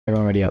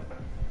Everyone ready up.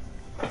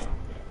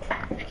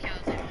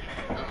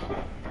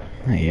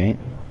 No, he ain't.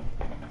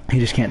 He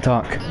just can't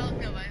talk. I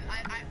don't know,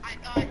 I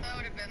thought it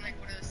would have been like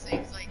one of those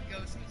things like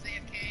Ghost was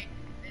AFK,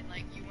 then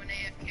like you went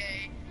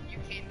AFK, you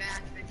came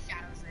back, then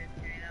Shadow's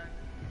AFK.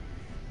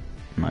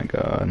 My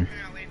God. No,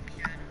 wait for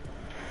Shadow.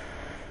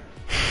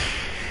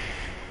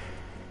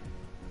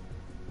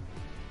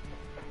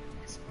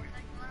 Is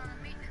Fortnite going on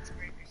a maintenance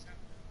break or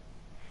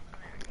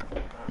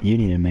something? You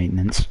need a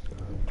maintenance.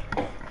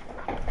 I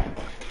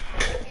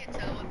can't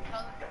tell what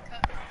color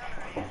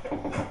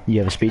are you? You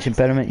have a speech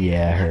impediment?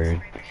 Yeah, I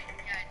heard.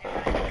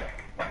 Yeah, I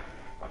do.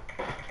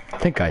 I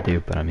think I do,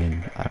 but I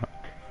mean, I don't.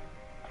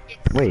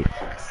 It's Wait. just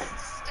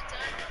a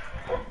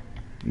time.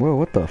 Whoa,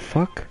 what the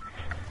fuck?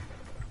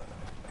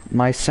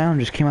 My sound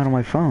just came out of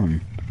my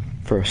phone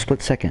for a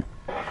split second.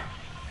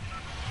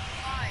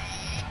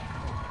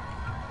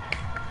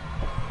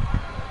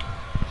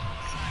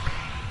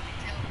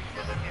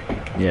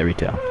 Yeah,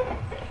 retail.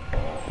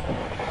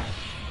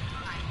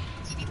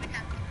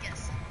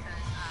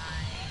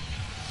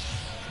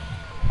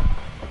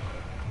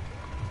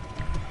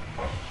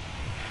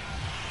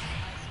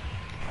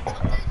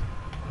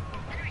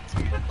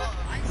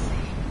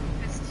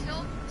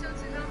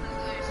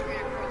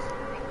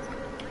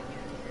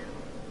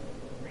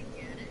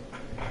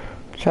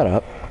 Shut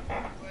up.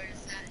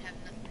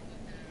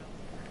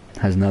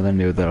 Has nothing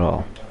to do with it at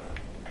all.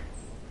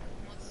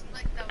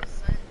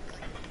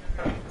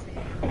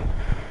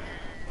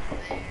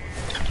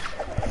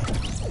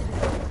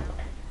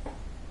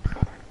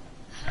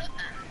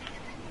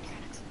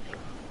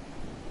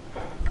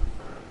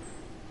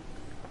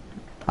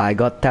 I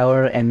got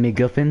tower and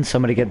McGuffin.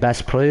 Somebody get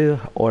best play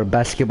or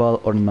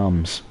basketball or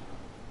nums.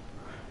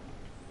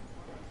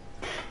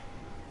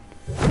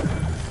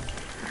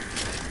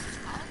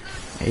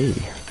 Hey.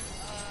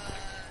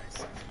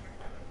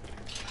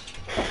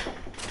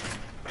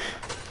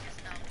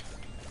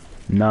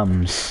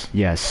 Nums.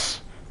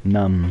 Yes.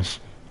 Nums.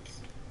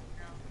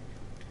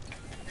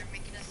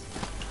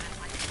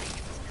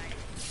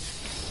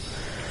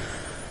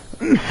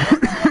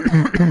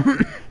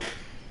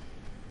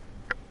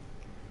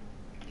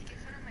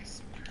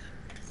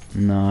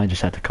 No, I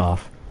just had to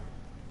cough.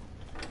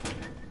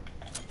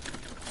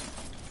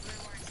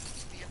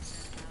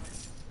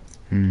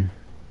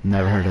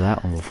 Never heard of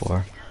that one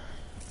before.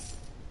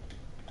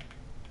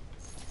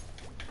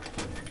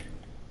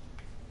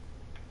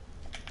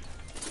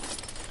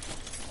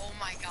 Oh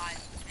my god,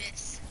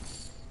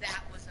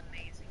 that was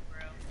amazing,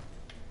 bro.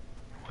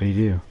 What do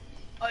you do?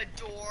 A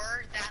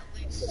door that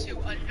leads to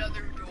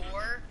another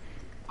door.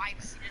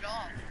 I've seen it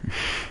all.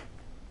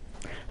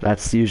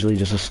 That's usually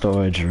just a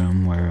storage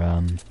room where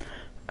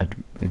a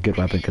good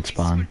weapon could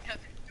spawn.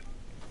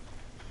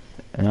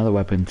 Another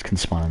weapon can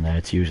spawn in there.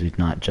 It's usually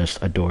not just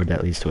a door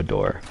that leads to a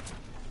door.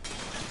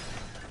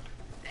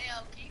 Hey,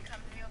 can you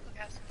come to me real quick?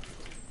 Have some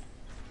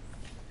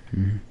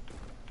Mm-hmm.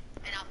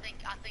 And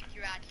I think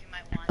you actually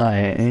might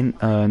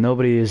want.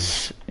 Nobody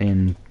is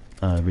in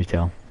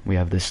retail. We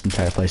have this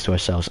entire place to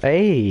ourselves.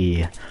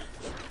 Hey.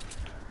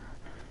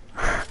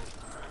 Oh,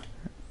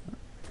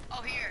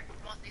 here.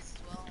 You want these as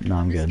well? No,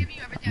 I'm good.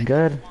 I'm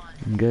good.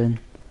 I'm good.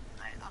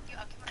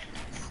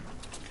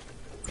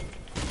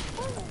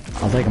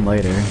 I'll take them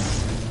later.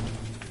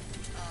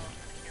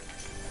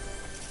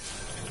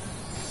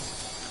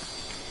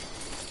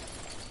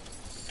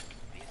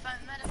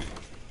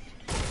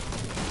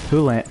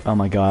 Who land? Oh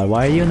my god,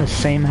 why are you in the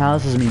same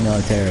house as me,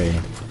 military?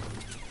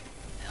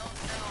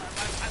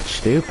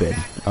 Stupid.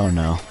 Oh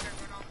no.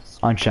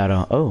 On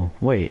Shadow. Oh,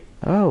 wait.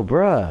 Oh,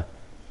 bruh.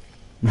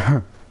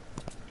 You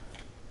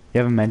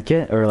have a med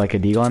kit? Or like a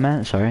deagle I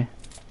meant? Sorry.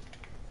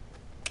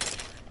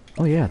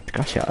 Oh yeah,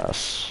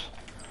 gracias.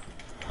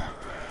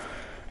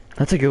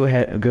 That's a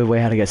good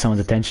way how to get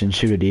someone's attention.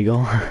 Shoot a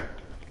deagle.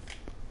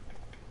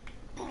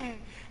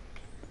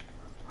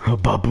 Oh,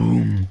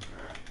 ba-boom.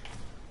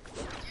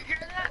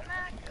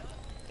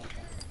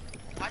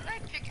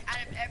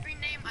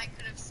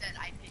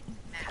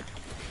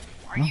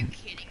 Are you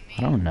kidding me?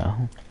 I don't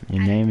know.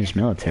 Your name is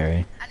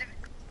military.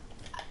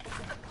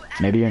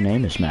 Maybe your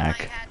name is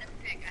Mac. I had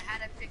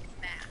to pick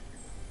Mac.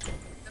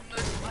 The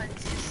most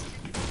autistic.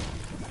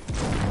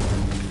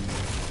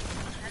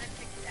 I had to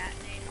pick that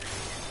name.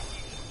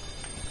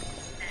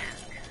 Mac.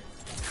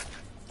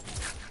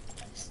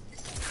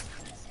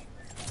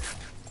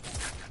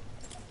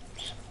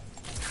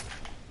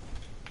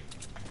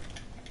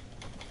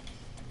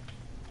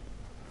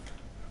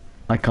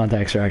 My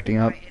contacts are acting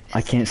up.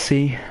 I can't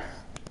see.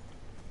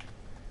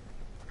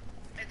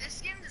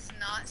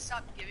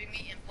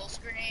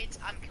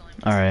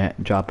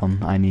 Alright, drop them.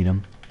 I need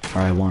them.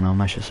 Or I want them,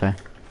 I should say.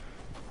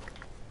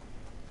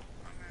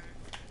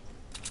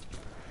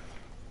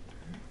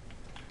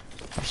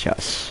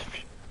 Yes.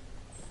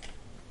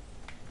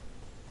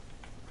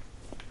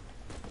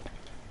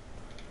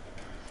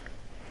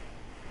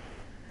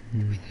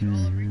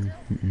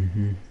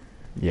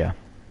 Yeah.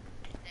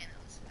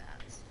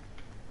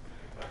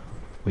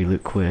 We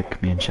loot quick,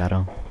 me and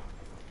Shadow.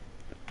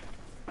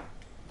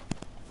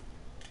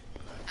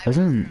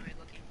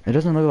 It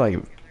doesn't look like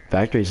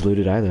factory's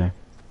looted either.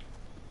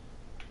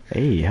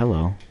 Hey,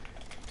 hello.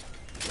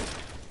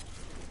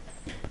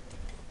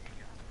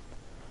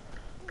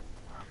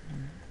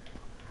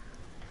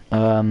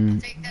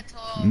 Take that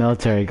to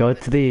Military, go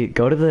to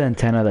the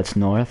antenna that's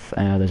north,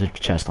 and there's a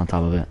chest on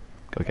top of it.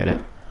 Go get it.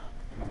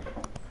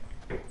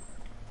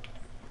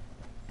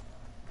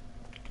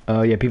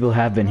 Oh yeah, people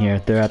have been here.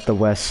 They're at the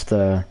west,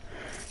 they're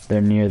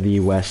near the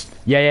west.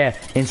 Yeah, yeah,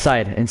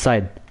 inside. Am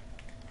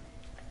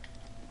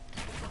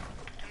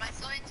I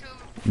still into?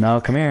 No,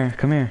 come here.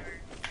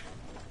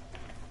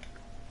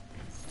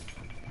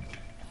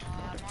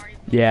 I'm already.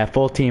 Yeah,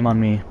 full team on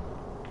me.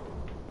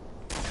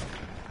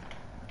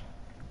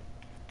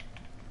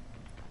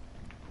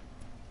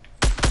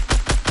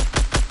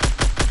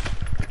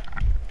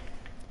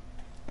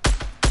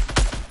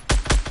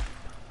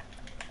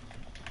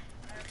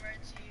 I'm ready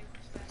to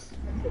fast.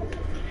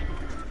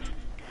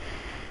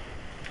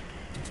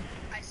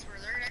 I swear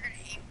they're gonna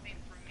aim me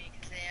for me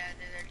because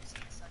they're just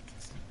such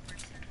a stupid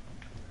person.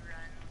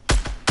 Run.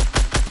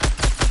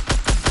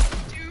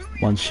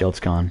 Dude, One shield's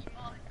gone.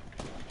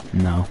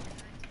 No.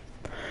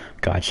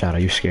 God, Shadow,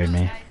 you scared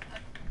me. A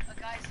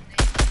guy's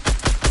name.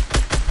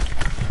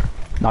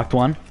 Knocked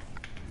one.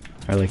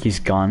 Or like he's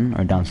gone,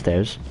 or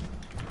downstairs.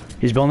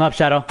 He's building up,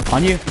 Shadow.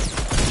 On you.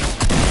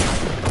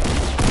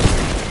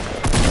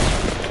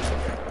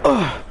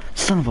 Ugh,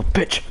 son of a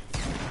bitch.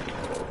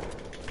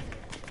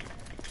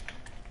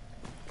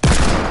 You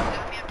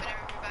got me up in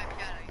every revive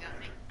shadow. You got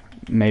me.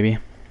 Maybe.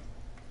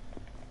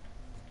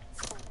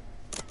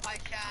 Hi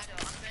shadow.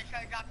 I'm gonna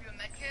try to drop you a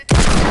med kit.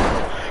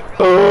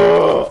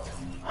 Oh.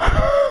 There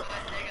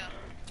you go.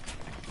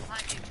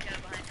 Behind you,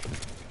 shadow, behind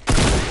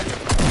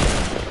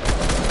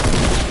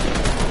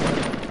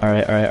you.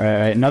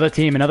 Alright. Another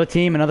team, bruh.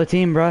 Another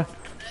team there.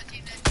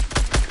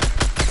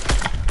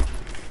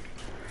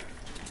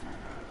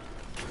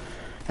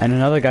 And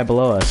another guy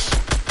below us.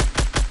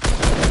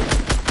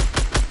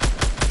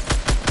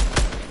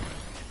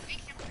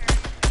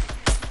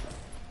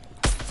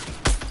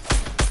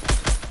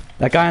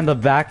 That guy in the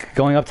back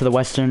going up to the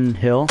western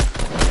hill.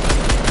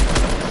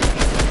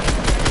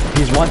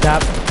 He's one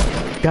tap.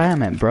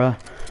 Damn it, bruh.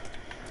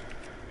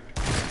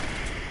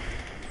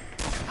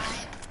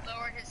 I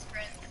lowered his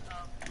friends.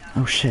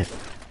 Oh shit.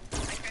 My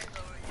friend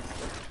lowered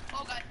his.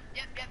 Oh god.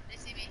 Yep. They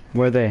see me.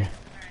 Where are they?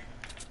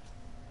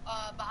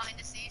 Alright. Behind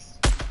the seas.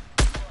 Oh,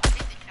 I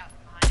think they shot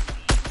from behind the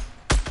seas.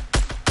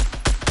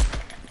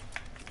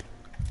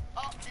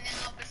 Oh, and then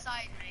up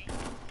beside me.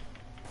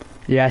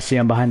 Yeah, I see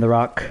him behind the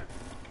rock.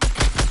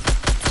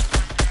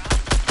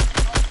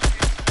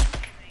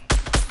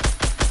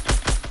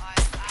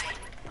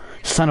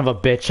 Son of a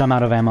bitch, I'm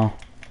out of ammo.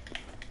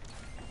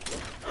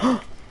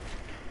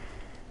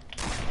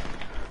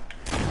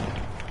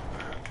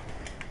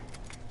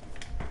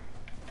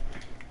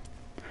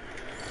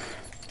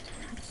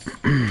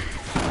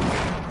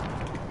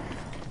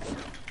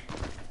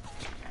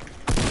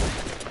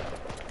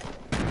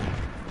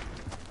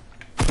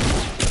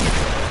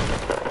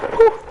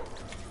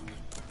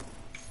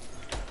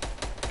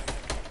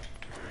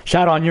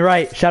 Shadow on your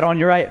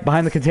right,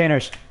 behind the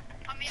containers.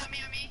 On me.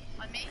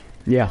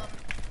 Yeah.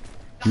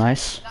 Got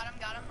Nice. Got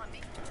him, on me.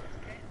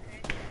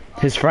 Okay.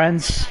 His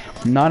friends?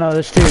 No,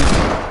 there's two.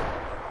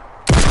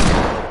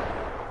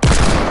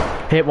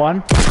 Hit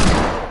one.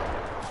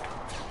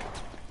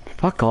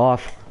 Fuck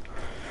off.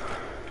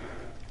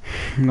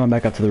 I'm going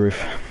back up to the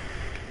roof.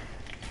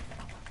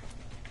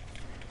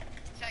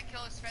 Should I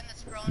kill his friend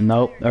that's scrolling?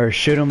 Nope. Or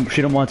shoot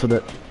him once with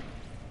it.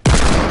 Yep,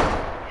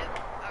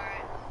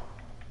 alright.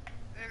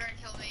 They're gonna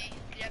kill me.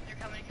 Yep, they're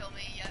coming to kill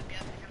me. Yep, they're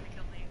coming to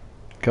kill me.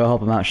 Go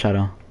help him out,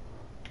 Shadow.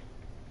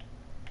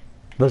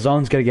 The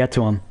zone's gonna get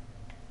to him.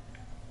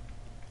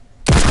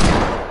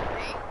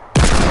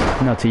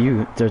 Hey, No, to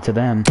you. To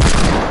them.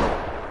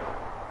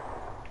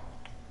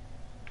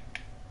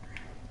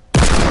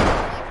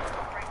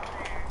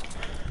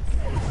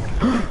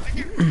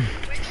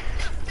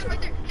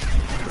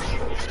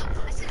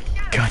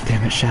 God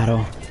damn it,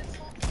 Shadow.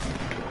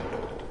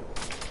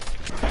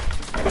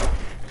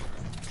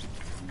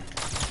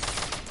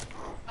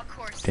 of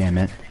course. Damn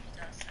it. Of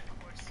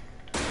course.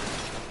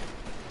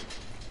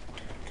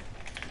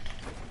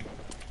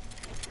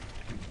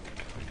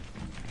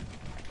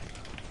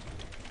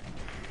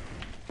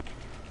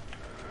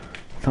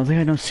 Something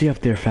I don't see up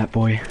there, fat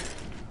boy.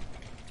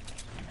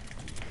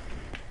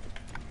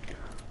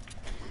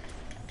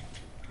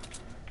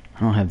 I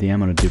don't have the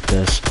ammo to dupe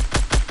this.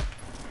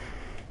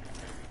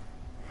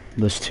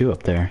 There's two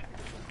up there.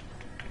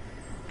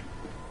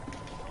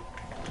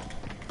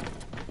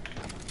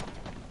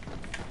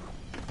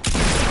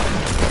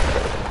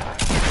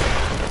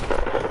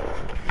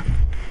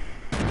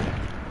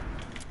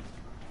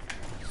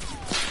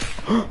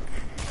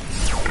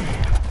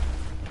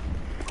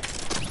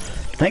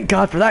 Thank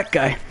God for that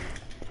guy.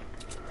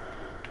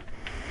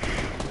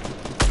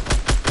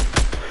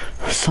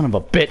 Son of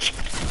a bitch.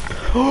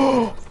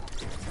 How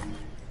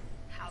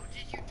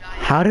did you die?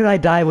 How did I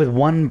die with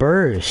one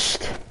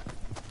burst?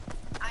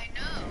 I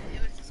know.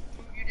 It was just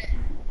you didn't.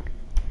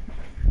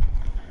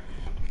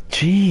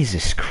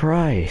 Jesus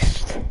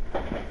Christ.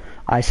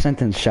 I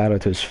sentenced Shadow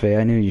to his fate.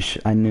 I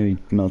knew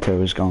military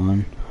was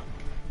gone.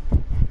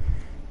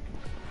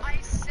 I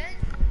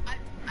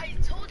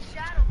told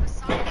Shadow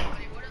beside me, but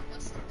he wouldn't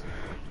listen to me.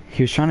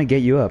 He was trying to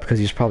get you up because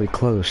he was probably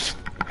close.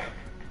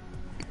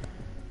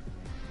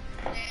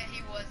 Yeah,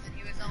 he wasn't.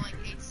 He was on like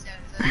 8 steps.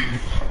 I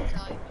was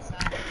telling him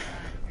beside me.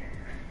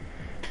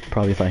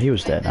 Probably thought he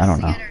was dead. I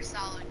don't know.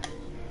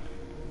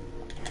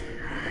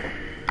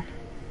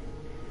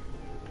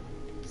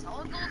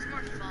 Solid gold's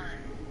more fun.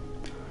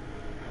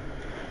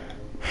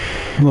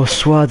 Well,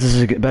 squads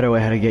is a better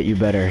way how to get you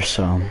better,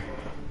 so.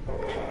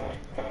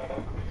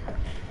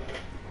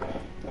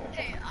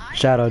 Hey,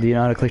 Shadow, do you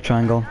know how to click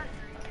triangle? got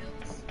 3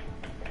 kills.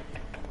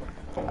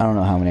 I don't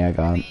know how many I I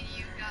got. mean,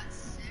 you got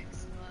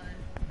 6, but...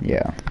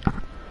 Yeah.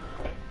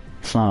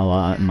 It's not a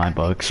lot in my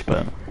books,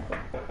 but.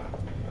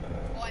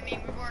 Well, I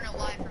mean, we weren't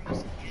alive for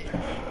most of the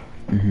game.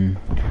 Mhm.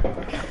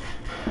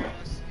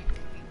 Most we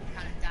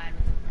kind of died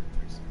with the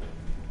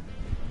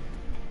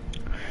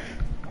numbers.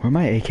 Where are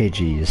my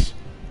AKGs?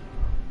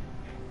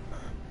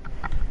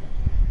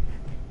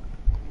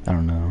 I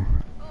don't know.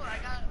 Oh, I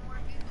got more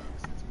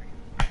V-Bucks. That's pretty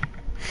cool.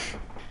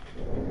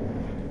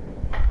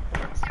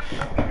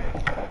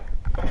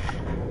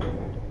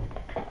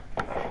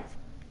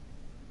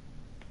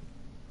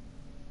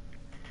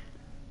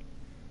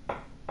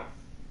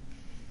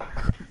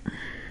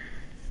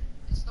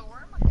 Is the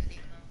worm like a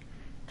demon?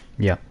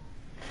 Yeah.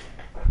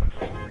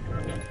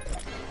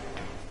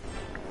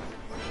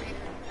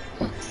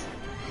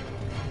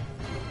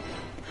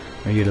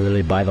 Are you to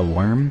literally buy the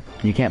worm?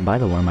 You can't buy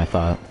the worm, I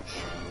thought.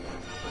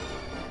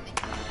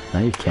 No,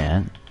 you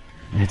can't.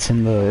 It was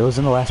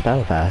in the last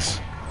battle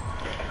pass.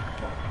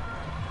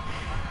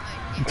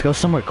 Let's go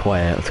somewhere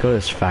quiet. Let's go to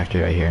this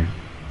factory right here.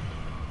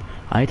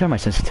 I need to turn my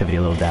sensitivity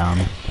a little down.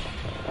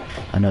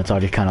 I know it's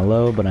already kind of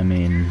low, but I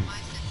mean...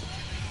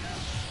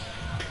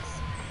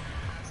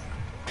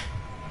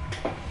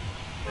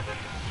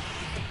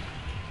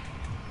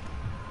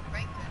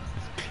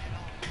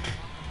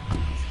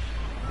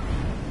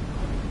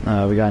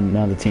 we got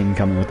another team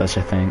coming with us,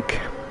 I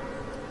think.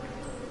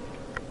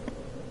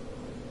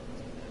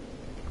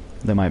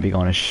 They might be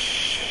going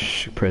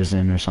to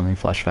prison or something,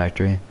 Flush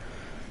Factory.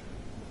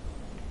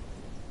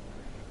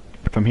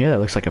 From here that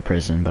looks like a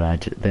prison,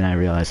 but then I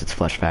realized it's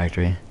Flush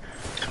Factory. I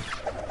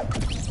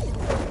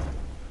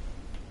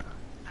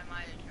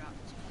might have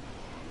dropped.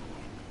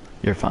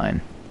 You're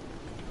fine.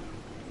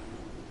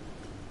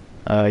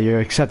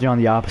 Except you're on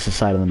the opposite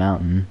side of the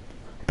mountain.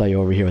 I thought you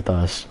were over here with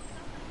us.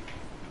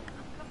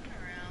 I'm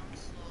coming around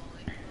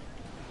slowly.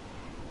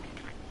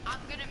 I'm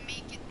gonna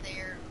make it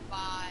there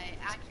by...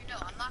 Actually, no,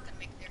 I'm not gonna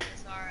make it there because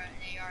it's an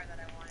AR that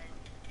I wanted.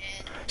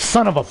 And...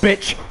 Son of a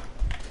bitch!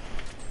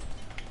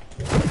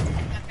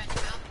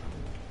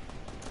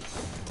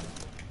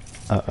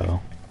 Uh-oh.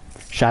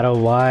 Shadow,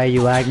 why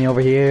you lag me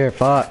over here?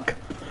 Fuck.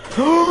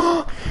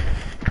 Oh,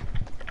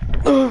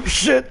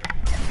 shit.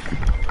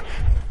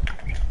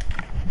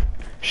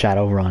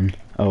 Shadow, run.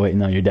 Oh, wait,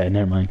 no, you're dead.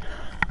 Never mind.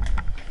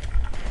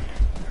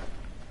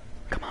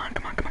 Come on,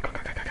 come on, come on, come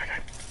on, come on, come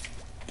on.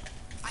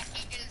 I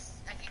can't get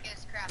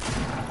his crap.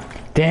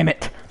 Damn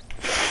it.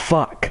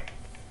 Fuck.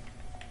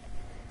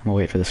 I'm gonna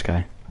wait for this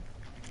guy.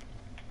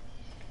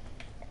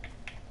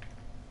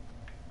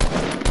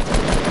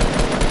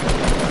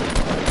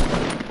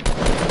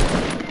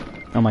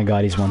 Oh my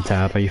god, he's one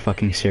tap. Are you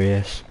fucking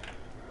serious?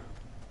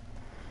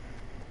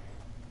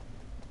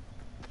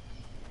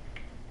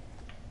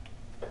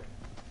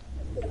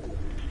 Wait, the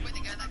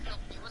guy that killed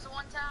me was a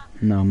one tap?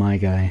 No, my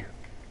guy.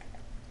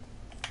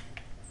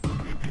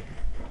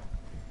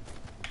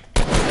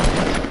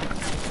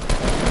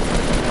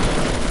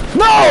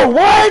 No!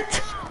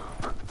 What?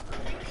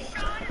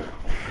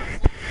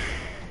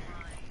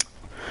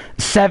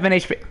 7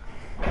 HP.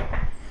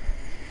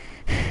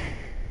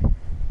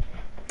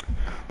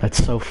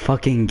 That's so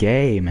fucking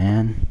gay,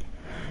 man.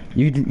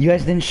 You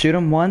guys didn't shoot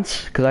him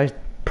once? Cause I'm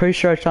pretty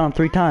sure I shot him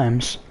 3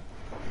 times.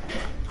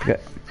 Okay. I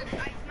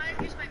might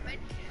have used my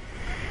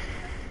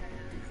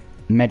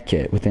medkit.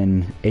 Medkit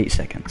within 8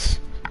 seconds.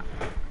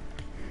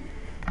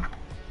 He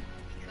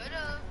could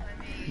have. I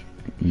mean, he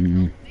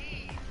killed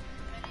me.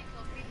 And then he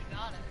killed me. He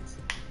got it.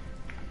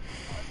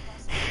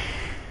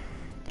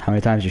 How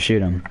many times you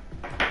shoot him?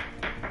 I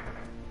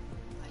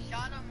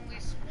shot him at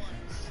least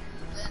once.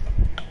 Then,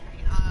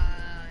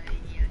 yeah,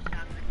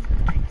 shot him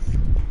twice.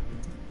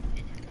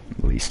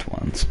 At least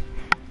once.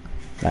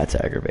 That's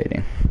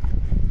aggravating.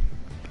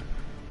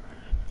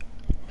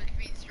 But if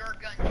it's your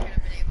gun, you should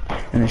have been able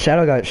to. And the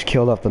Shadow got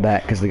killed off the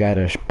bat because the guy had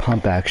a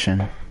pump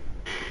action.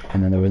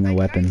 And then there were no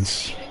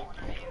weapons.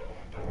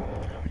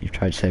 You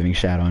tried saving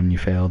Shadow and you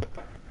failed.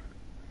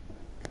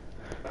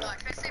 No, I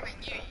tried saving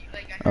you.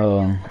 Like, I heard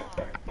Oh. you.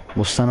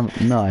 Well, son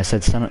of... No, I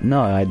said son of...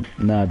 No,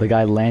 the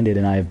guy landed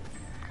and I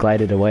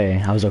glided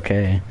away. I was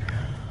okay.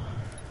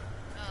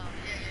 Oh,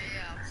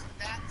 yeah. So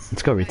that's...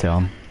 Let's go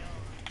retail. No,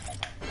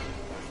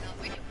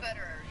 we do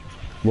better at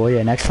retail. Well,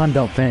 yeah, next time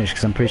don't finish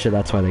because I'm pretty sure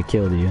that's why they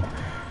killed you.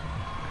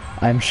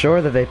 I'm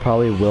sure that they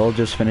probably will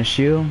just finish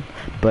you,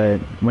 but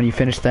when you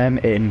finish them,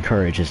 it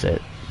encourages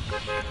it. Yeah,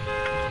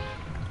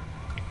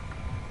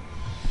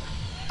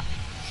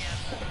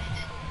 but they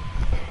didn't do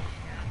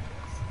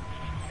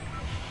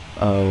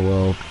that. Oh,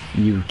 well,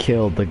 you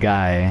killed the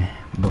guy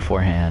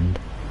beforehand.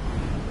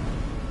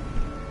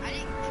 I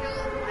didn't kill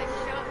him. I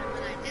shot him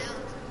when I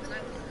downed him, then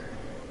I was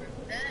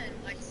then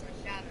I saw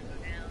Shadow go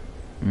down.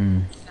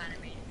 Mm. Kind of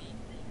made me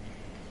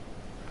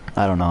think.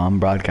 I don't know, I'm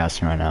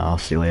broadcasting right now, I'll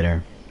see you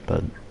later,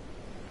 but...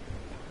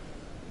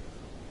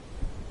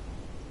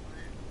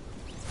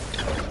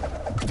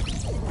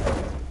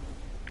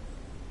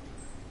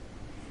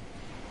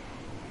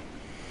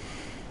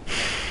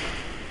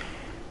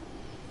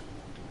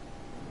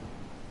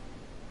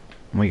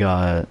 We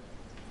got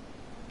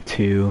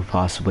 2,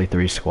 possibly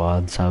 3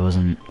 squads. I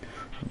wasn't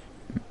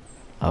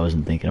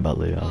thinking about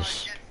loot. I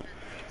was...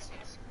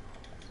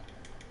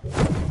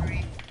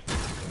 Three.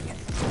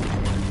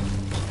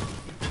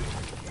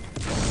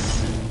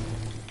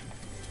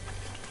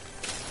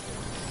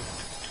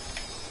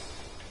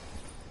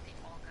 They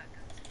all got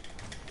guns.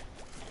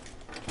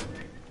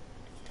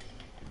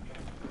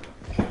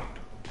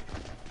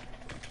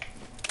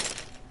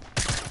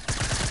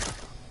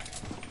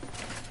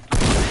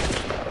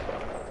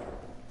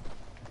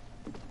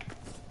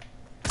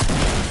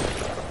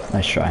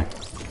 Nice try.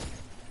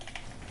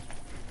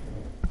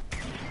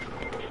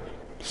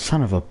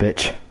 Son of a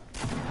bitch.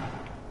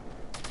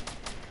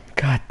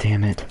 God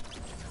damn it.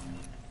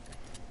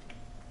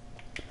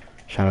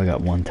 Shadow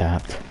got 1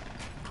 tapped.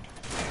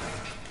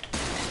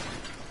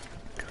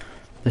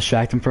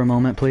 Distract him for a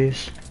moment,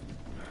 please.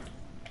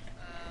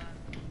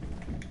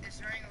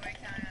 Is running away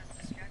count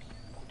as distraction?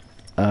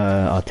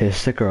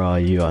 Autistic, or are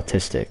you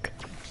autistic?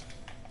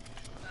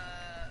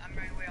 I'm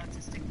running away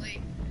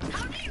autistically.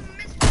 How do you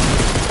miss?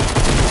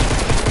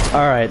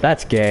 Alright,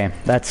 that's gay.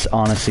 That's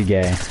honestly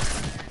gay. Yeah,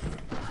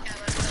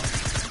 let's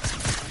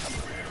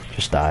go.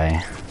 Just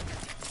die.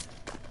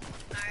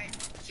 Alright,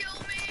 kill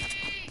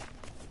me!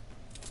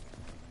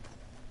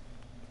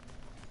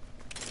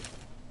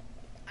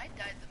 I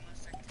died the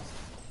most artistic.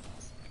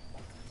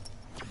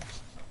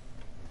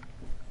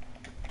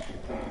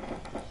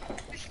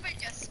 We should play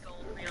Death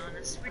Skull, to be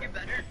honest. We do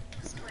better.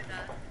 Let's play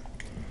that.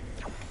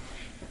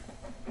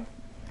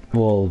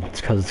 Well, it's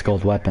because it's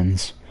gold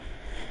weapons.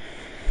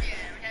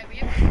 Yeah, we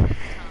have to top.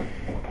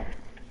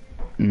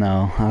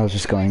 No, I was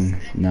just going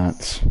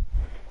nuts.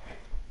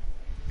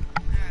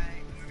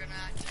 Alright, we're gonna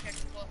check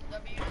both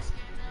W this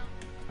game now.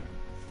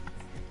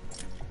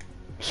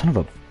 Son of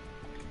a...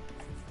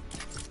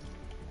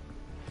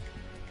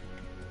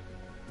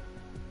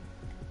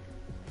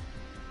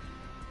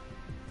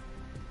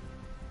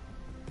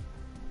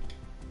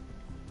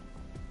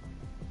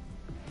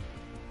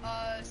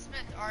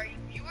 Smith, are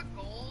you a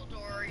gold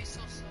or are you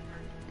still silver?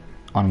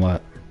 On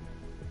what?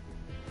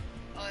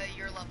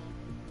 Your level.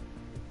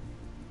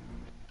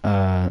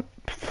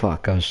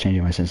 Fuck, I was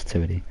changing my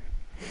sensitivity.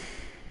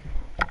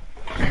 I'm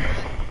pretty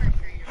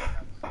sure you're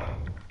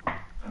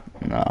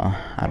probably. No,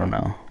 I don't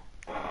know.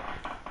 You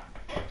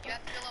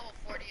have to be level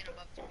 40 and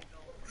above to be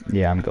gold.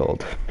 Yeah, I'm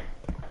gold.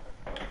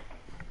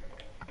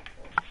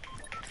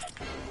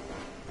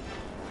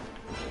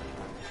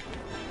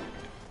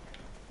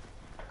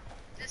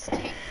 This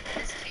take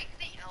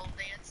the L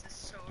dance is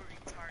so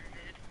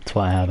retarded. That's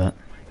why I have it. It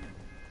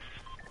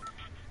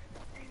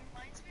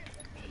reminds me of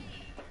me.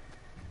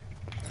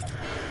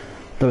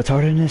 The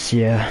retardedness,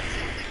 yeah.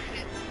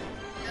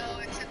 No,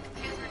 except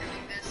the kids were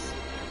doing this.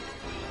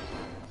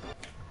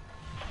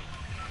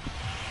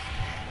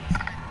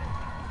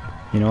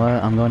 You know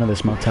what? I'm going to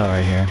this motel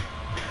right here.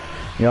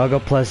 Y'all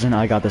go Pleasant,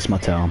 I got this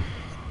motel.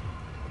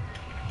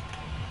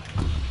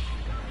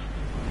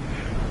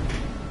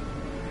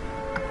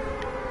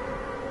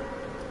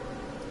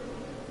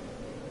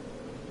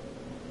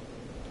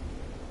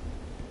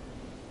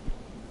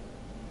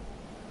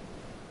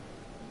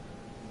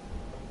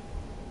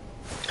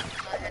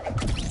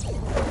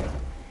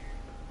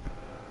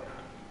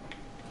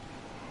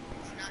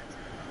 It's not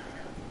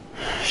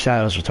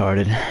Shadow's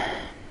retarded.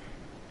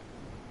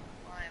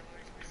 why,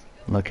 where's he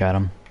go? Look at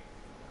him.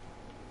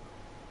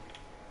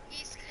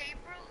 He's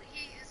capable,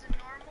 he is a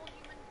normal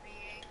human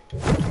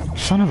being.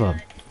 Son of a...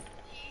 And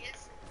he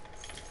is...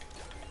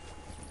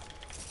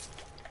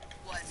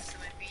 What, so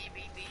it be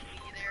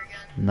there again?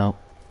 Nope.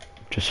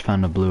 Just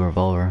found a blue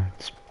revolver.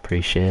 It's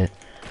pretty shit.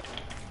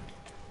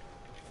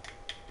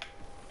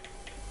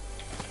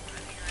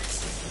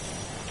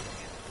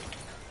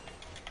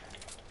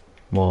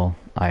 Well,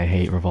 I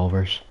hate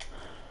revolvers.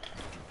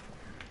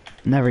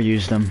 Never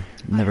used them.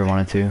 Never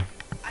wanted to.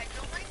 I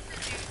don't like the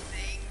new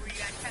thing where you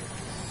guys have to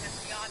get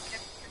the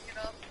object to pick it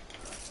up.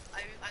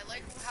 I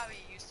like how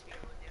you used to be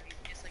able to do it. You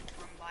can just like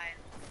run by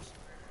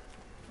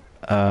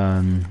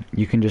it.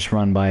 You can just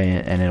run by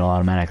it and it'll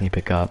automatically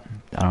pick up.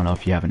 I don't know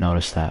if you haven't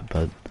noticed that,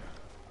 but...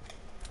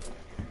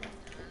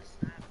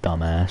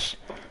 Dumbass.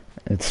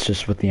 It's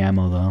just with the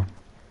ammo though.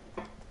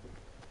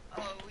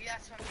 Oh, yeah,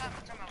 that's what I'm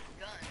talking about with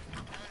gun.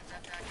 Guns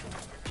have that.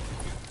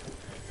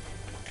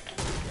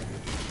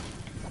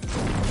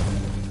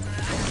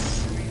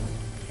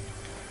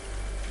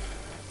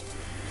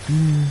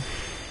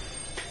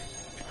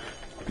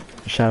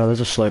 Shadow,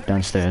 there's a slurp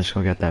downstairs.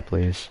 Go get that,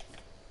 please.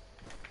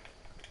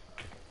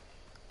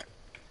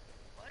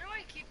 Why do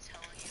I keep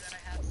telling you that I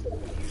have some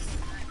weird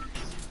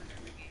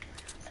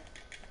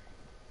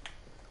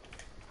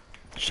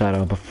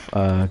Shadow,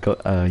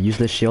 go, use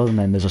this shield, and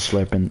then there's a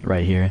slurp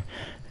right here,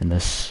 in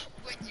this.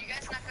 Wait, do you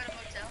guys not go to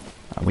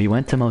motel? We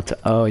went to motel.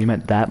 Oh, you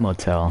meant that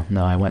motel?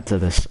 No, I went to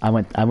this. I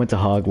went to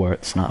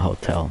Hogwarts, not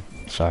hotel.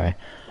 Sorry.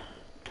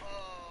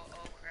 Oh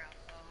crap.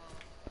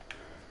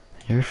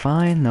 You're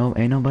fine. No,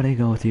 ain't nobody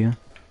go with you.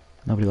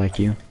 Nobody like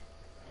you.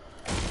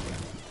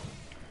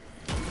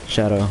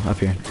 Shadow, up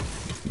here.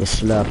 The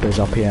slurp is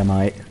up here,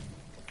 mate.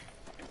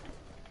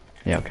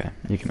 Yeah, okay.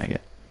 You can make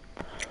it.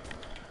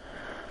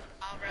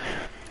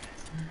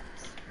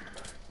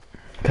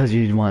 Because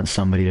you want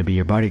somebody to be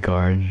your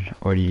bodyguard,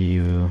 or do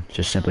you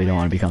just simply don't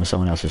want to become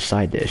someone else's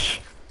side dish?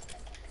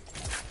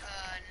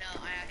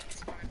 No, I actually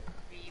just want to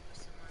be with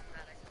someone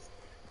that I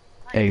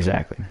just...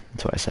 Exactly.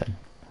 That's what I said.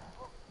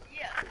 Well,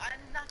 yeah,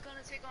 I'm not going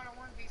to take on a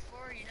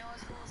 1v4, you know,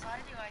 as full as I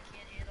do, I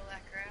can't handle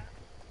that crap.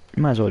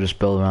 You might as well just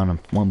build around them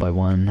one by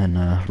one and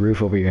a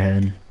roof over your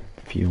head,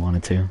 if you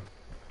wanted to.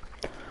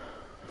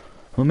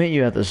 We'll meet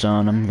you at the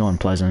zone. I'm going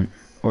Pleasant.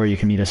 Or you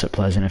can meet us at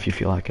Pleasant if you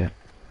feel like it.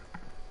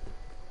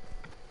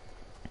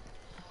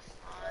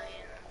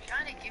 I'm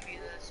trying to give you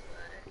this,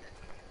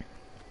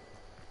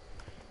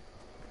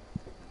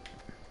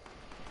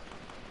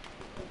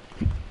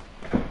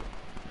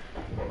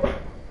 but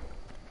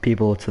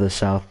People to the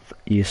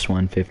southeast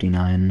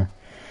 159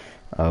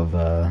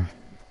 of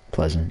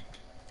Pleasant.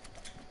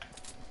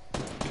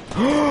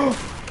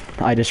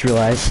 I just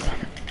realized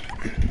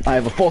I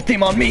have a full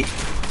team on me.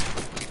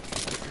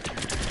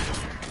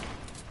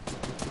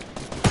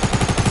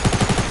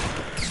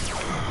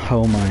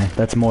 Oh my,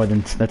 that's more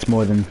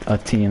than a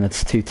team.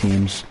 That's 2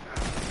 teams.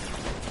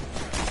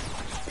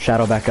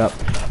 Shadow, back up.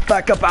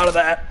 Back up out of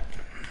that.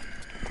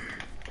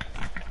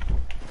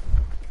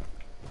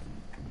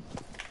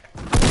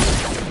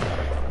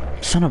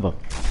 Son of a...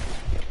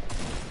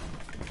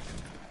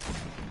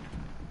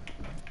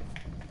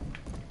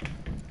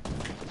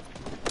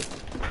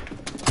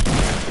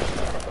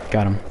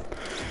 Got him.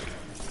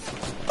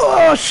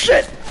 Oh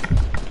shit!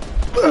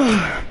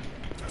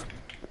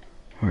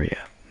 Where are you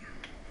at?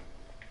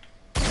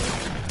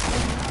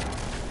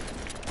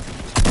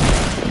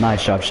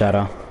 Nice job,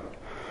 Shadow.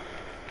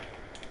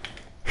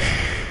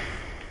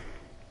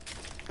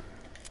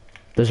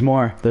 There's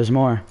more. There's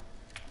more.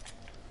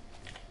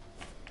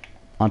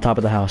 On top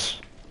of the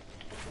house.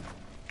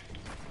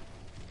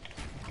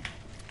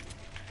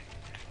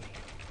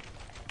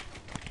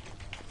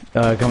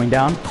 Going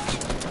down.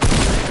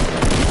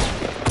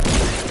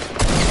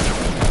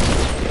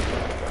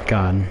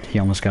 God, he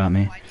almost got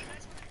me.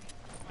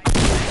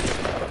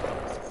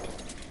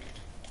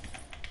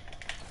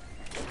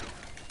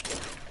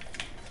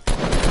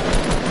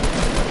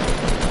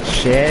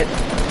 Shit.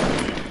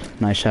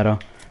 Nice, Shadow.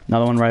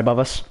 Another one right above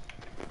us.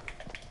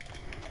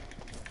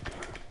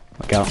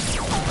 Look out.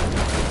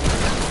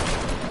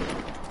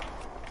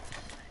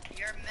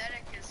 your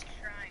medic is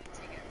trying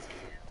to get to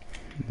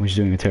you. He's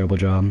doing a terrible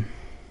job.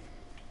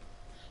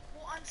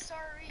 Well, I'm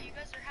sorry, you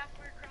guys are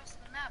halfway across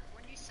the map.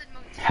 When you said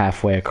motel...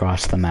 Halfway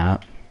across the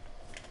map.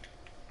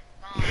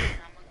 I'm a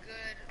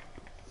good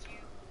few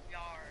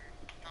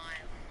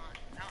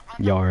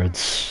I'm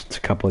Yards. It's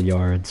a couple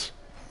yards.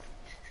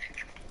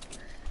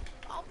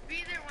 I'll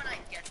be there when I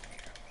get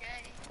there,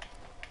 okay?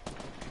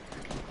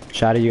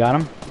 Shadow, you got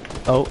him?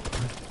 Oh.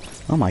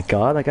 Oh my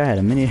god, that guy had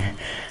a mini...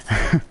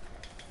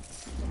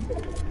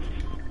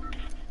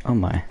 Oh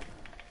my. You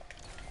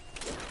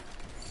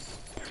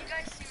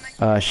guys seem like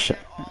you get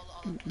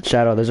all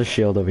Shadow, there's a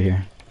shield over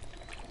here.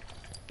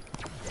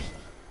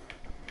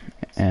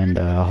 And,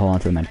 hold on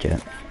to the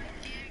medkit.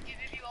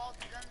 give you all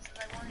the guns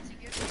that I wanted to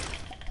give you.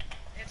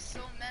 There's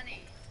so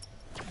many.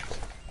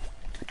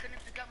 I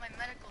couldn't pick up my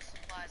medical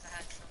supplies, I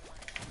had so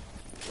much.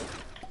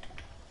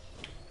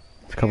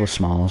 It's a couple of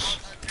smalls.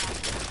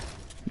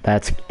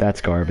 That's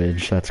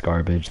garbage. That's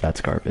garbage.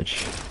 That's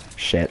garbage.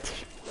 Shit.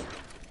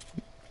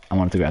 I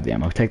wanted to grab the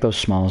ammo. Take those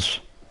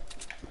smalls.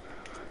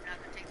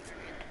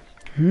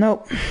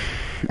 Nope.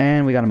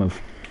 And we gotta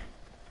move.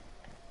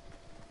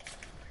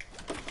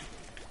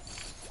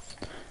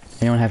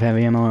 Anyone have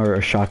heavy ammo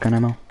or shotgun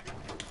ammo? I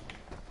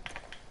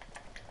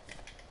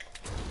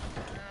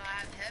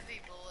have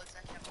heavy bullets, I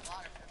have a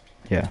lot of them.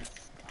 Yeah,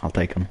 I'll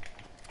take them.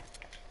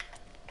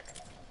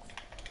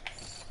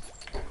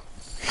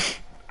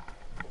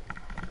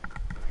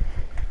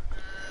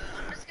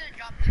 I'm just gonna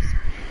drop this here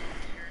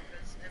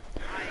because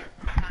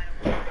I kind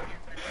of want to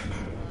get medical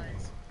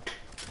supplies.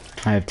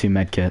 I have 2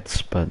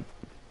 medkits, but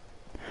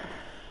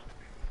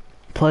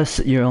plus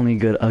you're only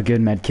a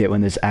good medkit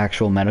when there's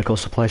actual medical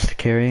supplies to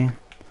carry.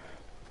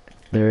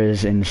 There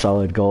is in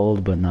solid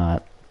gold, but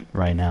not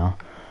right now.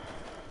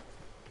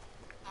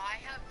 I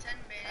have 10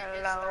 minutes.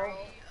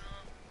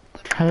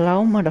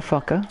 Hello. Hello,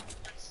 motherfucker.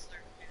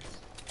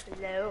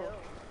 Hello.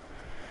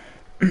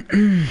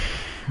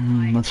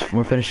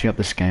 We're finishing up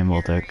this game,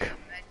 Voltic.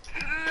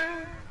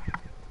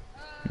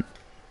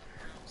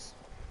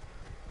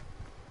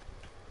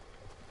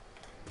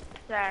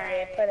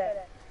 Sorry, I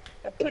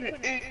put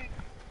it.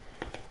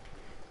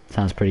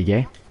 Sounds pretty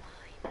gay.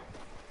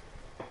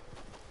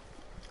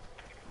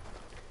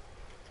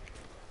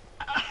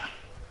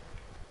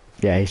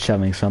 Yeah, he's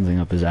shoving something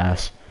up his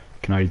ass.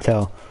 Can already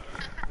tell.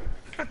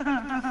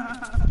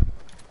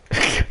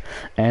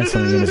 And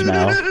something in his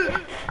mouth.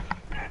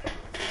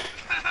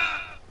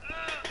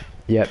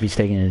 Yep, he's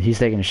taking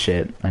a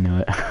shit. I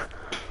know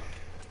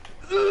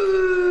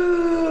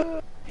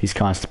it. He's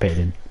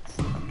constipated.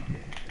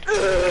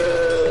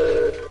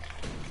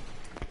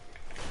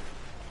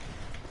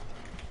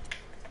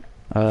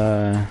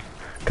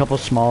 Couple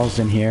smalls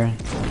in here.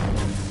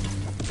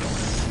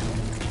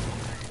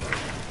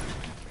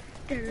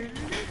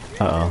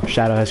 Uh-oh,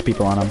 Shadow has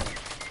people on him.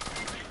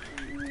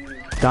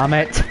 Damn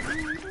it!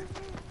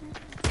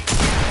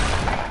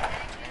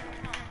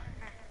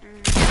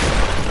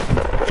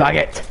 Fuck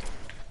it!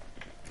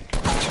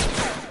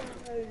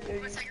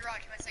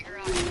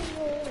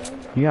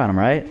 You got him,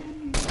 right?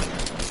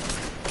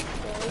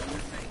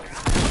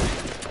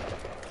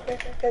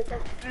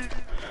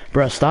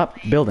 Bruh, stop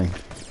building.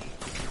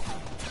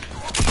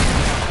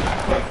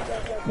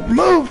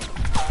 Move!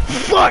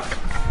 Fuck!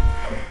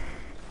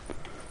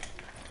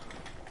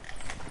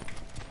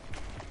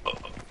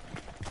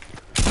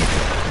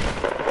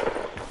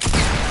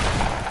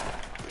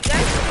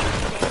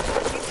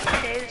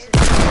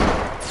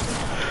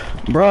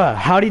 Bruh,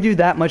 how do you do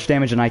that much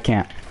damage and I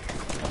can't?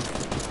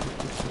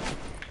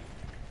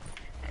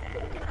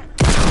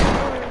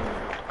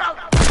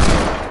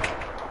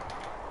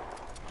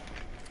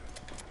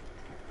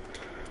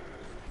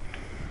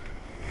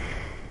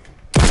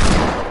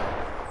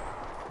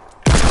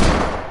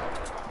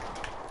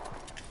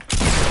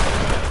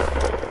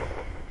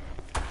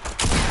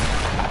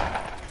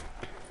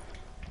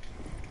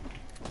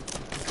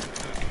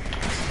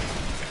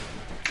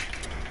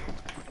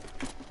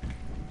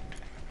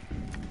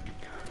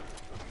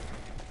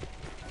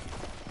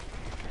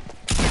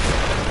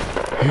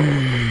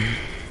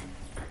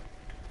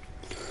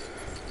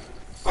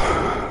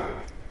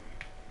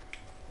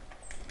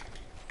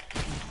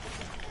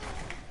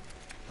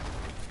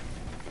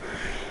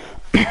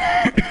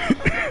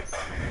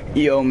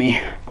 You owe me.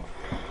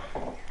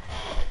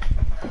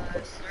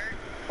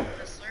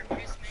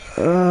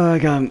 I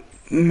got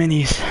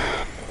minis.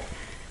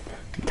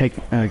 Take,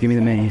 give me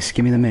the minis.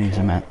 Give me the minis,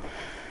 I'm at.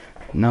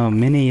 No,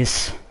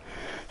 minis.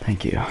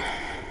 Thank you.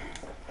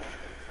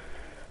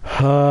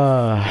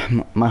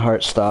 My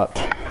heart stopped.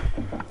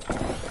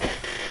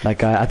 That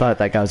guy, I thought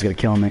that guy was gonna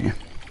kill me.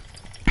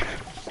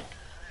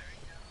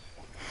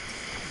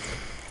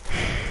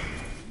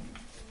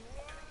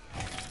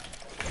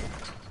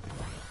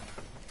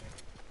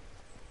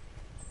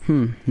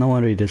 No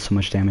wonder he did so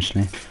much damage to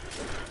me.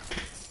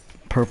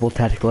 Purple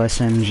tactical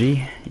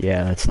SMG?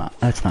 Yeah, that's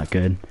not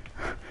good.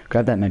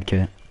 Grab that med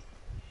kit.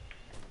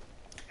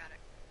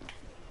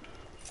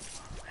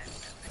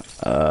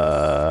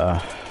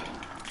 I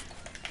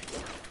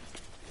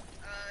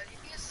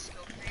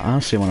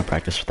honestly want to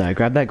practice with that.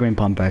 Grab that green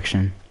pump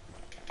action.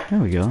 There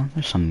we go.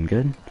 There's something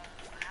good.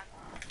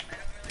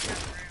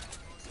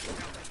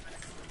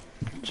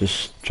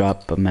 Just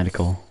drop a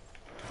medical.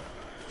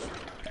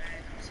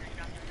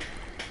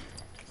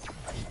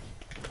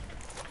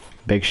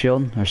 Big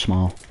shield or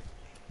small?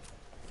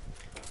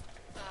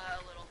 A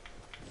little.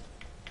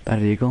 That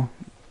an eagle?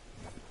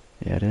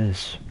 Yeah, it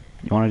is.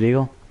 You want an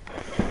eagle?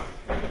 You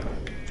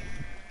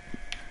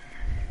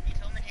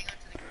told me to hang on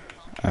to the green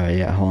pump. Alright,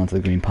 yeah, hold on to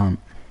the green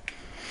pump.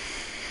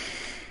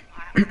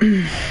 Pump,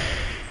 blue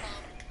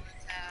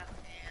tap,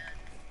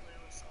 and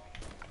blue assault.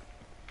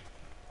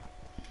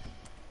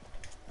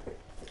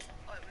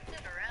 Oh, we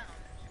did around.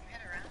 Should we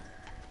head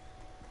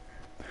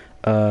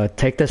around?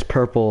 Take this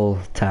purple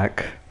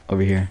tack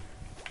over here.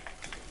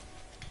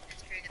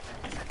 It's created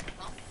the second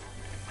pump.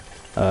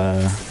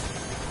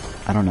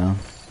 I don't know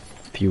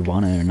if you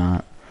want it or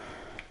not.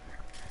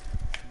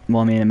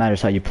 Well, I mean, it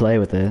matters how you play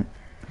with it,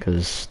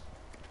 because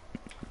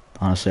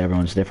honestly,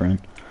 everyone's different.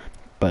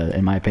 But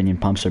in my opinion,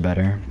 pumps are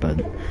better, but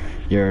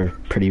you're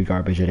pretty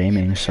garbage at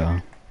aiming, so.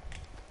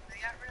 They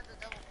got rid of the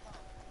double pump.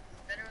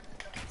 Better with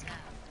the double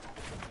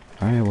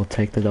tap. Alright, we'll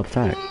take the double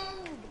tack.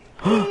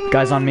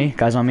 Guys on me,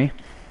 guys on me.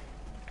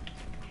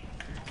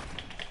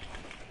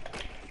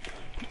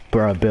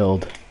 Bruh,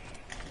 build.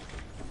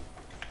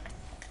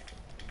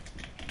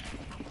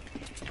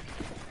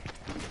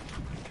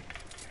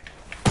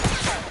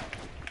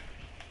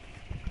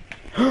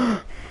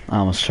 I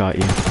almost shot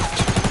you.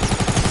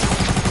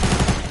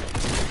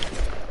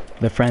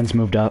 The friends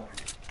moved up.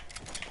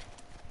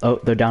 Oh,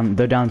 they're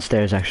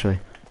downstairs actually.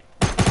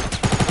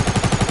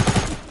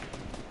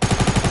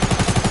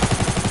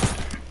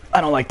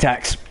 I don't like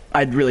tax.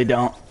 I really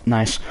don't.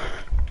 Nice. No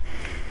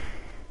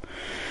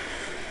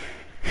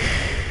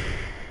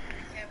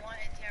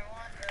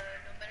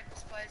medical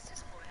supplies.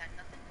 This boy had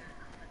nothing to.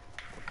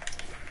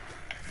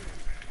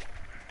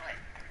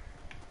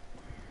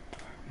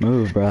 What?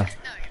 Move, bruh. No, you're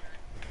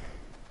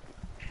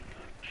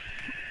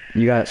not.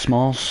 You got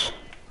smalls?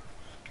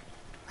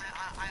 I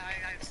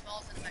have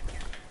smalls and a med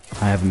kit.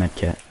 I have a med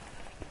kit.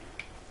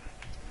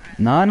 Alright,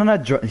 No, no, no.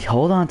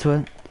 Hold on to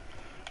it.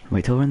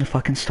 Wait till we're in the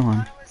fucking storm.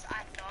 I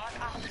thought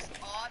I was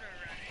auto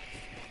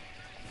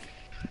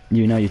running.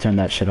 You know you turned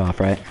that shit off,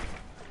 right?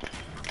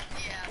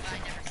 Yeah, but I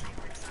never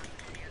saved this on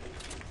video.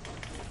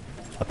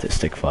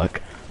 Autistic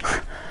fuck.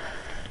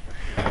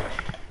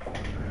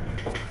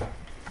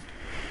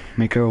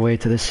 Make our way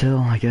to this hill,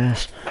 I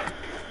guess.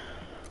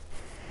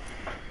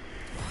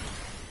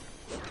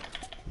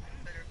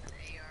 Better for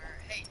the AR.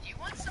 Hey, do you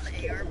want some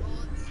AR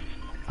bullets?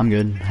 I'm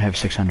good. I have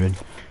 600.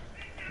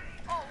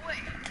 Oh wait,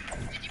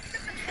 did you pick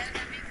up the head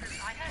of me? Cause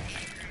I had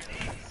 83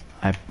 bullets.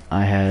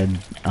 I had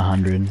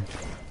 100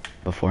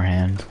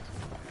 beforehand.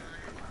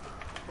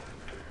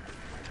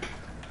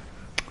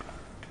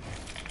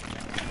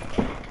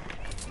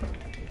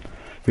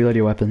 Reload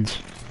your weapons.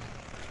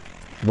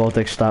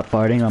 Voltic, stop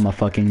farting. I'ma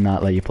fucking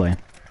not let you play.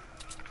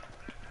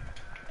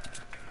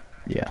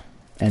 Yeah.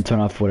 And turn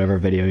off whatever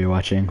video you're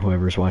watching,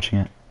 whoever's watching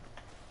it.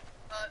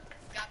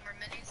 Got more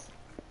minis?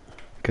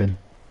 Good.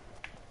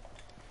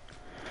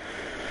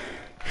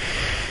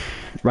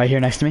 Right here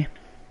next to me.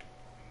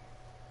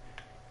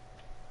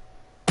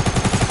 Alright,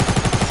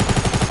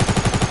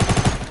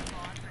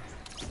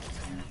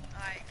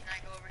 can I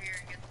go over here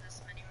and get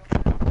this mini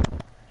real quick?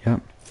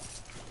 Yep.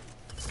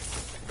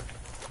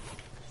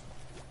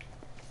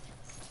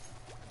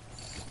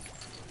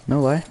 No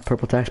lie,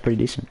 purple tack's pretty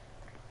decent.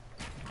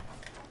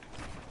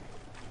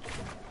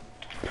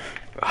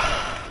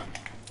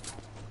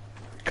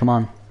 Come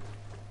on. I'm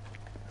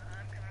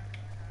coming.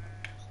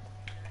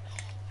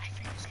 I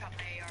just got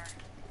my AR.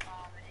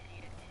 Oh, I'm an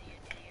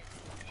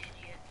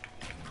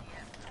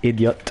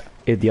idiot.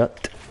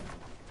 Idiot.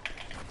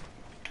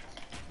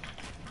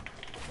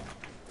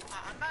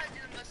 I'm about to do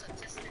the most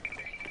autistic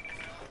thing in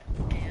the world.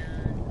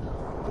 And,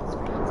 let's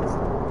be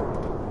autistic.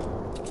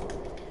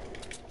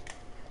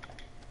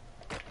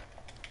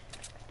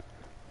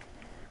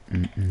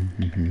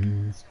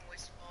 Some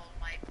wistful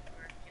life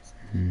work just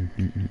you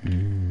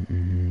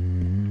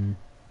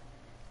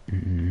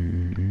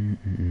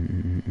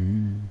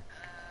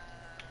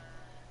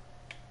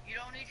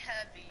don't need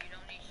heavy, you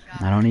don't need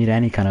shot. I don't need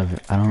any kind of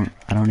I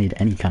don't need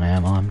any kind of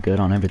ammo. I'm good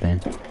on everything.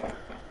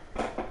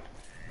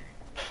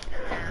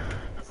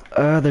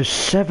 There's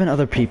 7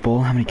 other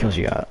people. How many kills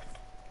you got?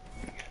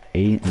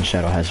 8 and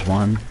Shadow has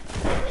 1.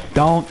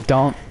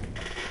 Don't.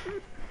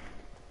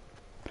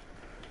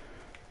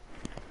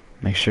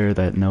 Make sure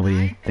that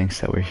nobody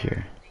thinks that we're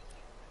here.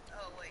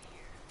 Oh, wait,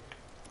 here.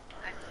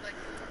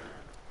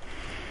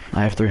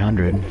 I have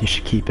 300. You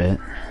should keep it.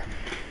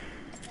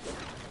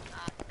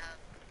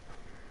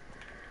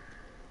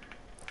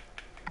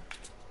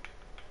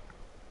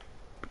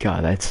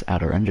 God, that's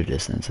out of render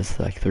distance. That's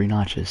like 3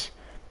 notches.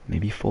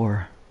 Maybe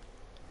 4.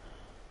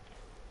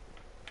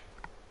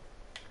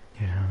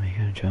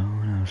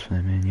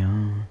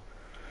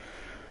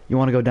 You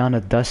want to go down to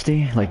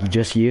Dusty? Like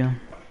just you?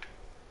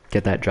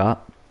 Get that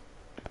drop?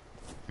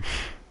 You're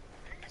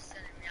just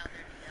sending me out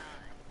there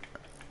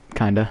to die.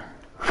 Kinda.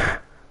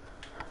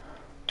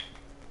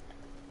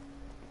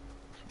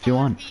 If you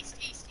want. East.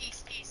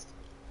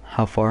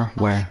 How far?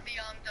 Where?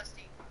 Behind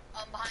Dusty.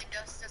 Behind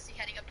Dusty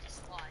heading up to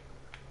supply.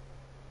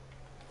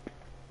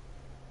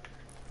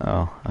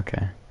 Oh,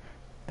 okay.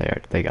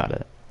 They got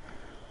it.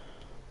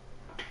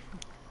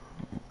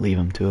 Leave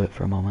them to it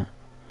for a moment.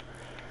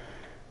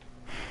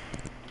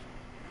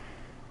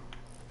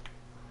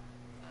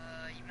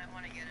 You might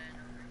want to get in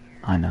over here.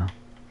 I know.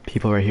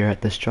 People right here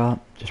at this drop.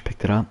 Just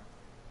picked it up.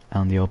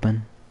 Out in the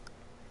open.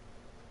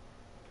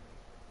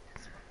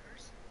 This one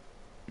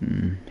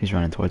person. He's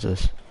running towards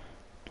us.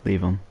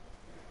 Leave him.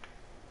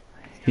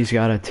 He's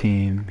got a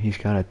team. He's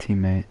got a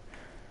teammate.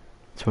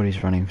 That's what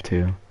he's running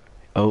to.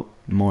 Oh,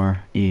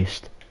 more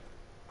east.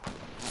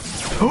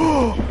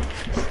 Oh!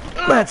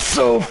 That's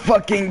so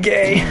fucking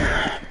gay!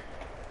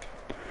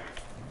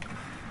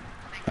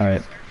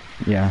 Alright.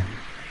 Yeah.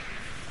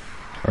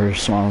 Or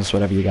smalls,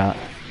 whatever you got.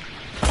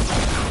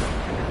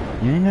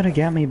 You ain't gonna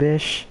get me,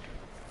 bish.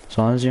 As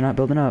long as you're not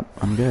building up,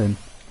 I'm good.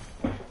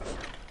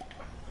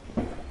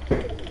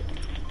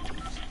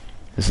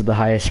 This is the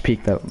highest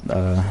peak that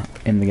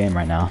in the game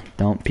right now.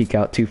 Don't peek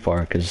out too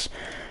far, because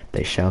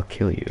they shall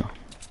kill you.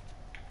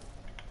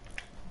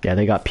 Yeah,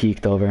 they got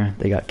peeked over.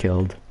 They got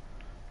killed.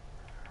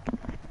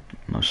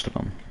 Most of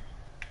them.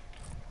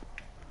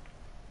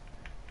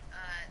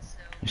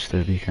 Used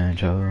to be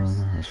control,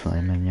 that's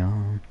flaming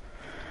young.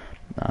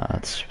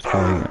 It's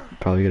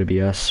probably gonna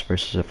be us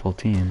versus a full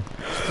team.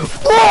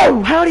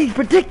 Whoa! How do you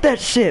predict that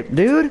shit,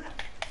 dude?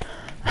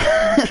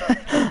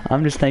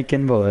 I'm just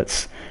taking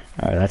bullets.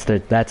 Alright,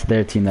 that's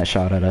their team that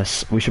shot at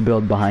us. We should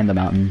build behind the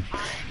mountain.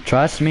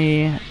 Trust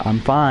me, I'm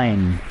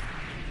fine.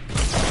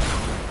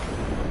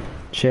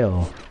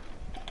 Chill.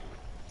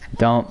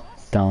 Don't.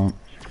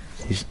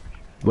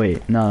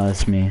 Wait, no,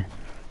 that's me.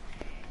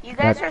 You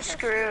guys are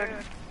screwed.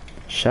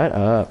 Shut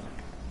up.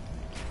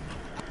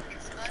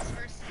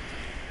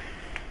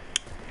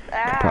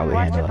 Probably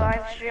watch handle a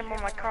that. live stream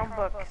on my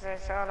Chromebook because I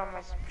saw it on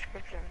my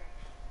subscription.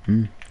 I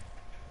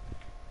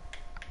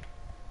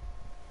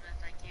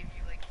gave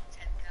you like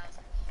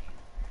 10,000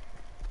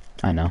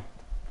 I know.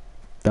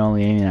 They're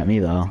only aiming at me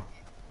though.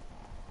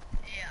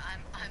 Yeah,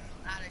 I'm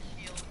out of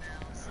shield now,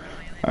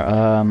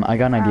 so I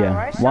got an idea.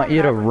 right, so Want you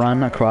to never run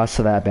mind. across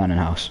to that abandoned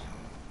house.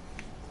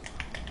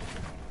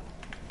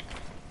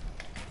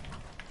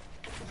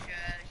 should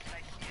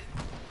I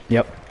shoot?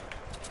 Yep.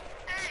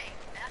 Hey,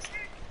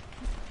 bastard!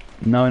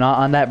 No, not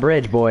on that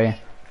bridge, boy.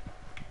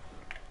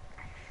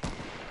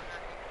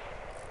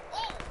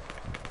 Oh!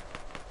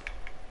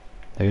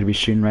 They're gonna be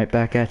shooting right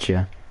back at you.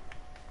 I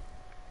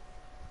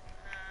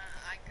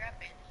grab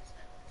bandages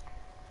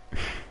then.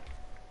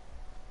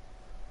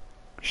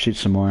 Shoot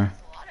some more.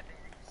 There's a lot of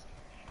bandages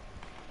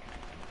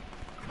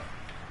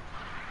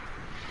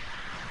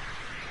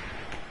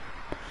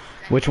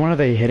here. Which one are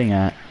they hitting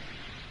at?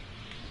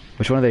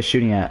 Which one are they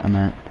shooting at? I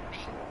meant. Me.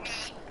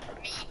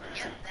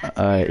 Yep,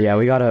 that's Yeah,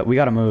 we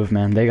gotta move,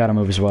 man. They gotta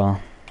move as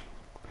well.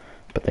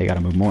 But they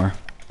gotta move more.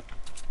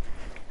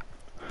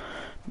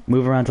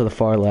 Move around to the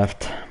far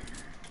left.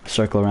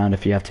 Circle around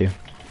if you have to.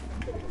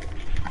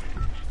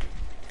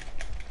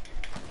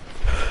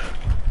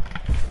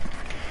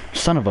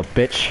 Son of a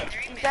bitch.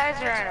 You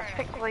guys are in a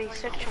pickly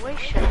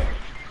situation.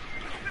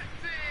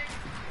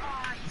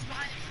 Ah, he's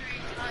behind the tree.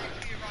 He's behind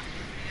the tree.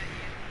 Rocket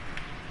shooting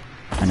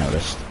at you. I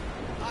noticed.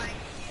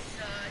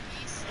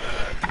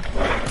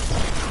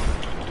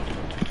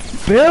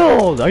 He's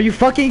Build! Are you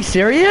fucking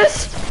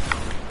serious?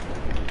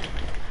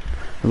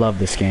 Love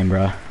this game,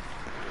 bro.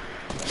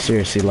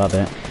 Seriously, love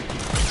it.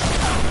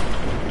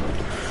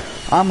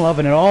 I'm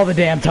loving it all the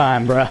damn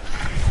time, bruh.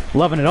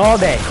 Loving it all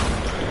day.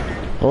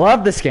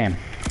 Love this game.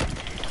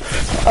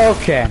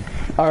 Okay.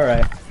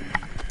 Alright.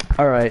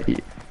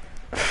 Alright.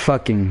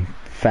 Fucking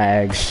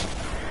fags.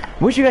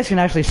 Wish you guys can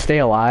actually stay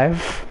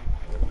alive.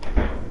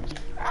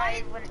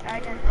 I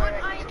didn't But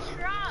do I it.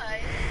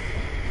 tried.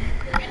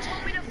 You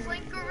told me to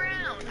flank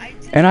around. I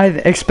did. And I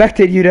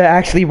expected you to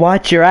actually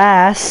watch your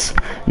ass,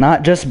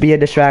 not just be a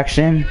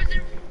distraction. He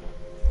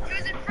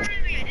was in front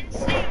of me. I didn't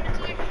see him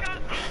until he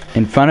shot me.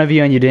 In front of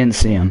you and you didn't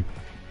see him.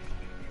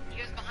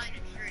 He was behind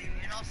a tree,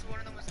 and also one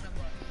of them was in a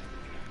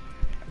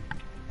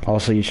bush.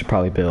 Also, you should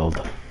probably build.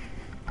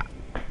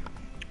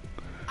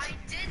 I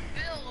did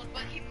build,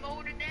 but he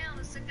mowed it down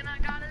the second I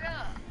got it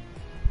up.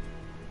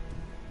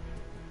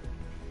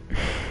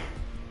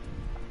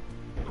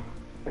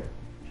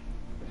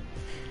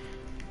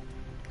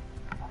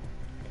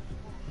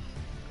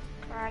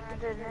 I could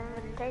do an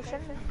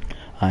invitation.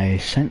 I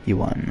sent you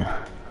one.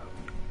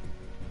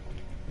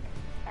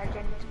 I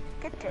didn't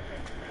get it.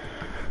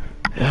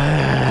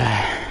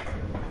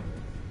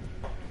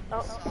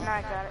 Oh, now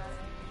I got it.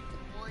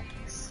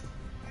 Boys.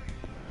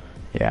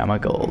 Yeah, I'm a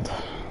gold.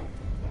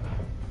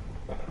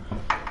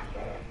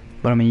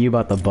 But I mean, you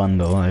bought the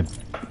bundle. I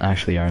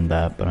actually earned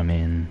that, but I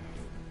mean...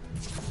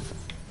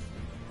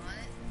 What?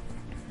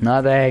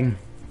 Nothing.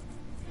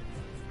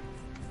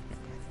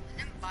 I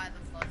didn't buy the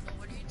bundle.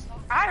 What are you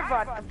talking I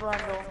bought the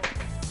bundle.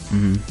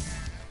 Mm-hmm.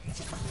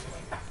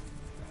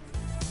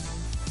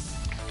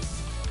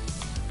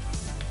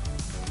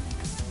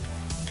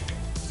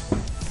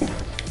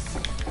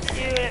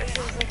 Dude, it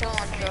feels like I'm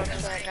on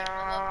drugs right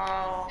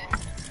now.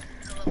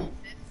 to level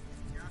 50,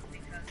 not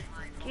because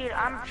I'm Dude,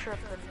 I'm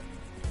tripping.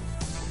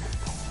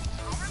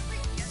 Honestly,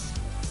 yes.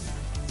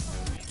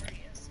 It's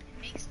hilarious.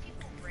 It makes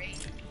people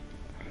rage.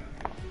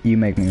 You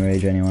make me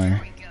rage anyway.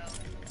 There we go.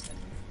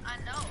 I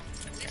know.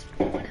 At least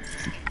we won in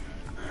this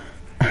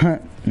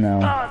game. No.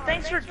 Oh,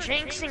 thanks for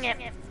jinxing it.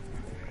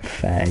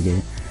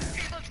 Faggot.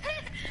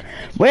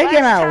 We're Last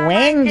gonna time I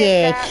win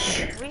did this.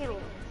 that, we lost.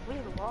 We're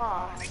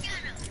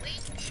gonna win.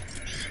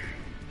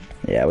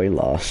 Yeah, we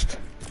lost.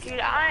 Dude,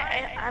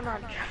 I'm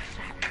on drugs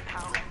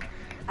now.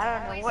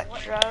 I don't know what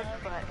drug,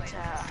 but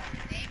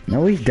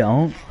No, we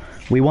don't.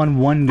 We won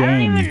one I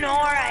don't even game. know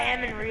where I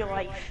am in real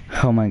life.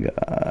 Oh my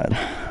god.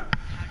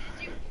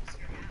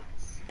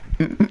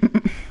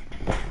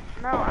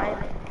 No, I.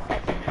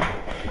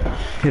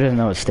 He doesn't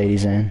know what state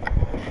he's in.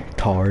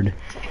 Tard.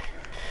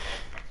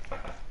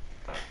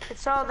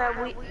 It's all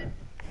that we. Oh,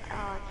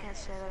 I can't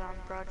say that on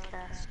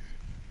broadcast.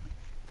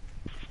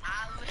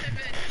 I live in.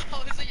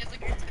 Oh, so it's like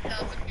you're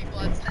 10,000 people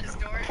outside his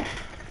door.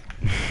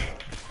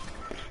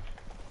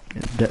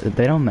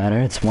 They don't matter.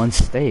 It's one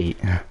state.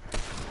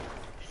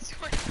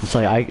 It's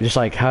like just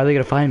like how are they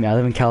gonna find me? I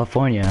live in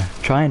California.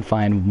 Try and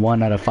find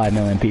 1 out of 5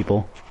 million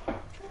people.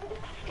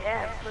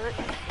 Yeah, but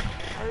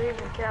I live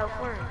in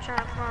California. Trying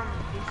to find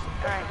these.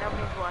 Alright,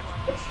 nobody's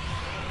watching this.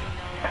 You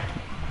know that.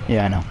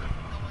 Yeah, I know. No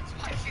one's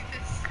watching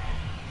this.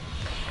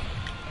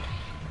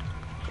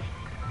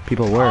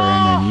 People were,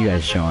 and then you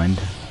guys joined.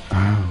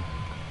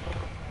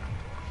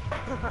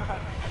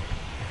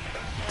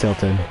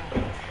 Tilted.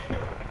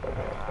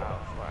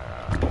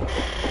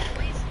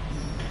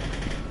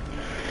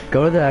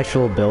 Go to the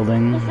actual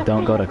building.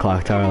 Don't go to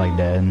Clock Tower like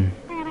dead.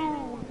 I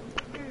didn't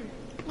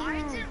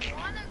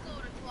want to go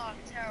to Clock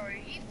Tower.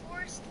 He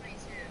forced me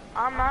to.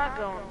 I'm not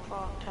going to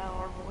Clock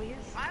Tower, boys.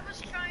 I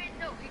was trying.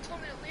 No, he told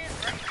me to land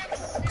right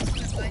next to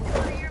System, but I didn't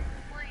want to hear him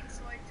complain,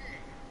 so I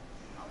did.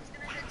 I was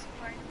gonna head to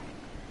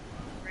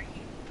right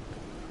here.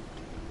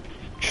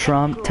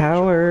 Trump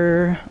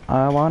Tower.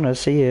 I wanna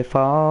see it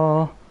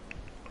fall.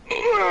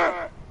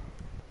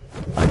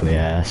 Ugly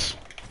ass.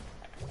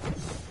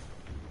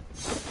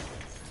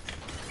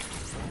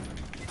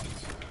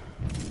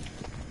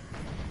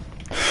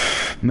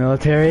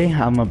 Military,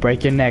 I'm gonna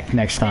break your neck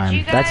next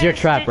time. That's your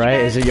trap, right?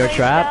 Is it your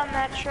trap?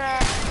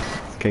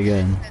 Okay,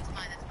 good. That's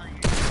mine,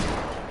 that's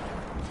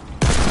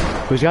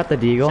mine. Who's got the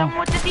deagle? Someone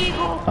with the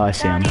deagle. Oh, I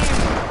see him. Down here.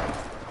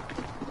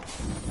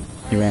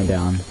 He ran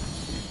down.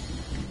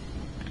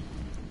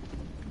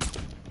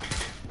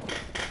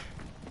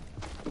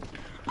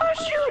 Oh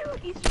shoot!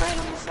 He's right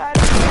on the side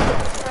of me. He's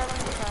right on the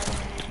side of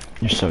me.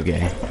 You're so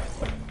gay.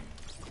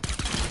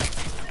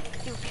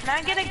 Dude, can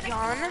I get a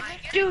gun?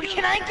 Dude,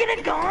 can I get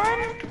a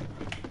gun?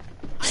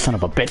 Son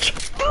of a bitch.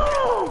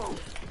 Dude!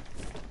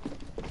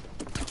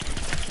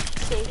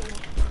 Save me.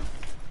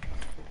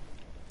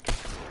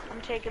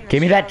 I'm taking this. Give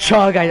me that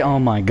chug. Oh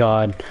my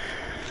god.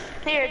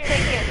 Here,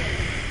 take it.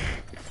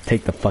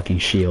 Take the fucking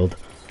shield.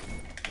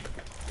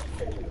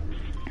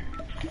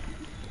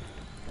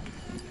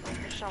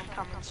 There's some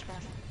coming,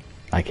 Smith.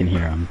 I can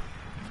hear him.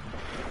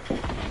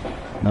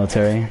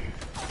 Military.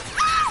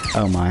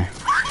 Oh my.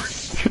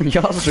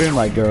 Y'all stream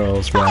like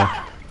girls, bro.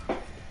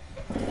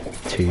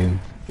 2, 1. An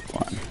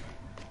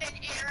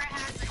era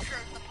has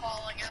occurred the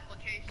following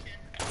application.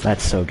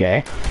 That's so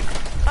gay.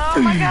 Oh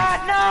my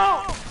god,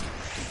 no!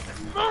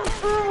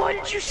 Why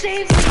did you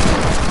save me?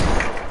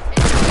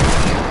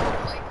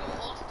 Like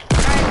gold.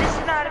 Alright, this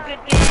is not a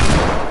good game.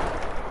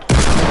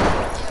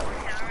 Yeah, we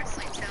can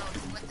honestly tell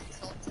what the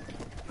tilted.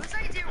 Whose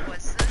idea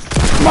was this?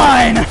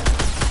 Mine!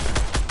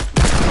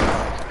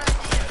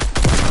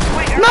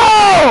 Wait, are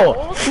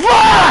No!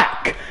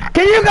 Fuck!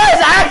 Can you guys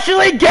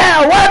actually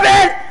get a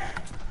weapon?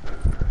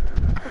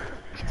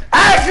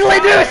 Actually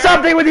do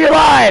something with your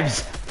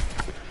lives!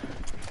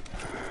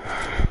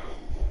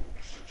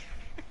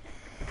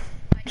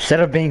 Instead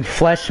of being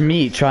flesh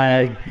meat,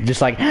 trying to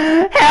just like,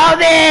 help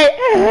me!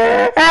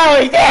 Help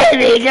me, save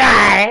me,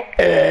 guy!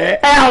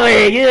 Help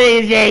me,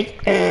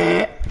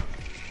 please!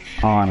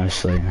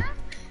 Honestly.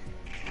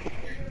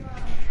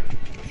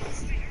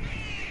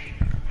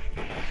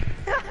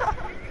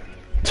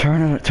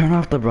 Turn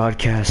off the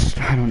broadcast.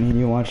 I don't need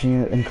you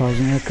watching it and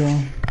causing echo.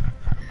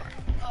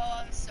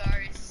 Oh, I'm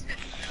sorry.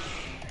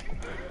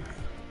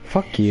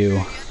 Fuck you. You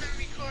have that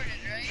recorded,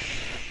 right?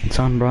 It's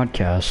on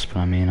broadcast, but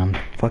I mean, I'm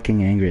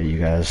fucking angry at you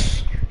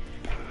guys.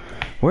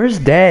 Where's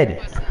Dead?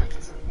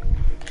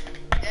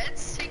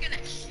 Dead's taking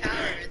a shower.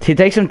 He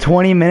takes him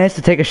 20 minutes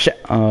to take a shower.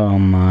 Oh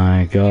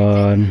my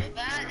god.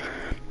 That,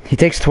 He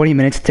takes 20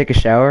 minutes to take a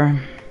shower?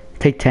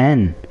 Take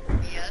 10.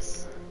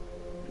 yes.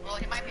 Well,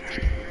 he might be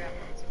taking a crap.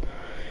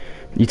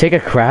 You take a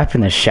crap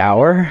in the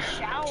shower?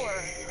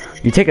 shower?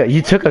 You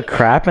took a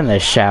crap in the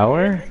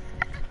shower?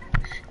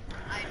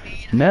 I mean,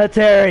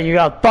 Military, you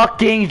gotta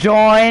fucking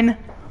join!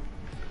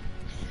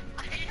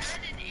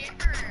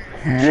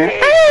 I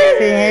had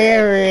an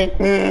error.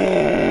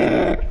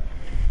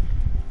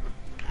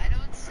 I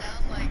don't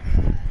sound like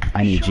that.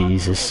 I need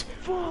Jesus.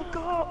 Fuck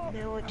up,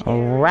 military.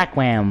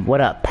 Rackwam,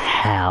 what up,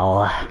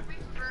 pal?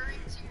 Referring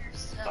to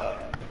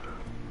yourself.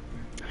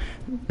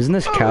 Isn't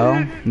this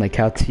cow? Like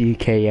cow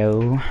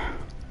TKO?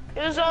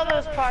 It was all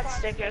those pot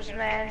stickers,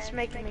 man. It's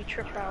making me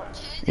trip out.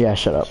 Yeah,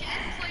 shut up.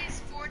 Ken plays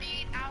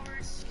 48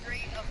 hours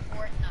straight of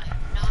Fortnite.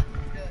 Not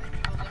good.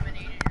 You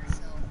eliminated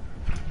yourself.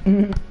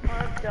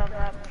 I've done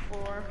that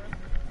before.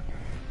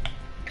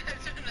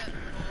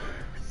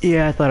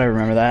 Yeah, I thought I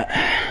remember that.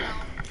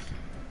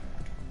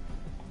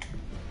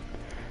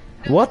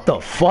 What the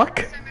fuck?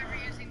 I remember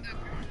using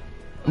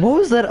the What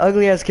was that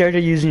ugly ass character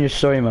using your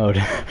story mode?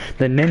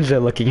 The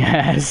ninja looking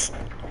ass.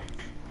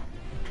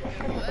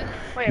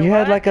 Wait, You what?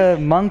 had like a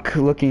monk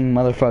looking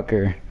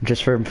motherfucker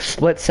just for a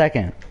split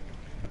second.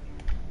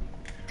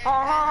 Oh,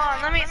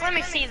 hold on. Let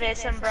me see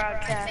this in I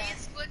broadcast. say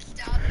it's glitched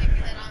out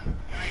thinking that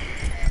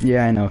I'm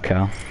Yeah, I know,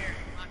 Cal.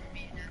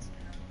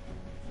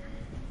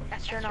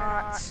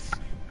 Astronauts.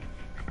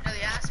 No, the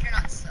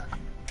astronauts suck.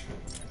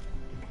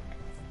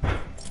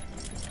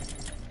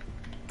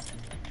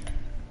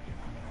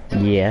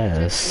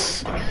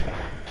 Yes.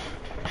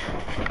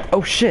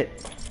 Oh shit.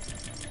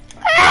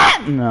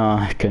 Ah! No,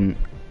 I couldn't.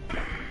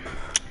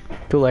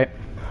 Too late.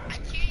 I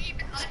can't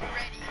even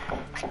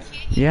unready. I can't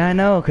Yeah, I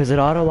know, cause it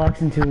auto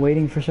locks into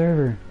waiting for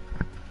server.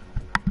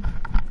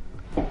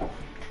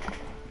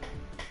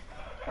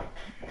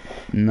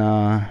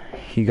 Nah,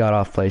 he got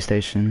off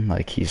PlayStation.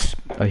 Like he's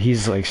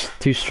like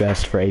too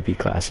stressed for AP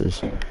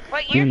classes.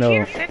 Wait, you're Even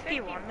though- tier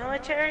 51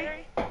 military?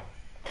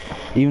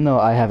 Even though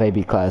I have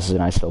AP classes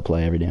and I still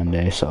play every damn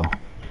day, so.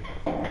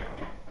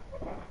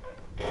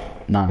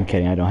 No, I'm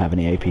kidding. I don't have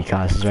any AP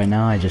classes right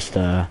now. I just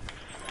I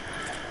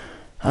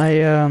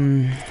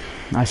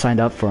signed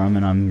up for them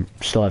and I'm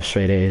still have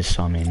straight A's.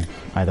 So I mean,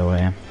 either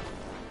way.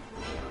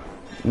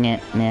 Nah,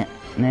 nah,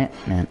 nah,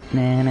 nah,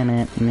 nah, nah,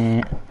 nah,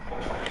 nah.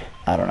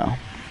 I don't know.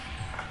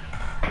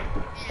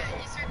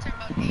 Yeah, you start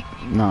talking about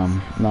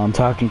AP. No, I'm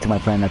talking to my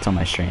friend that's on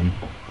my stream.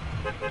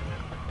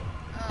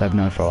 That I've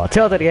known for a while.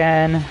 Tilted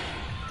again.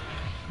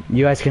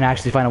 You guys can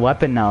actually find a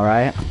weapon now,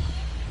 right?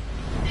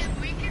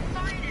 If we can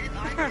find it,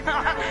 I can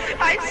find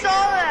it. I saw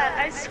that.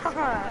 I saw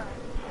that.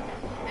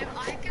 If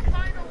I can find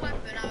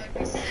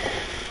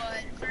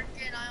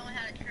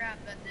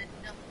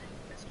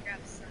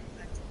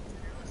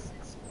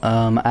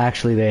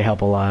Actually, they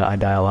help a lot. I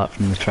die a lot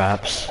from the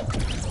traps.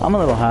 I'm a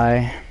little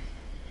high.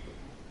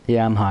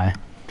 Yeah, I'm high.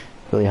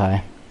 Really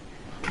high.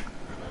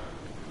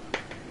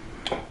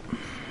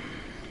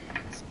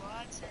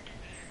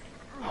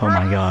 Oh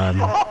my god.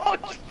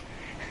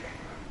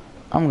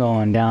 I'm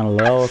going down a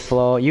lower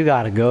floor. You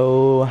gotta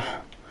go.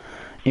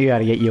 You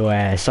gotta get your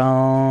ass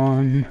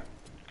on.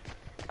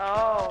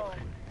 Oh.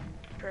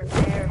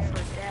 Prepare for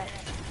death.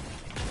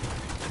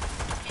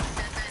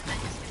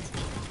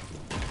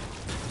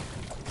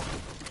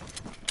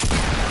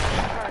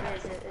 What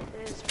is it?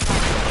 It is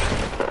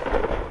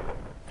probably...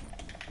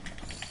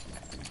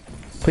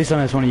 Please tell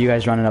me it's one of you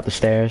guys running up the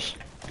stairs.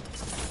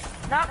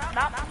 Nope,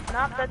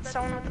 that's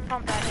someone with the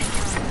pump action.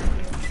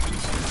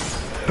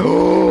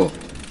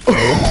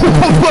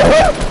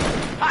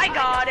 I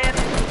got him.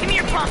 Give me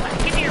your pump.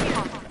 Give me your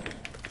pump.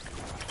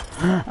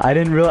 I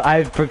didn't really.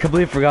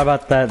 Completely forgot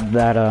about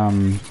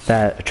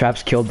that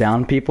traps killed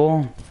down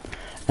people,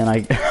 and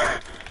I.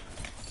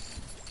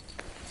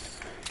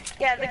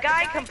 Yeah, the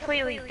guy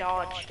completely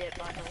dodged it,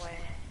 by the way.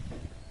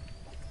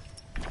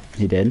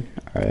 He did?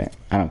 Alright,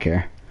 I don't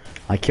care.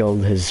 I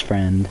killed his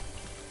friend.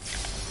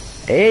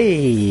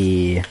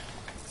 Hey!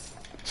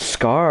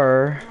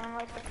 Scar! I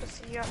like to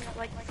see you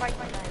like fight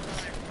like that.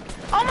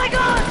 Oh my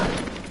god!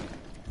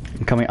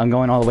 I'm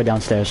going all the way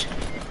downstairs.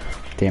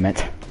 Damn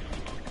it.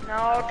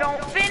 No,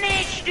 don't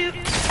finish, dude!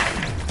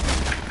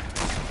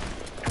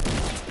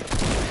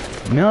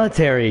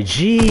 Military,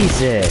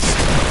 Jesus!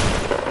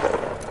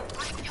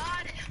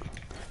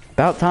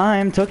 About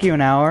time, took you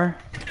an hour.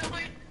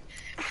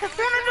 I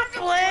wanted to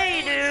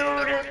play,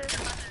 dude!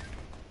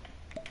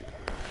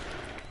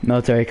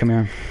 Military, come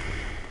here.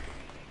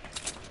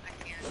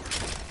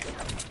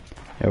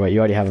 Here, wait, you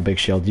already have a big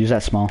shield. Use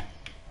that small.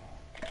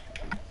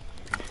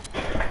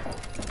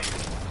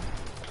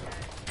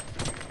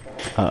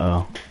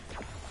 Uh-oh.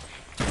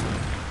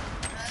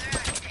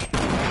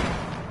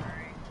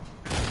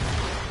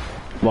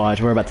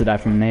 Watch, we're about to die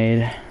from a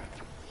nade.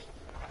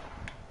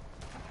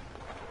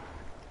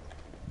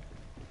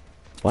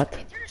 What?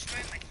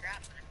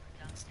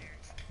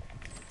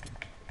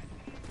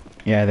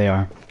 Yeah, they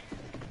are.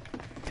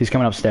 He's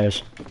coming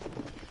upstairs.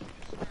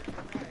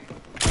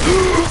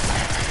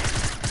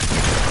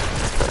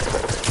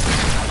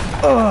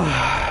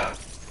 Ugh.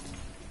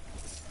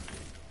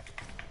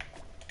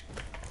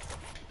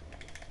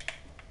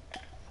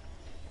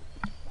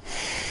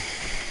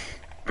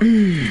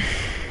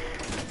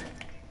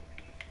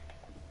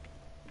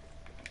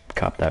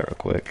 Cop that real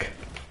quick.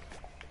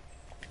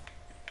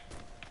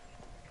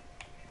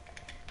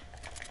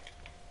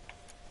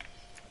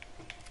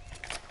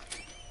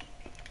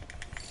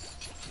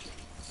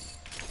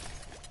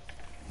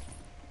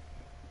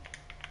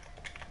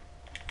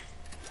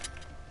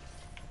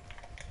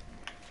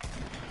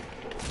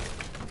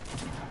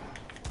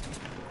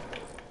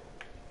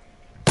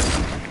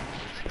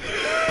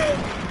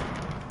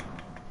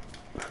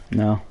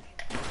 No.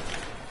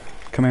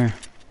 Come here.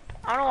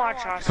 I don't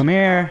watch Austin Come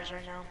here. Powers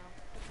right now.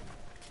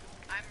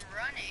 I'm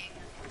running.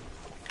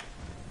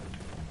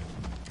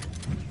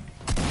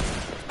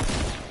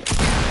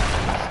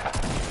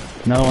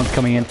 Another one's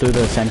coming in through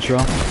the central.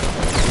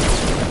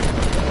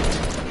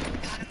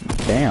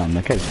 Damn,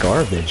 that guy's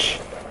garbage.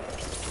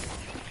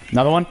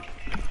 Another one.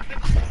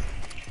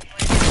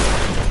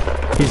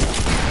 He's.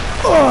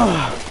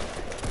 Ugh.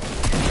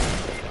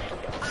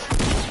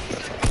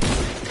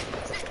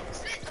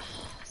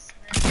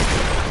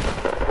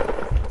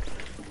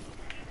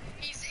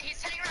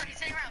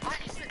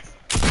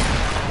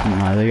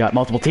 They got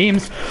multiple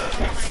teams.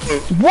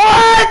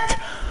 What?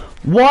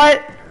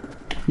 What?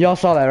 Y'all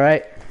saw that,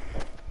 right?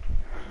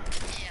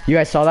 You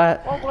guys saw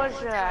that? What was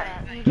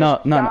that? You No,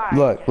 just no,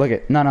 died. look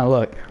it.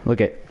 No, look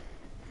it.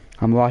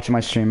 I'm watching my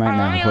stream right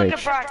Let me now. look Wait.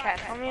 at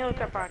broadcast. Let me look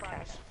at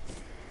broadcast.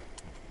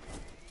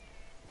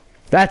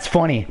 That's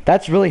funny.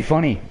 That's really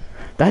funny.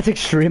 That's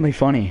extremely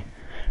funny.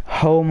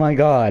 Oh my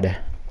god.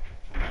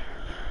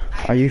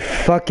 Are you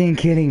fucking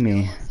kidding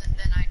me? And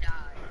then I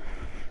died.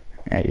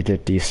 Yeah, you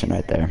did decent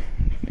right there.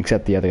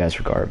 Except the other guys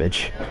were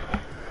garbage.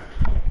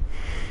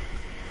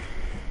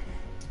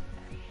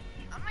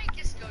 I might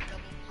just go double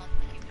pump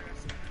and keep the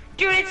rest of them.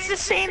 Dude, it's the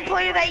same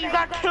player that you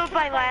got killed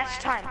by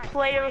last time.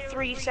 Player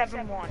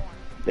 371.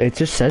 It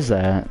just says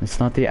that. It's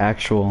not the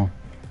actual.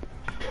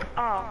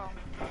 Oh.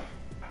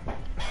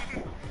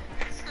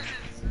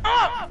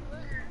 Oh!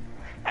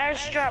 I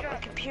just dropped a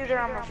computer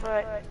on my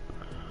foot. How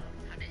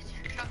did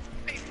you drop?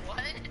 Wait,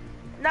 what?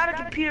 Not a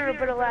computer,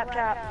 but a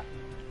laptop.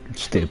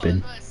 Stupid. I was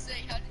about to say,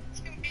 how did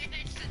you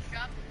manage to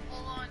drop a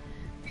full-on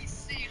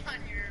PC on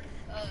your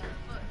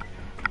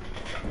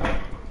foot?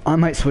 I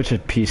might switch to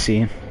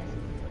PC.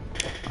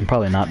 I'm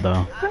probably not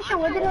though. I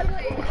don't really have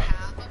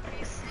a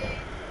PC.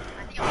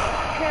 I think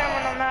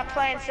Cameron, I'm not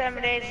playing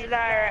 7 Days to Die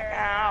right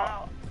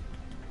now.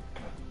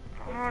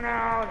 Oh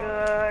no,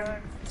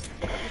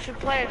 dude. You should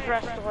play as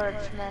Rust Alert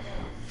Smith.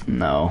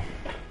 No.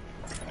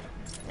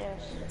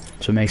 Yes.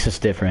 So it makes us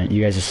different.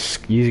 You guys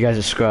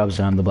are scrubs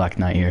and I'm the Black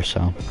Knight here,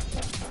 so.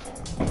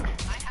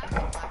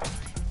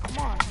 Come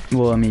on.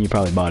 Well, I mean, you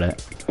probably bought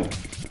it.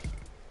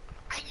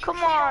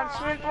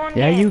 Smith one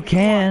Yeah, game. you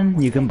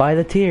can. You can buy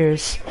the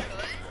tiers. Good.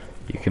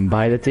 You can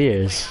buy the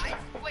tiers.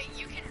 Wait,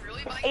 you can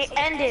really buy It tiers?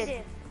 ended. You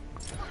can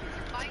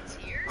buy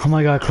tiers? Oh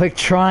my god, click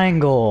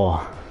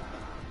triangle.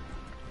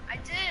 I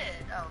did.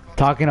 Oh, well,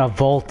 Talking to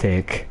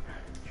Voltic.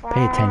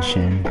 Pay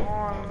attention.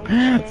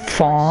 Fine.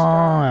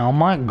 Fine. Oh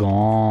my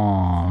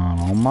god.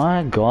 Oh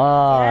my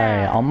god.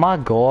 Yeah. Oh my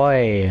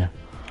god.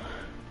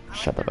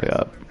 Shut the fuck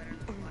up.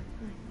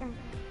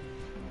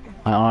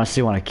 I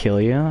honestly want to kill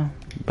you,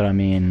 but I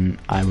mean,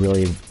 I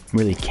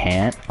really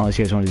can't, unless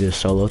you guys want to do a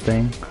solo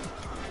thing.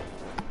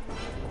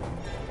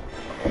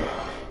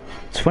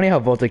 It's funny how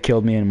Volta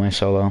killed me in my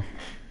solo.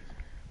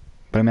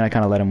 But I mean, I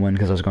kind of let him win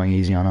because I was going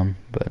easy on him,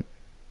 but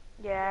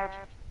Yeah.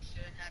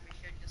 shouldn't have. You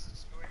should just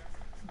destroy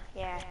them.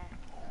 Yeah.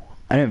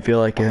 I didn't feel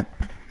like it.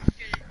 You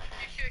should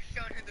have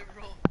shown who the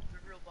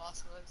real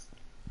boss was.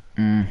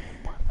 Mm.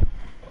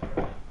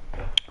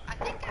 I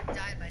think I've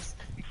died by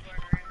Smith before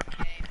in a random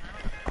game. I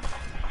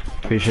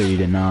don't know. Pretty sure you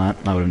did not.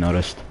 I would have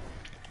noticed.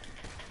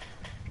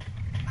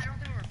 I don't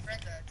think we were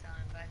friends at that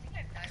time, but I think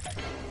I've died by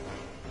Smith.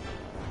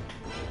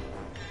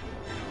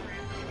 In a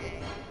random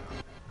game.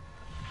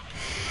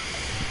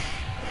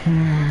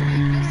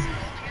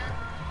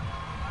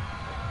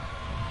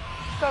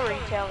 Go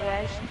retail,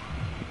 guys.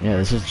 Yeah,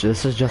 this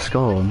is just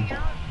gold. I'm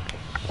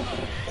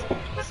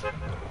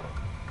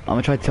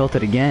gonna try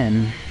Tilted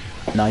again.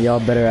 Now y'all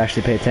better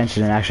actually pay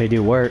attention and actually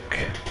do work.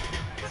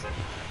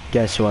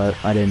 Guess what?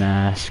 I didn't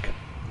ask.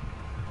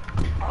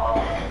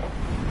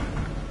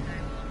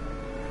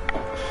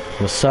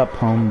 What's up,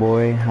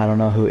 homeboy? I don't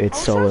know who It's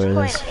Solar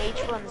is. Playing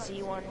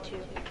H1Z1 too.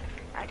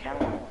 I kind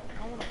of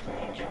want to play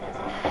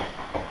H1Z1.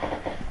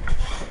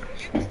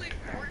 You play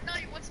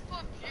Fortnite? What's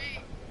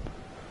PUBG?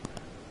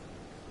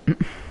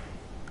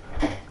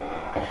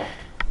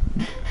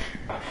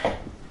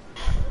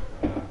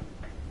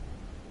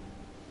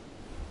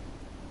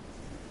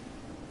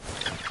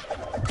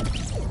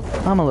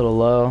 I'm a little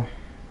low,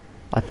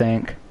 I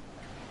think.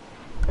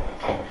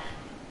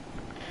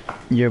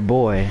 Your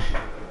boy.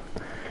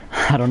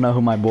 I don't know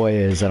who my boy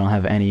is. I don't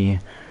have any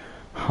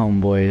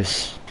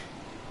homeboys.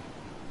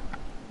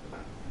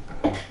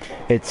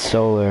 It's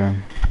Solar.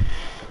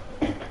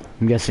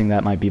 I'm guessing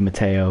that might be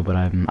Mateo, but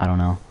I don't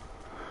know.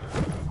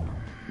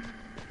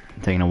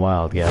 I'm taking a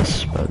wild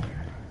guess, but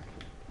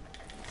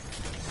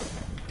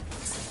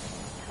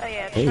Oh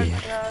yeah. Hey.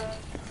 Truck,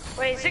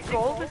 wait, is it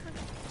gold? Is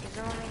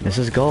it only this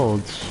is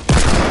Golds.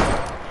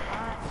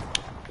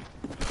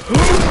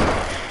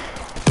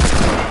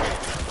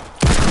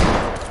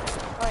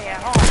 Oh yeah.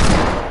 Hold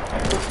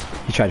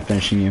on. He tried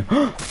finishing you.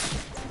 You're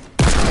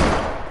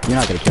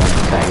not gonna kill him,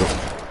 faggot.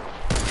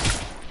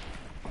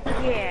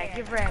 Yeah,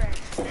 give rep.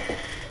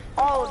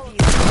 All of you.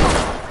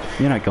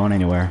 You're not going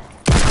anywhere.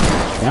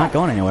 You're not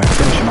going anywhere.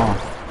 Finish him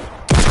off.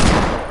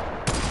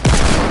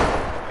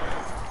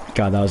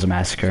 God, that was a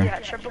massacre. Yeah,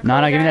 triple No,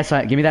 kill give me guy.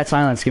 that give me that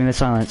silence. Give me that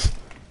silence.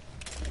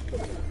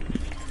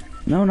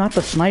 No, not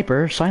the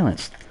sniper.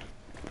 Silence.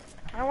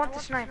 I want the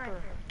sniper.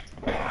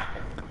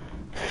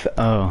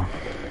 Oh.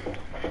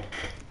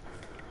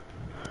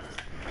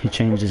 He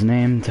changed his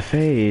name to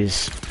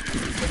FaZe.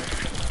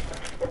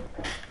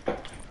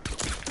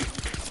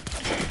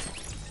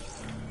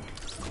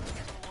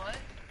 What?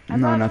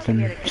 I'm No, about to nothing.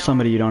 get a kill.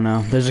 Somebody you don't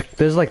know.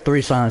 There's like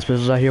 3 silence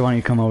pistols out here. Why don't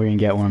you come over here and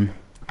get one?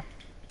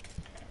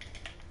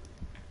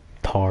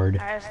 Tard.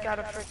 I just got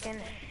a freaking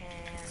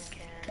hand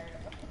cannon.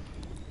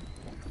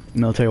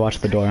 Military, watch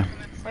the door.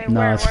 Wait,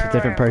 No, where, it's where, a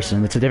different where?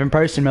 person. It's a different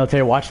person,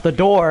 Military. Watch the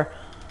door.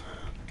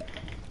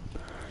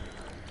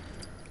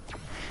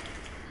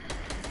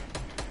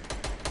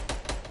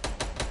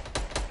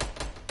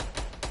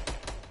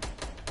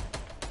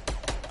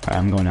 Alright,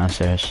 I'm going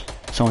downstairs.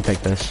 Someone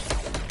take this.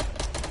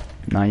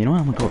 Nah, you know what?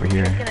 I'm gonna go over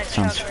here. I'm gonna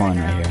Sounds chug fun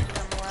right right now. here.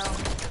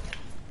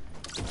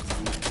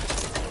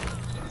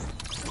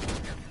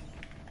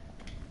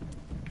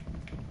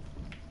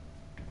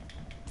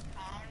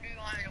 Do you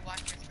want me to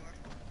watch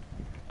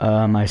your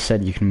door? I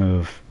said you can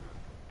move.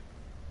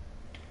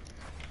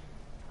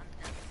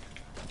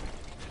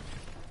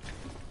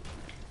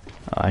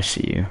 Oh, I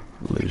see you,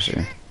 loser.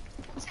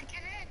 Check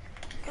it in.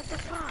 What the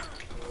fuck?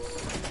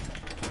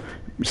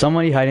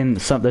 Somebody hiding.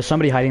 There's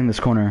somebody hiding in this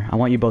corner. I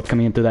want you both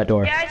coming in through that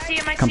door. Yeah, I see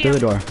him. I Come see through him.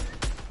 the door.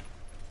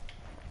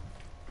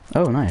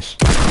 Oh, nice.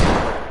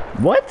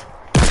 What?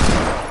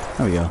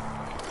 There we go.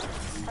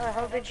 How the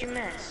hell did you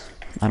miss?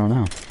 I don't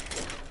know.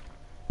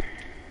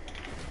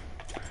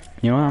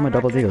 You know what? I'm I'm gonna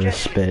double not gonna deal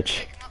this judge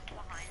bitch.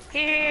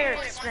 Here,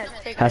 Smith.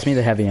 Take Pass me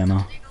the heavy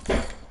ammo.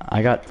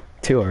 I got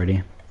 2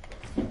 already.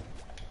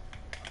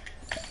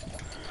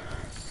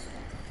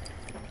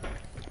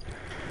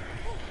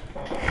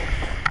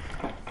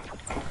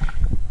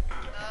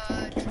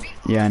 To be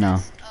Yeah, I know.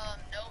 honest, no,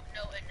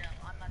 and no.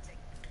 I'm not taking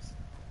this.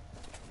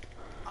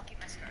 I'll keep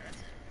my scar, that's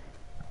it.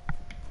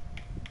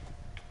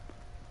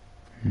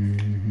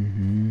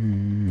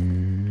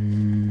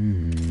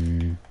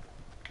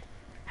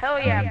 Hell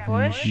yeah,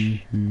 Bush.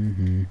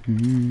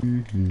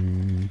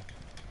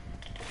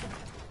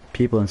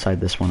 People inside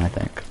this one, I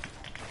think.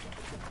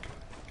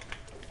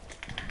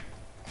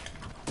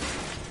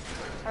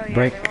 yeah,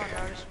 Break. they won't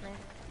notice me.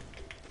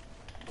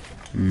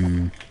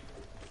 Hmm.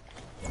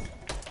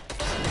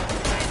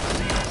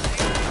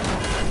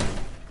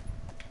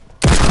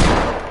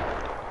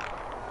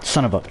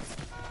 Son of a.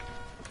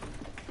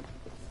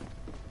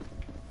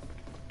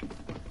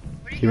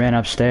 He ran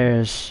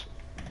upstairs.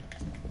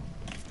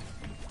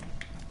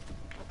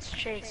 Let's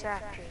chase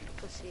after his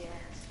pussy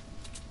ass.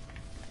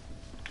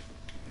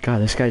 God,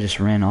 this guy just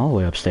ran all the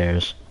way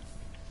upstairs.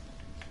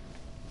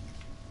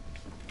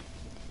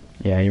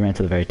 Yeah, he ran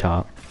to the very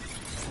top.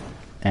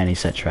 And he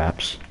set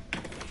traps.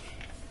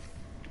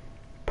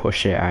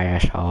 Push it,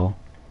 asshole.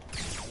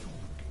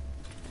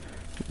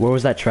 Where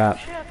was that trap?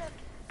 Shit. Right there,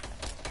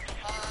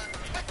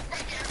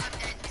 I'm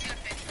dead. He's gonna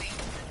finish me.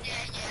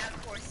 Yeah, of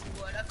course he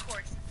would. Of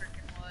course he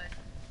freaking would.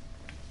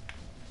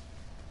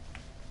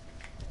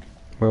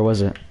 Where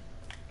was it?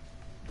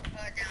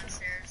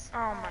 Downstairs.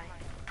 Oh my.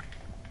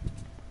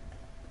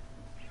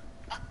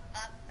 Up,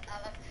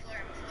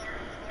 floor.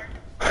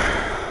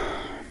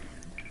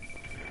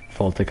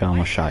 Voltic, I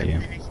almost shot you.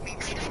 Finish me.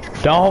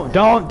 Don't!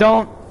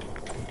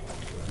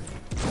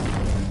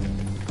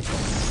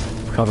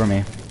 Cover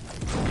me.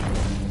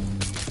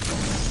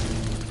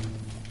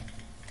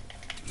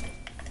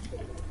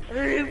 He's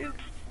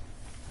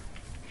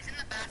in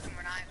the bathroom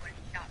when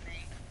he shot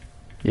me.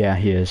 Yeah,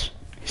 he is.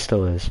 He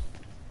still is.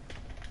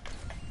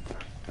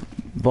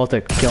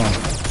 Voltic, kill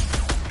him.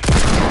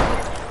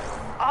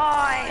 Oh,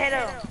 I hit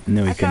him.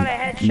 Knew I you thought I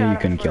couldn't. headshot Knew you him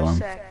couldn't for kill a him.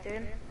 sec,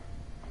 dude.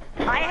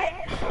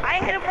 I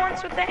hit him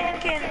once with the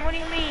hand cannon. What do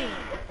you mean?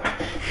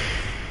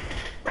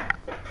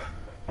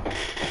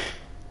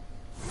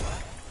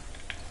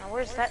 Now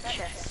where's that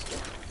chest?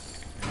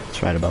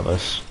 It's right above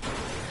us.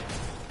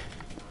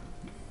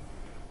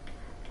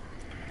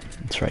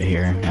 It's right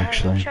here,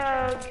 actually.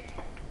 Chug.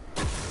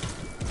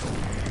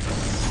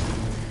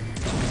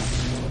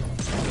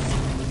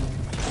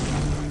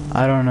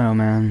 I don't know,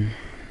 man.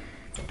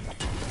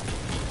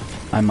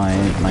 I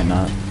might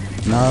not.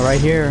 No, right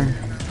here.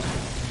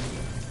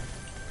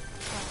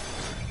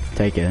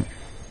 Take it.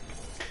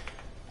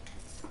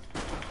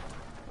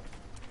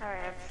 Alright, I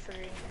have 3.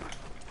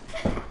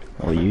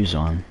 We'll use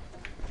on.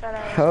 Thought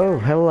I was Oh, gonna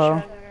hello.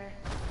 chug her.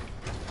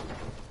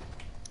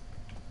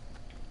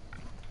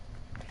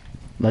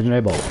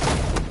 Legendary bolt.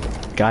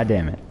 God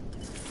damn it.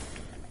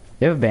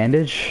 You have a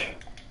bandage?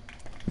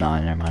 Nah,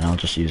 never mind. I'll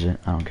just use it.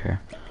 I don't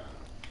care.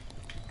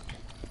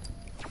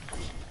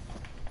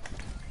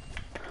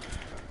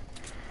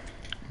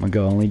 I'm gonna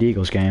go only the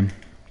Eagles game.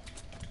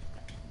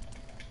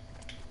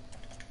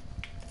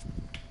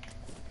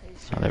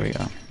 Oh, there we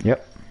go.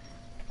 Yep.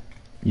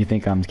 You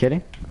think I'm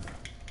kidding?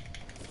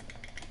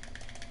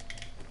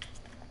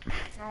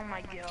 Oh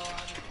my god.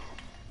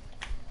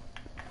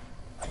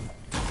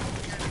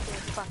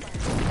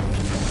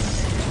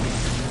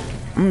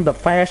 I'm the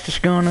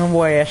fastest gun in the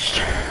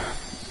West.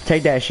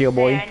 Take that, shield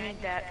boy. Hey, I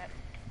need that.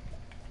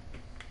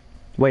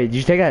 Wait, did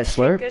you take that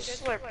slurp? Good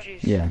slurp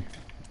juice. Yeah.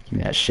 Give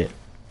me that shit.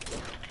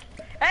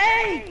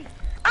 Hey!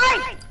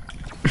 I!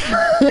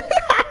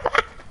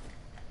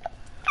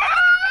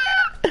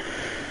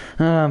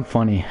 I'm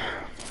funny.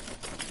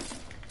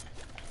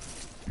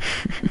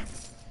 He's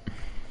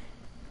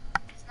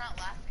not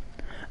laughing.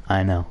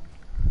 I know.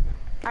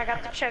 I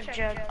got the chug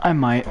jug. I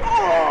might.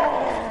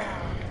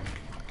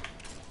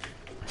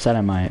 Said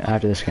I might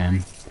after this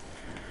game.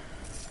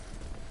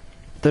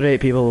 38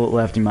 people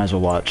left, you might as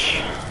well watch.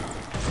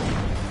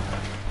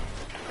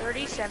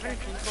 37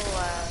 people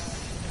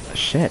left.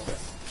 Shit.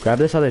 Grab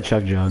this other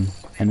chug jug.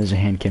 And there's a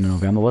hand cannon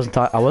over. I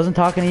wasn't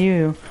talking to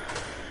you.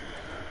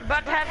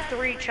 About to have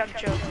 3 chug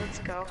jugs. Let's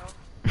go.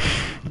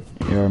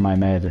 You're my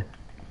med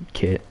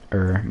kit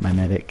or my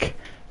medic.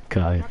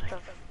 God, What the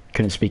f-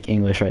 couldn't speak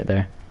English right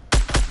there.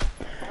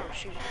 Oh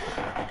shoot.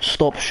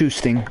 Stop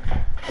shooting.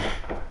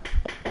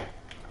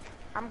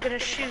 I'm gonna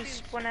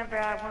shoot whenever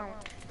I want.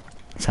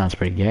 Sounds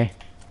pretty gay.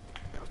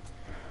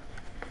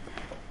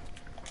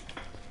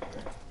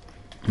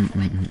 You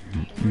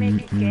may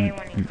be gay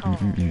when you call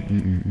me gay.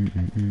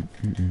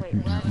 Wait,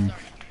 what?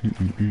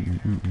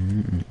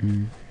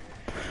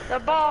 The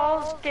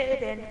balls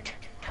didn't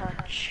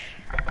touch.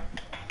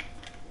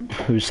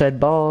 Who said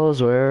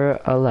balls were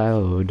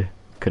allowed?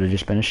 Could have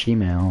just been a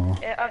she-male.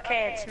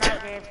 Okay, it's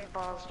not gay if the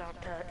balls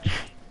don't touch.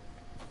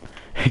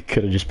 It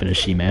could have just been a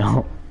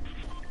she-male.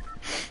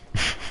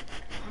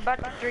 I'm about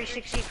to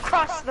 360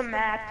 across the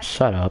map.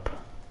 Shut up.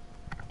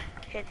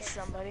 Hit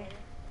somebody.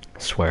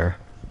 Swear.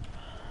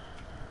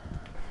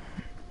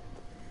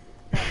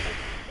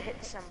 Hit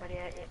somebody.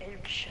 It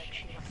would shut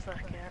you the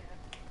fuck up.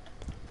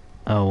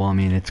 Oh, well, I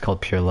mean, it's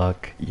called pure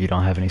luck. You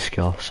don't have any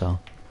skill, so.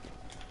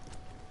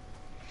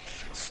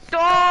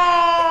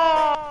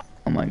 Stop!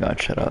 Oh my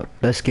god, shut up.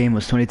 Best game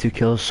was 22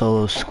 kills,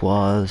 solo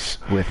squads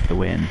with the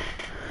win.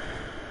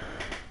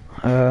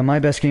 My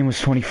best game was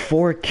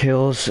 24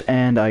 kills,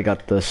 and I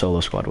got the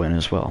solo squad win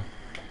as well.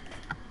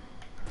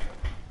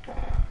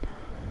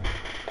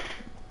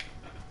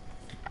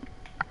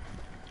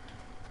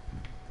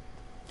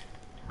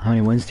 How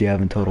many wins do you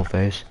have in total,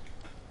 FaZe?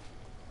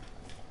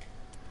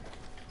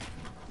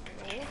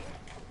 Me?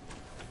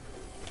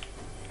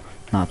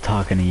 Not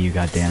talking to you,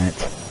 goddammit.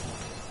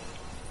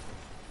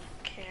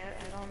 Okay,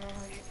 I don't know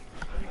who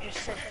you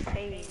just said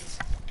FaZe.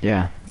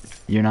 Yeah.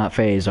 You're not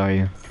FaZe, are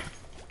you?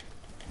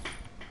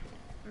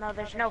 No,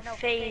 there's no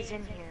FaZe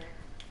in here.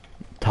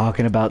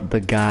 Talking about the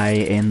guy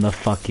in the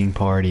fucking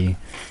party.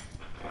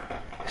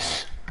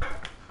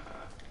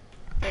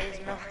 FaZe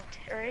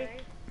military?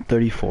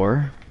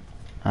 34?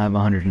 I have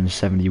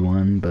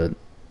 171, but...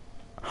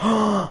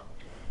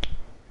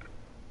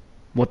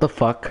 What the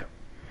fuck?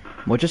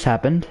 What just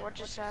happened? What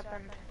just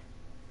happened?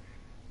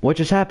 What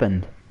just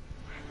happened?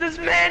 This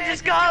man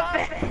just got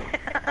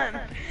banned!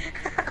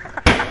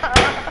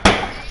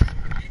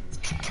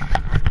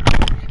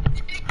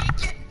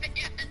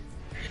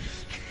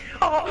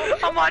 Oh,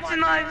 I'm watching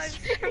live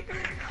stream.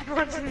 I'm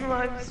watching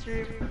live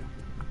stream.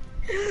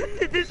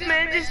 Did this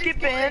man just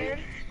get banned?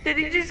 Did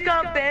he just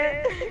got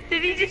banned?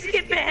 Did he just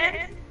get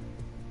banned?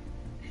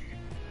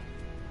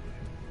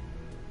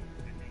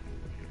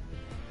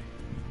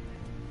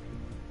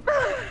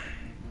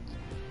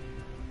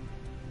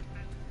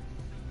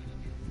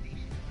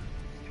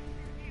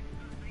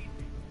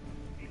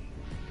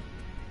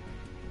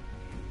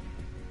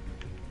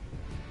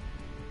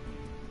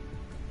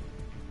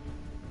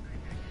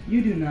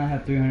 You do not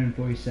have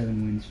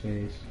 347 wins,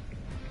 FaZe.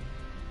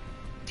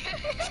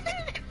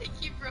 I think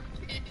he broke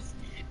his.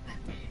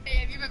 Hey,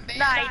 have you been banned?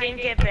 Nah, he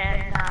didn't get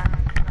banned. Nah,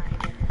 he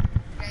didn't.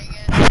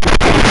 Okay,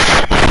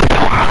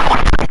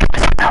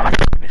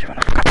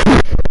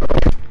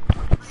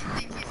 I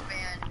think he's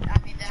banned. I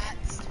mean,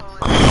 that's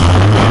totally.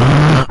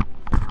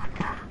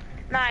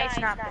 Nah, he's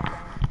not banned.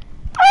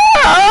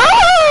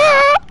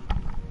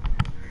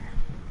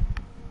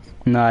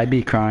 No, I'd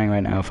be crying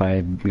right now if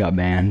I got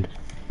banned.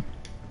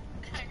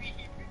 I mean,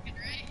 you're freaking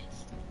right.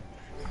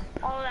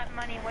 All that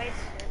money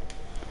wasted.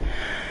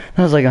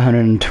 That was like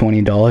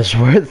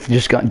 $120 worth,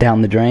 just got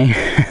down the drain.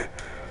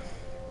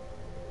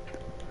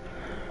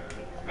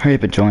 Hurry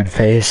up and join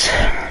FaZe.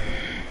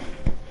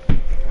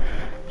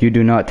 You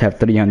do not have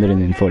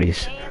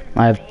 340s.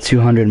 I have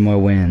 200 more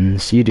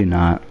wins. You do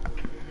not.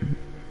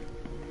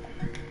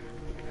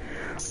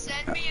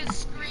 Send me a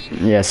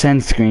screen. Yeah,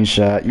 send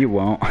screenshot. You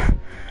won't.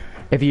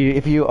 If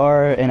you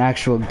are an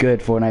actual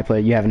good Fortnite player,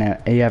 you have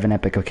an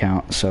Epic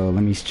account. So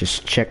let me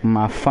just check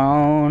my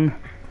phone.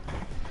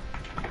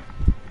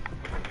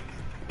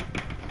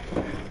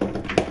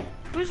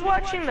 Who's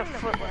watching the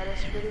foot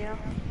lettuce video?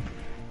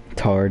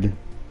 Tard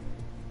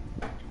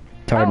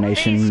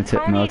Nation FaZe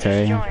Pony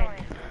military. just joined.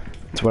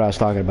 That's what I was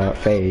talking about.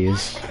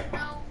 FaZe. No,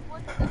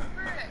 what the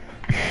frick?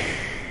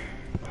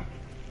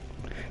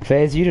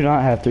 FaZe, you do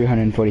not have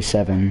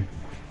 347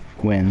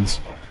 wins.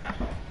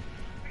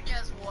 He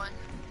has one.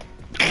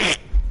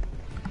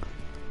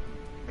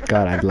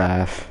 God, I'd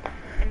laugh.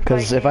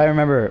 Because if I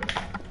remember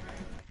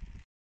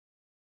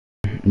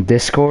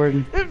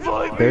Discord,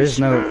 there's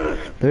no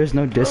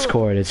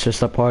Discord. It's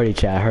just a party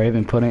chat. Hurry up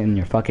and put it in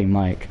your fucking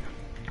mic.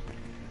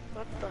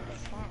 What the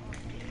fuck?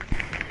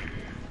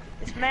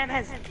 This man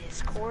has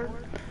Discord?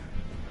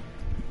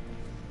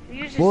 He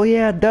uses Well,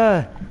 yeah,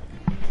 duh.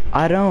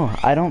 I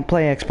don't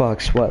play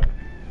Xbox. What?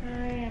 I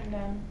am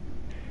done.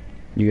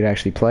 You could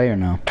actually play or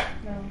no?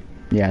 No.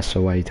 Yeah.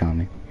 So why are you telling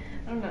me?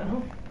 I don't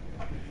know.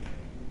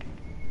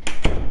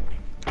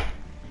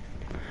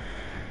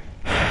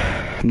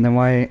 Then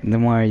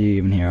why are you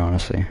even here?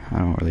 Honestly, I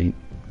don't really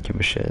give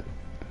a shit.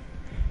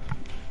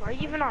 Why are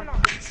you even on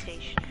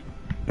PlayStation?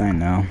 I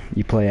know.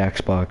 You play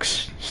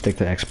Xbox. Stick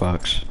to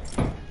Xbox.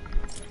 Did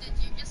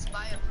you just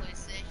buy a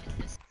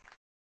PlayStation? Just...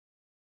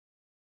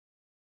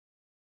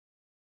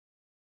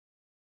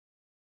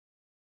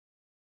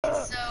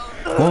 So,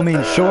 Well, I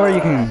mean,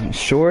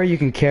 sure you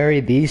can carry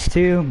these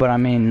two, but I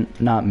mean,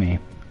 not me.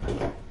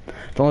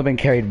 It's only been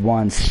carried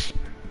once.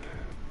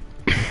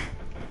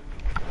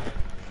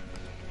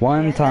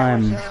 One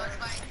time. that was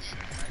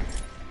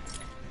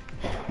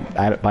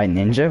my By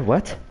Ninja?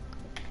 What?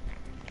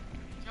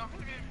 You know who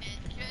do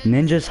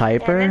Ninja? Ninja's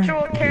Hyper? Ninja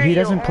will carry He you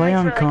doesn't play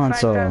only on for, like,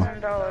 console.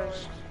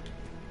 $5,000.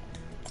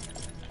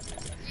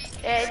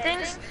 Yeah, he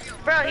thinks,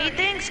 bro, he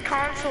thinks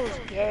console's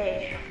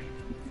gay.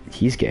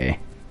 He's gay.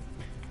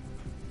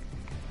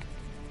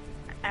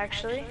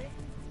 Actually.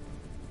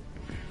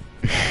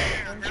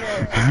 Ninja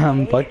is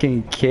I'm gay.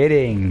 fucking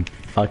kidding.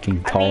 Fucking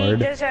I mean, he tard.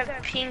 does have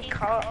pink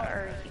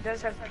color. He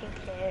does have pink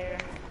hair.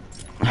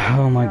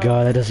 Oh my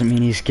god, that doesn't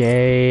mean he's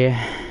gay.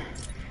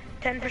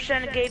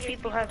 10% of gay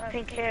people have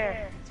pink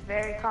hair. It's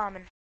very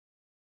common.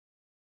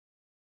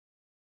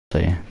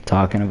 See,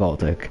 talking to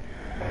Voltic.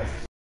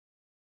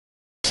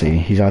 See,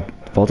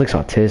 Voltic's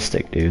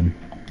autistic, dude.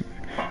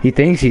 He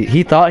thinks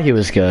he thought he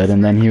was good,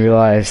 and then he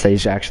realized that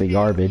he's actually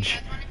garbage.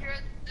 You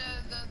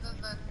guys want to hear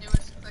the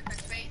newest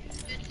clickbait?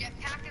 The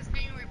jetpack is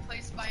being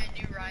replaced by a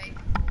new ride.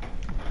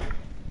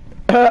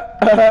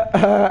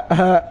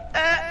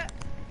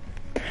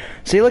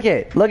 See, look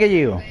at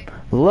you.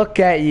 Look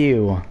at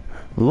you.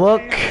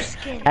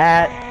 Look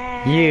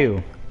at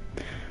you.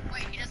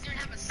 Wait, he doesn't even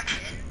have a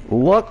skin?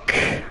 Look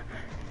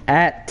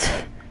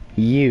at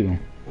you.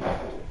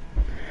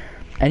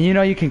 And you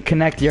know you can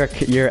connect your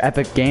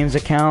Epic Games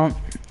account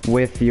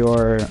with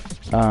your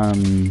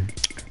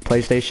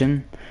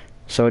PlayStation,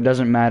 so it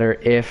doesn't matter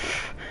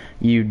if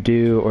you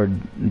do or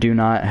do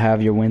not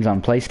have your wins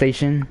on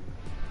PlayStation.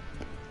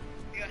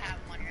 You have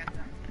them on your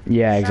account.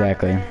 Yeah,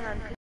 exactly.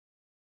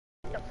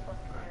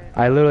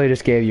 I literally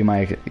just gave you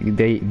my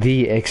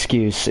the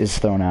excuse is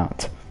thrown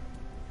out.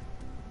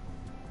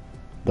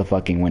 The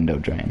fucking window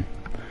drain.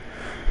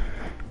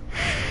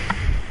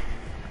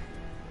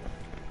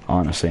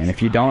 Honestly, and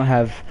if you don't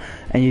have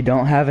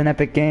an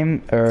Epic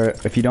game, or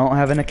if you don't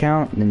have an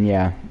account, then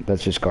yeah,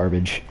 that's just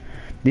garbage.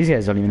 These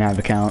guys don't even have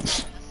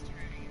accounts.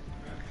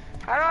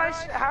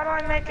 How do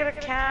I make an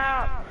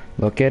account?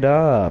 Look it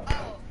up.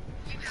 Oh,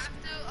 you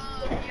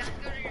have to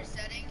go to your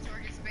settings or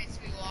just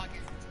basically log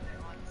into it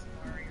on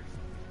Safari or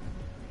something.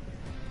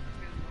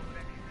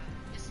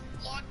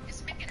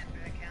 Just make an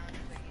Epic account,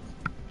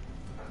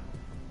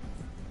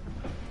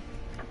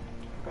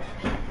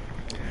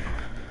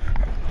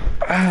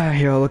 please.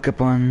 Here, I'll look up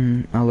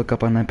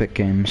on Epic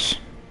Games.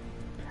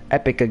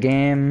 Epic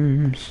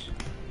Games.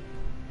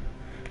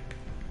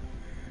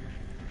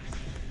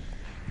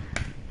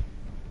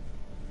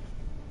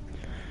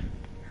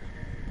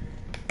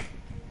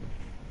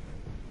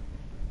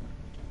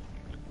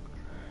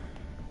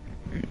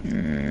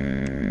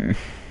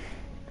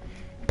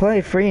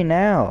 Play free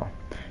now.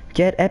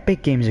 Get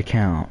Epic Games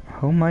account.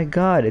 Oh my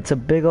god, it's a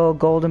big old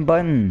golden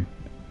button.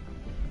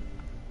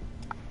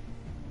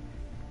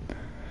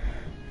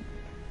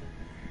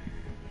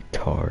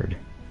 Tard.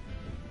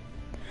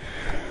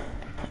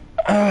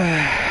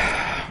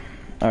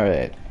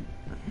 Alright.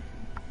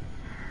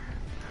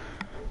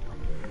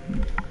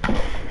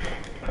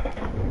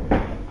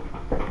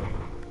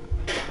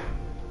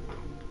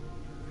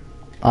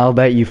 I'll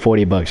bet you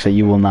 $40 that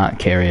you will not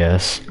carry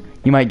us.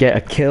 You might get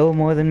a kill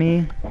more than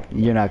me.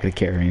 You're not gonna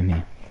carry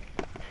me.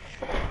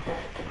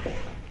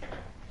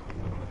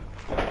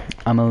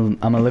 I'm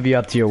gonna live you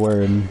up to your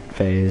word,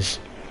 FaZe.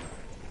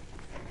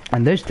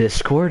 And there's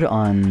Discord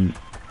on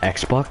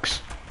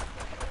Xbox.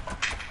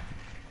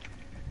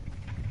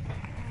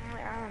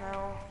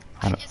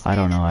 I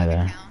don't know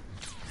either.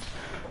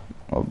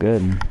 Well,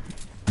 good.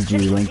 Did you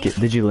link it?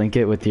 Did you link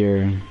it with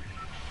your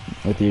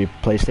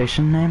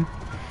PlayStation name?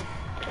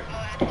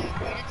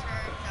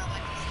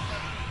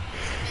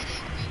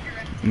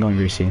 I'm going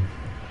greasy.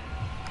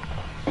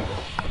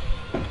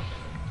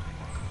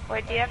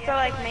 Wait, do you have to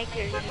like make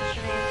your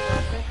username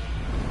perfect?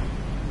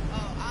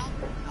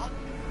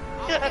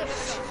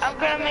 I'm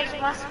gonna make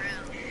my.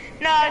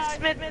 No,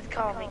 Smith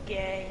called me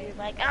gay. He's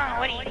like, oh,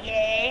 what are you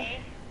gay?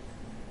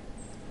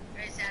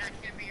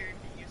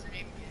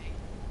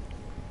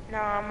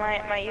 No,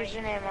 my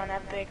username on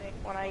Epic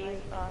when I use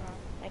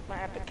make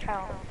my Epic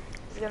account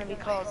is gonna be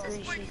called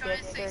Greasy Dick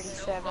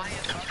 37.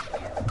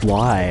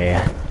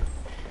 Why?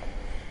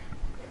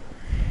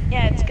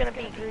 Yeah, it's gonna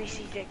be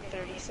Greasy Dick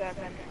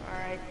 37. All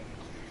right.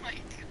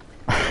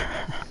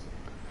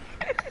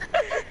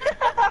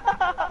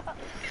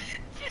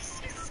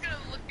 Just gonna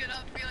look it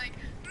up and be like,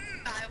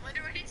 I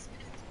wonder what he's.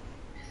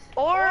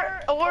 Or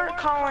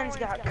Colin's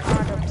got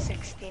condom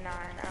 69. I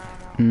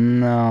don't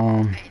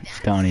know. No,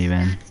 don't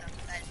even.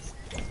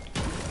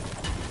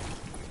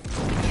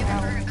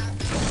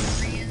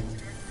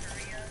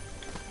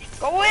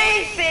 Go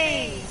away,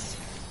 FaZe!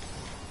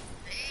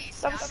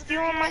 Stop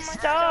stealing my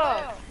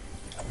stuff!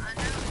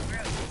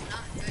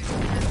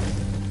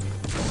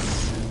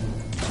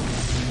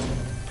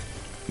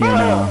 You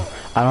know,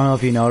 I don't know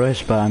if you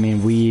noticed, but I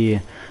mean,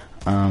 we,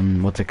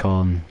 what's it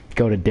called?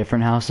 Go to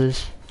different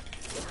houses.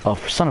 Oh,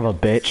 son of a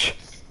bitch.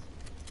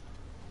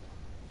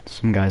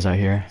 Some guys out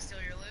here.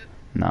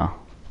 No.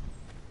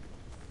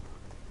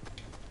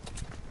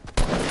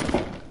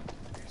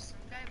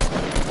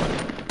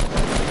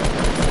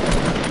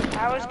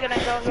 I was gonna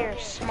go here,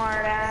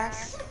 smart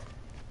ass.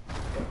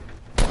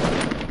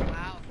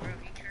 Wow, bro,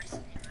 he cursed me,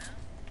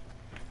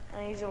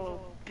 man. He's a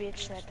little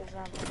bitch that does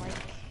not like.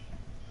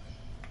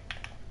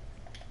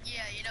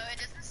 Yeah, you know, it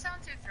doesn't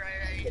sound too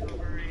threatening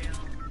over real.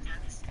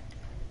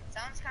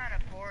 Sounds kind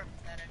of poor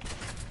pathetic.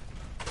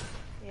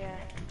 Yeah.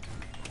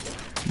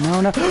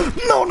 No, no,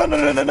 no.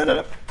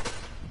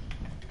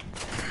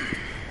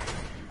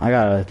 I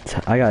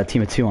got a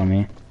team of 2 on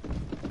me.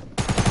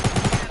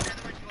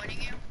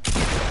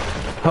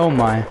 Oh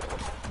my.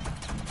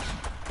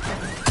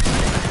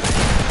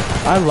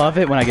 I love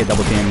it when I get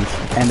double teamed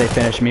and they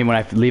finish me when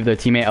I leave their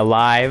teammate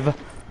alive.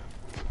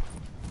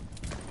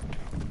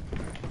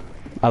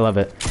 I love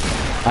it.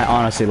 I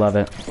honestly love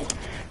it.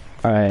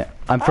 Alright,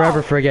 I'm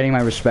forever forgetting my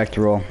respect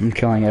rule. I'm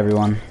killing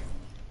everyone.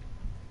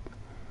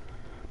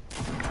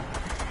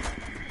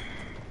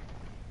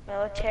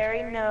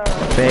 Military, no.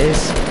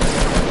 FaZe.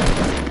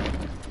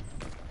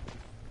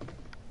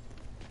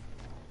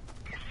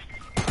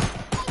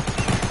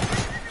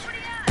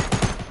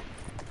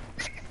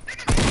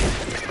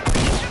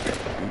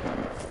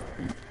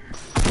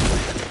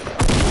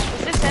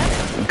 Is this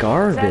him?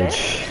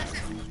 Garbage.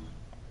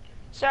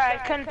 Sorry, I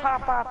couldn't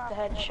pop off the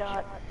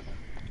headshot.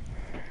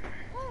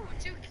 Ooh,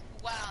 dude,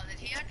 wow, did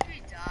he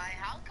actually die?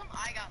 How come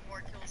I got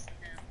more kills than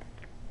him?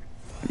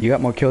 You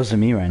got more kills than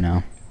me right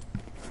now.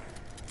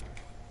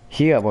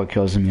 he got more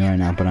kills than me right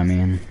now, but I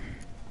mean,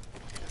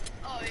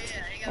 Oh yeah,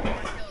 he got more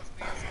kills,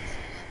 but he's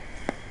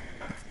also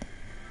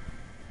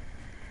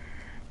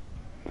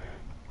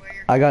where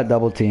you're I got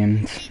double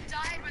teamed. He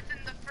died within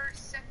the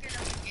first second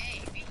of the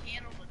game. He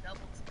handled a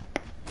double team.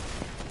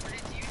 What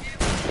did you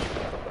do?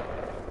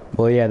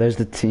 Well, yeah, there's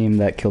the team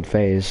that killed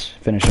FaZe.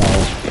 Finish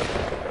all.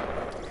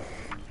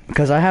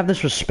 Because I have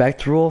this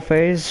respect rule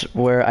phase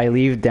where I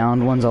leave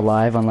downed ones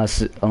alive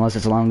unless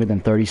it's longer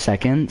than 30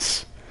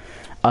 seconds.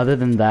 Other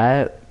than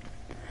that,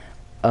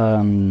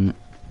 So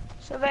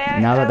they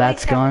now that at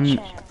that's least have a gone,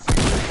 chance. Oh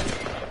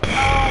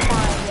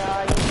my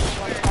god, you just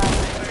went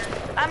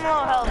down. I'm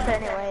low health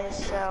anyways,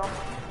 so.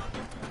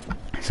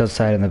 he's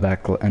outside in the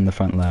back in the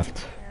front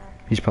left.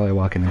 He's probably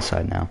walking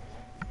inside now.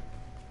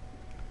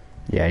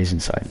 Yeah, he's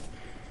inside.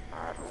 I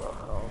have low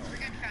health. We're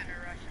gonna try to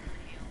rush him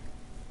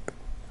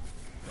to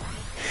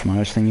heal.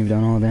 Smartest thing you've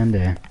done all damn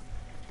day.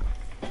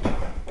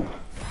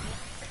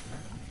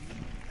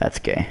 That's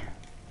gay.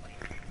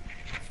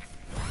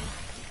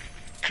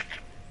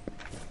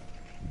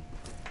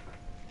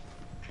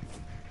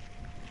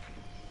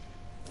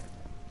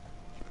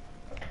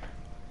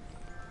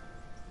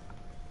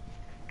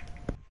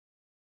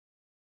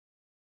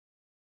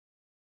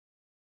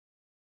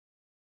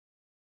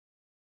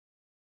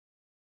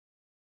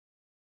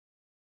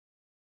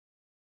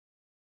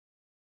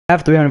 I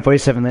have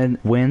 347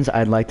 wins.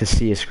 I'd like to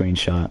see a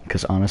screenshot,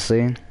 because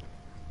honestly,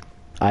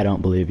 I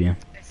don't believe you.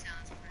 That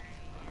sounds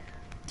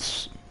pretty.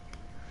 It's-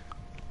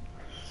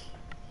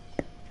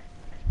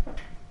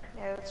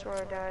 Yeah, that's where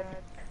I died.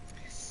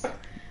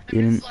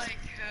 You didn't, It's like,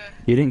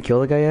 you didn't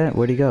kill the guy yet?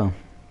 Where'd he go?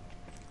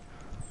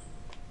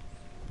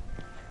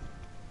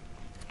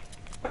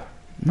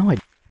 No,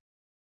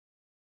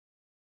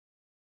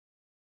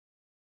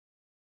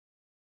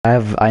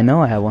 I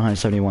know I have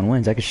 171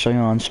 wins. I could show you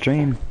on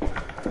stream.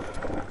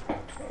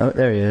 Oh,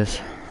 there he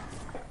is.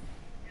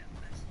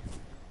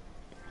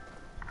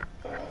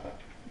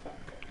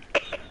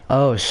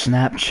 Oh,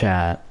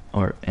 Snapchat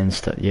or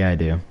Insta. Yeah, I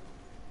do.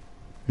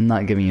 I'm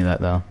not giving you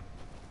that though.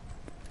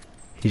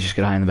 He's just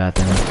gonna hide in the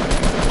bathroom.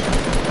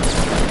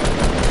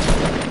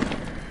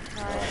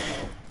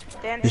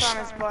 Dance Just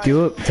on his butt.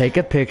 do it. Take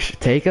a picture.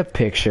 Take a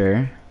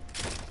picture.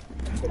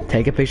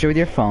 Take a picture with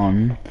your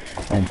phone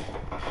and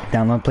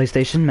download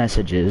PlayStation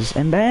Messages,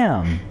 and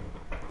bam,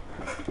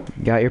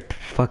 got your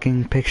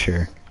fucking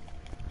picture.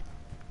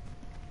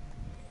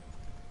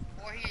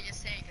 or he could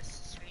just take a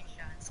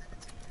screenshot and send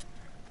it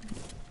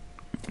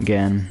to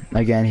me.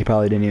 Again, he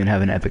probably didn't even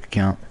have an Epic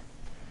account.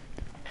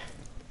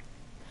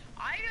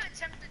 I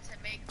attempted to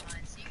make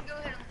mine, so you can go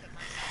ahead and look at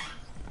mine.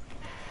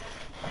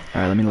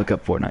 All right, let me look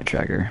up Fortnite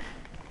tracker.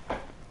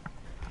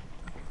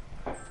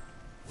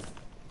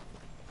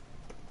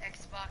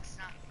 Xbox,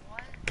 not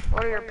what?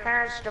 What are your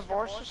parents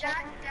divorced or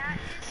something? That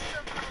is the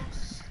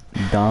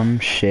most. Dumb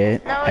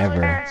shit No, his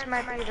ever. parents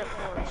might be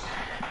divorced.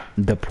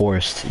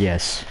 Divorced,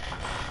 yes.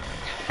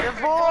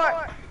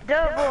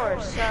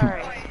 Divorce,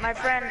 sorry. My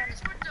friend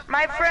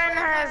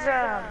has,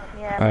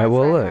 yeah. All right,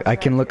 well look, I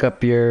can look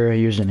up your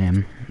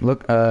username.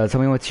 Look, tell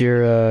me what's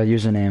your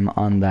username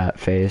on that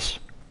face.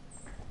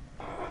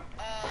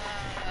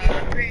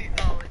 Great.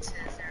 Oh, it says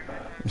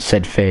there.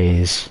 Said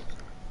phase.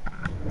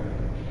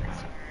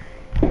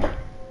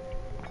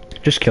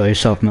 Just kill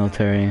yourself,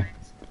 military. I'm gonna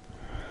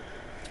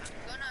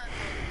at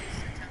least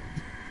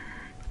attempt.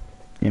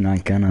 You're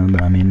not gonna,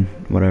 but I mean,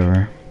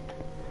 whatever.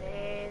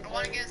 I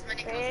wanna get as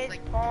many kills as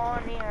like.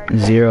 Pony,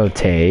 Zero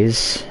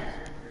Taze.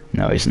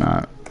 No, he's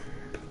not.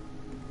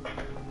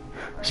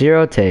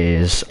 Zero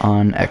Taze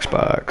on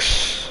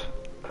Xbox.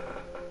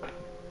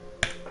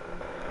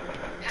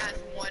 Has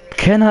one.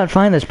 Cannot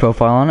find this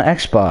profile on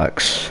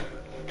Xbox.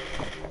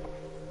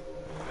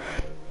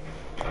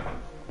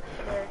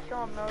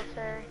 kill him,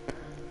 military.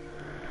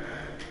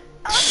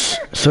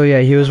 So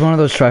yeah, he was one of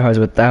those tryhards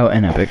without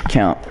an Epic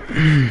account.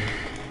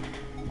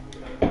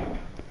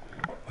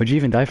 What'd you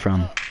even die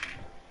from?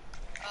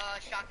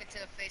 Shotgun to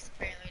the face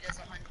apparently does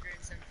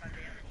 175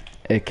 damage.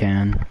 It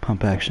can.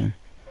 Pump action.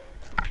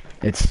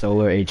 It's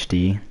Solar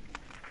HD.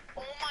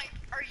 Oh my,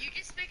 are you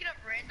just picking up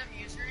random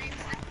usernames?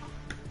 How do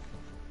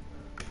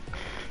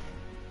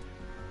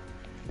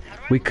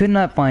I We could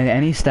not find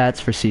any stats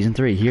for Season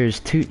 3.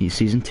 Here's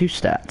Season 2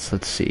 stats.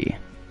 Let's see.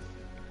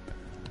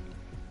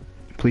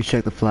 Please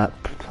check the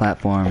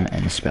platform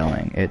and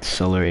spelling. It's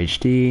Solar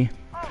HD.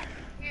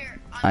 here?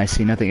 I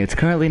see nothing. It's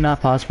currently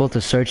not possible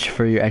to search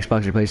for your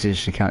Xbox or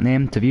PlayStation account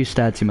name. To view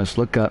stats, you must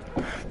look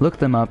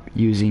them up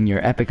using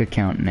your Epic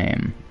account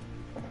name.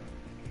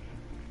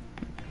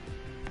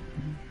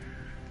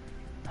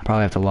 I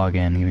probably have to log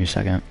in. Give me a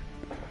second.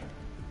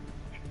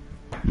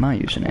 My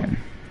username.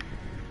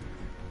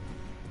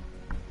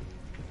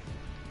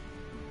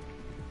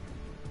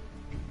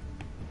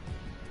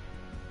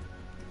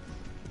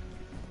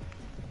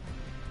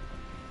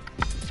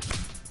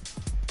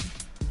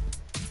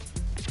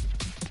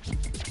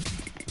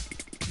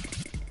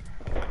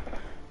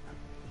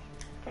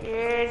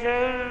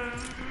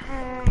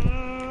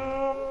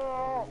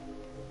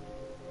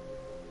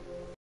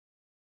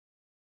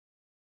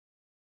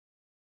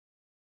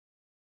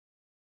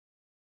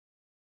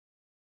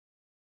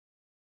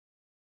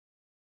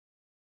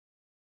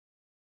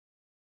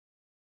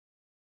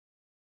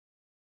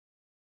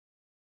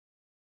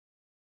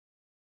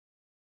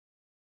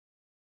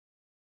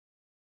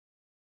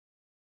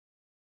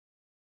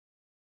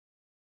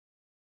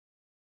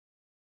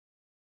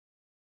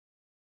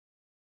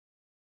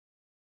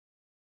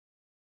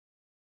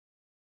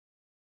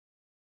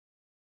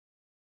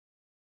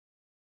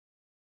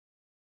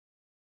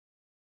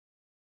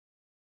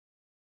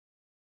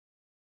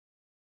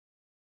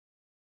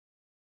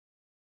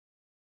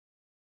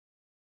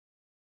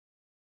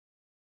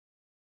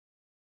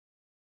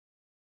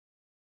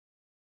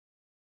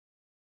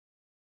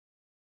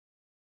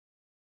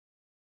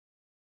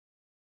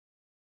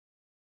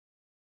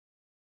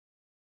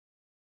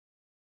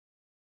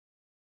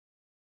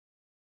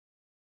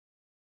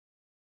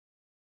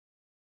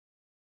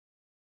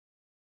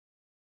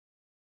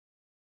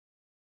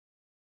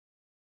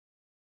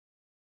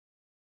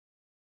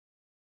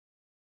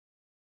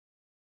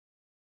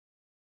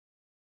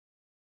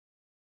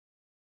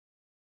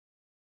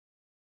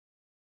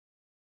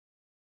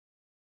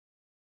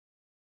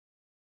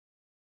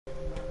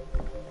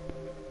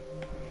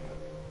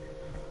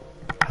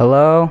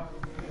 Hello?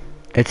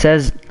 It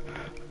says...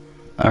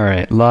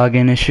 Alright,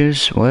 login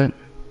issues. What?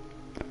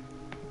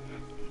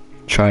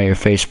 Try your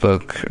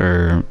Facebook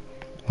or...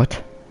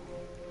 What?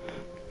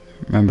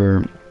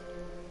 Remember...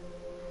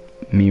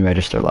 Me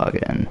register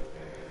login.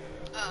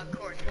 Of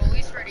course. Well, at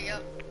least ready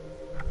up.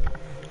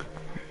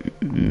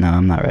 No,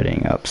 I'm not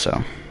readying up,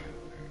 so...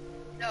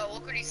 No,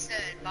 look what he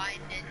said. Buy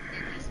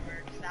Ninja's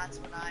merch. That's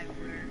what I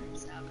wear,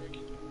 Savage.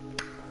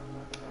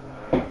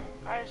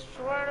 I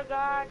swear to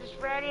God, just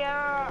ready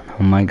up.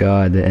 Oh my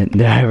god, did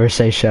I ever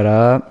say shut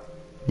up?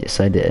 Yes,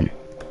 I did.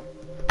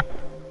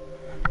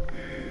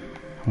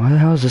 Why the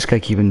hell does this guy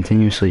keep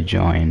continuously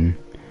join?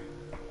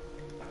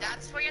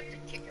 That's why you have to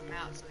kick him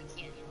out so he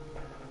can't.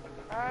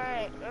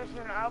 Alright,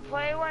 listen, I'll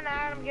play when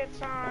Adam gets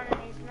on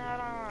and he's not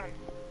on.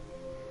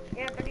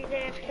 Yeah, but he's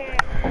AFK.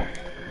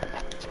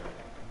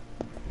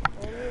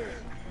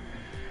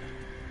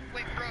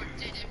 Wait, bro,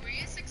 did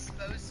we just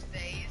expose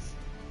FaZe?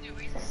 Did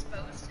we just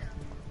expose him?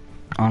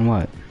 On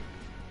what?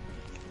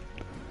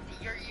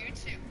 Your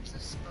YouTube just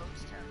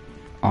exposed him.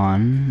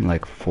 On,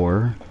 like,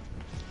 4?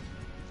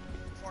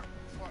 Fortnite,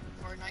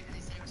 because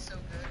he said he was so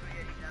good, but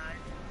yet he died.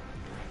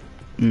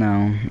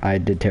 No, I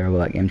did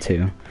terrible at game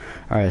too.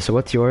 Alright, so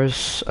what's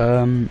yours? Hold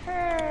on.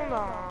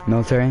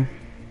 Military?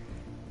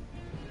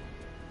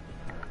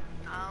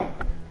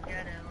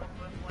 Get it.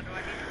 What do I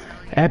need to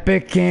tell you?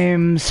 Epic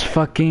Games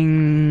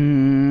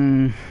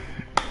fucking...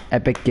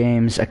 Epic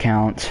Games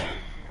account.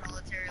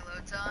 Military low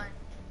time.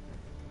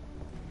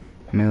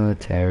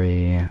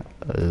 Military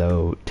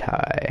low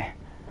tie.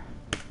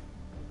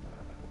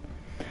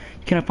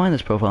 You cannot find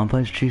this profile in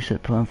place. Chief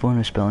set platform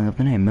is spelling of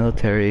the name.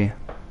 Military.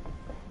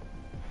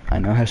 I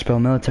know how to spell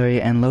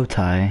military and low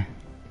tie.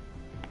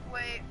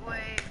 Wait.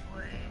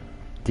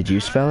 Did you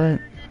spell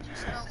it? Did you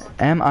spell low?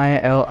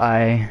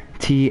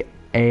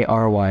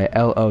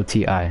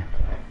 MILITARYLOTI.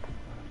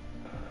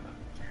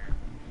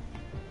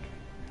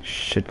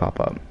 Should pop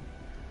up.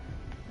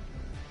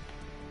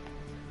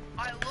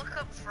 I look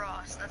up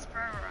Frost. That's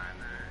probably where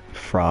I'm at.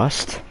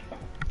 Frost?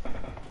 Yeah.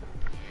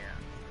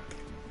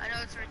 I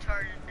know it's a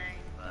retarded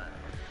name, but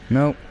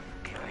Nope.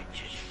 Can I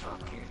just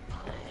fucking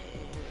play?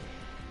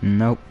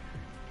 Nope.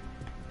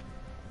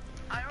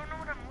 I don't know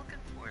what I'm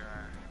looking for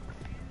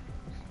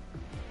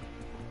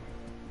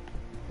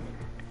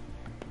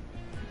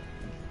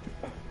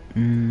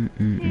then.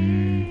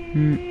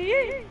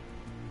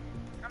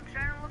 I'm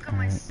trying to look at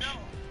myself.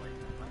 Like,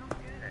 I don't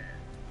get it.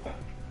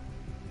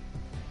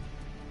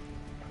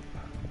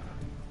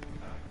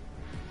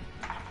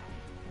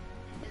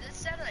 Is it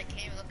sad that I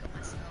can't even look at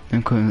myself?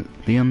 Okay,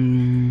 Liam.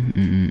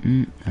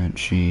 And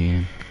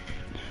she.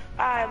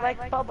 I like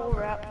bubble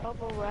wrap,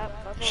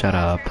 Shut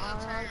up.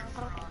 Military or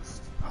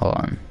Frost? Hold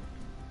on.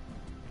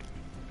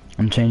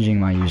 I'm changing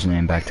my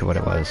username back to what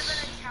it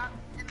was.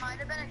 It might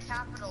have been a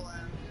capital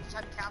M. Did you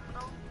type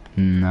capital?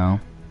 No.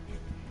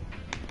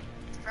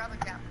 It's probably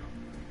capital.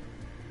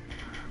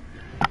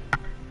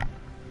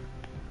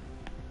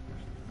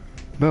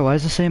 Bro, why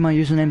does it say my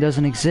username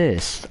doesn't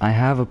exist? I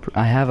have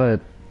a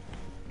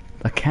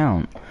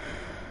account.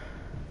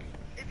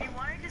 If you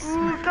wanted to see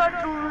Ooh, it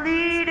got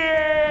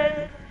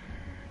deleted.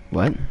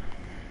 What?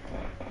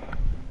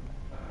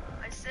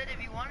 I said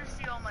if you want to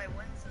see all my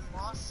wins and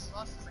losses,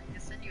 I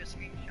can send you a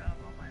screenshot of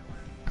all my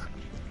wins.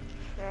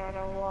 Shut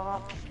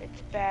up,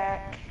 it's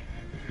back.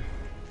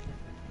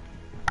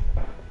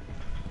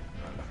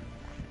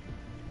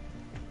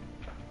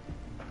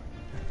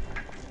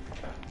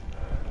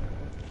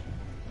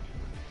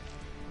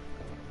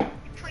 You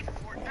play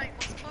Fortnite?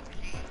 What's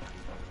PUBG?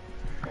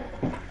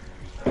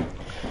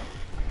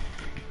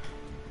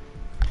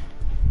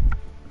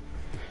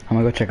 I'm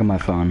gonna go check on my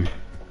phone.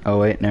 Oh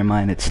wait, never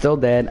mind. It's still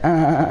dead.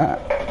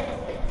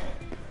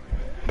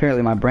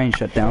 Apparently my brain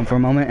shut down for a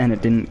moment and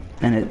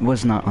it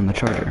was not on the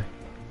charger.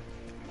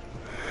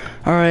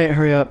 Alright,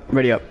 hurry up.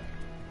 Ready up.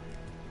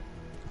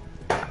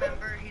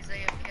 Remember, he's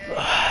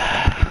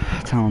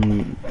AFK. Tell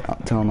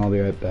him I'll be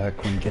right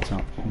back when he gets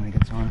on. I'm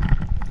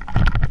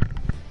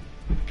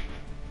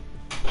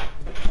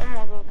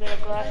gonna go get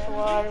a glass of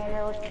water,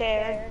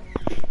 military.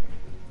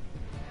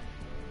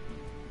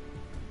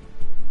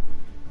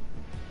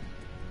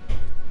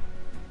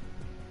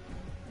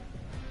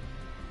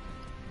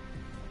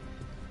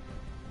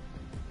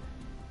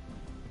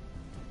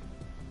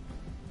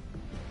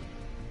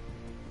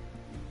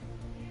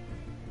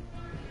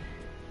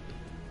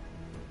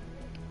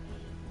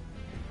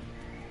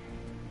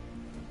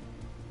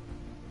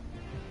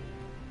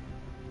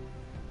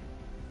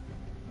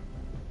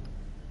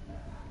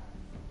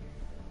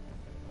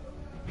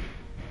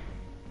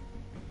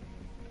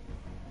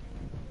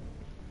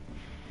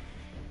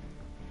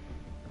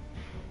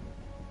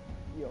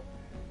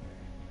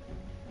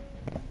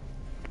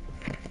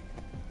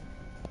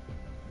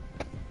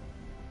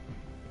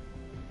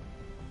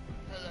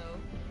 Hello.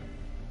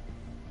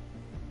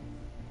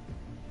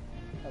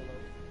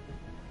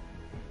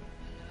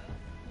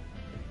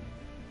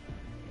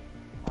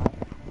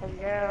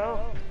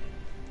 Hello.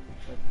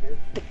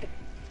 Nothing.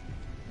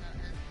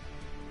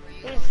 What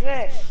you Who's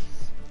this?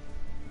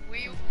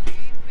 We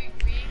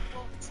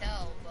won't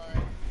tell, but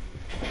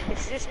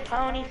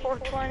Pony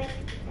 420.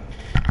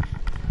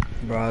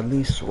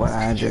 Broadly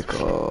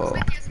Swagical.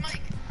 Smith, yes,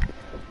 Mike.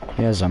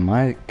 He has a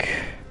mic.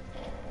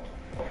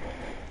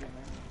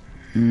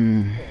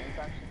 Hmm.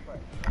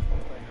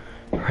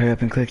 Hurry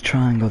up and click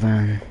triangle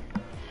then.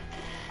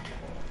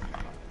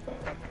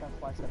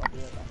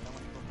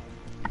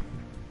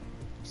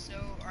 So,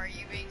 are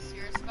you being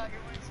serious about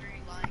your wins, or are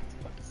you lying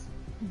to us?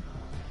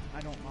 I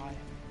don't lie.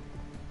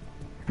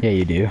 Yeah,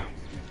 you do.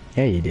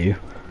 Yeah, you do.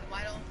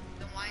 Why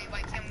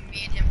can't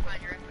me and him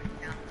find your Epic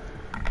account?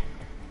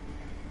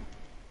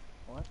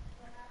 What?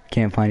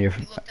 Can't find your You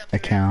looked up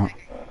account.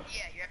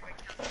 Yeah, your Epic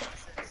account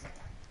analysis.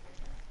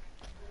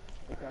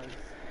 Because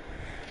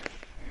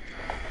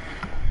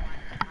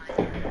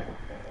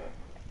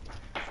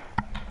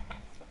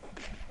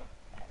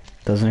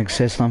Doesn't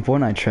exist on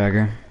Fortnite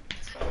Tracker.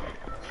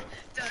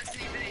 Doesn't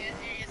even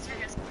answer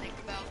his think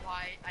about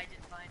why I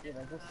didn't find it.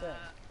 I just said.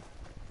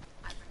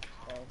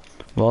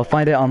 Well, I'll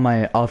find it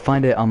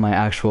on my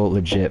actual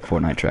legit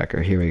Fortnite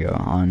Tracker. Here we go,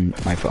 on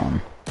my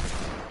phone.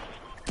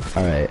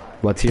 All right.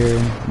 What's your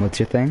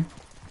thing?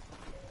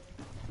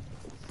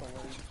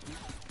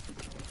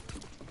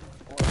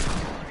 Oh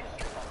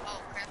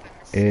crap, I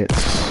missed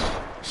It's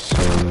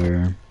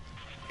Solar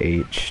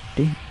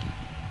HD.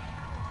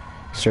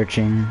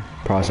 Searching,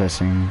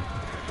 processing.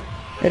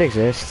 It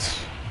exists.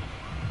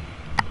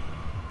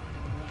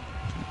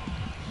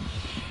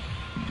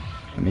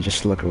 Let me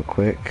just look real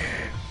quick.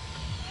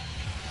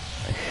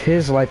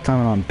 His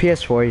lifetime on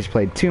PS4, he's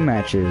played 2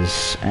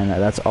 matches, and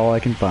that's all I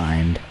can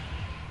find.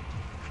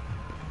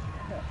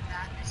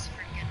 that is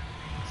freaking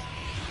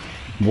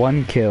amazing.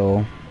 1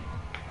 kill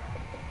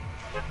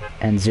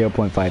and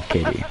 0.5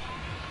 KD.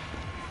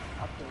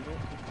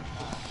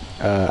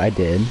 I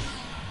did.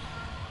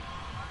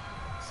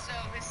 So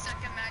his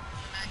second match is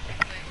the match he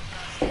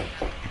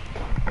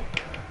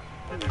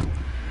played with us.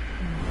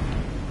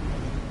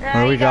 No, Where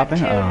are we he got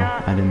dropping? two, Oh, no.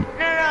 I didn't.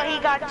 No, he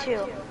got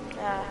 2.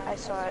 I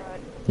saw it.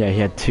 Yeah, he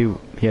had two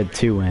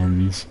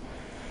wins.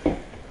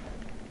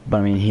 But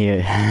I mean, he So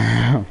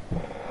then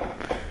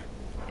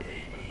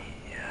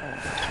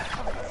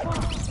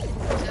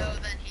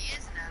he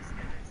isn't as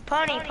good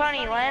as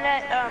Pony, land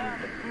at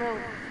middle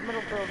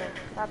building,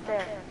 up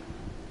there.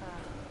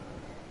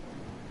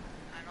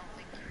 I don't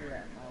think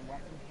yeah, my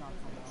weapon's not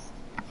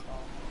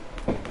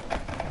coming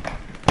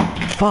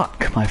out. Fuck,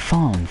 my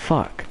phone,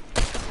 fuck.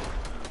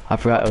 I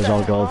forgot it was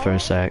all gold for a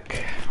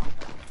sec.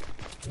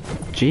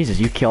 Jesus,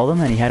 you killed him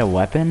and he had a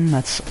weapon?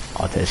 That's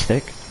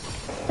autistic.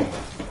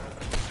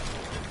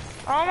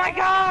 Oh my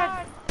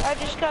god! I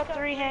just got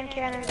 3 hand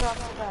cannons off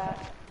the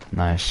bat.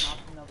 Nice.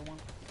 Knocked another one.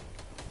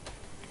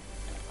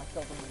 I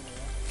killed them in the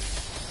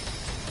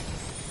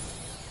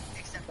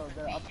except So for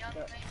they're the up young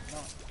there. man. No.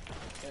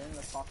 They're in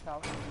the clock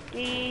tower.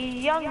 The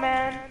young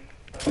man.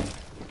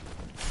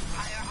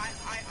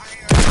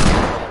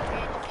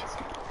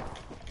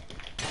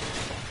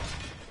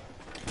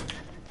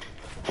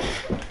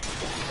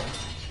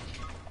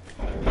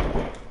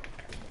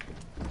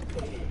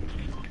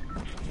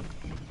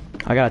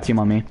 I got a team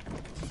on me.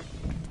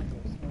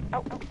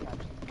 Oh,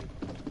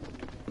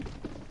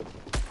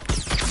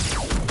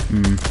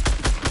 Hmm.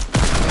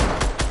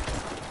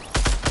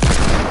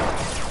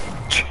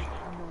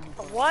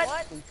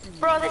 what?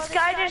 Bro, this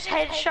guy just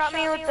headshot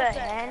me with the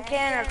hand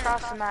cannon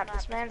across the map.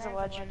 This man's a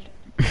legend.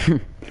 Yo, I'm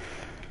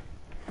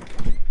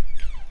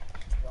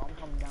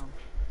coming down.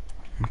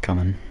 I'm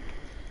coming.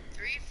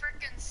 3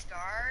 freaking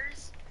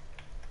stars?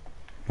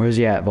 Where's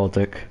he at,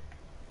 Voltic?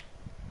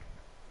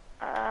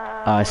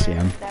 I see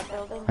him. That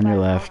building On your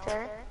by left.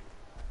 military.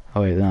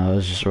 Oh wait, no, it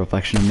was just a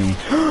reflection of me.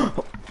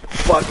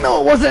 Fuck,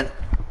 no, it wasn't!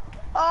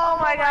 Oh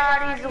my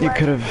god, he's a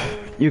legend.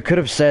 You could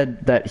have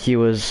said that he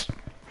was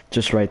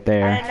just right I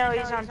there. didn't know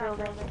he's on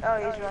building.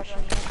 Oh, he's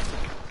rushing.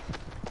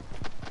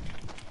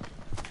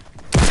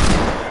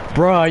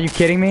 Bro, are you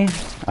kidding me?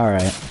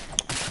 Alright.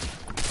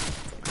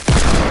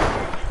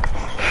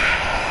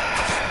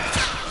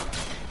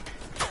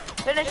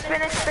 Finish.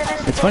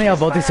 It's funny how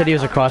Voltic said he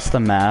was across the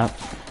map.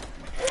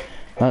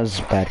 That was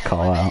a bad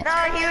call out. No,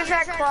 he was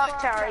at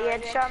clock tower. He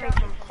had shot me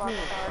from clock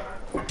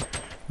tower.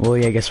 Well,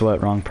 yeah, guess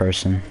what? Wrong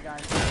person.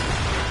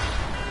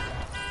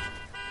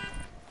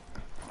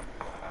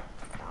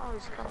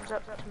 Always comes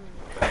up to me.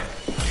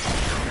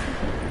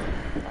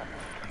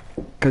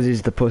 Because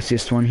he's the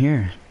pussiest one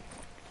here.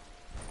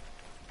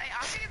 Hey,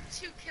 I'm gonna have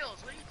 2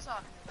 kills. What are you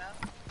talking about?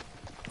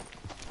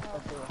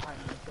 But they were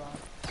hiding the drop.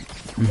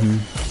 Mm-hmm.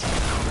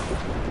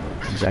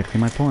 Exactly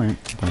my point.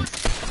 But He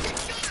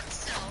killed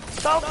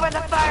himself. Go for the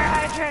fire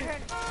hydrant.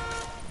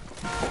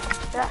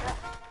 Yeah.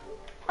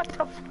 What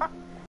the fuck?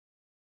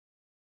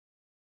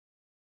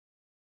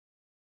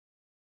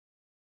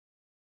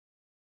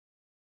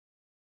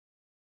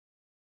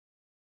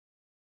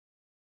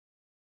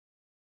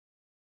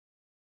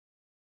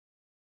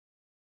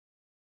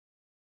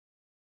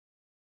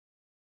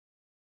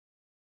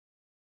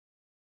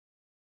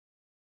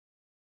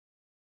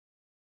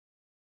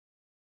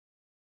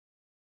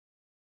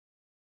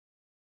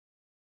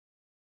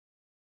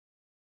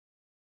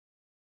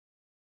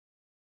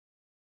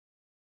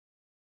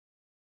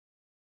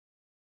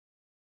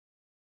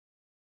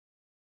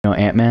 know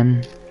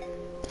Ant-Man?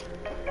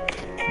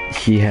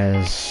 He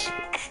has...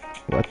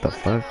 What the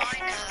fuck?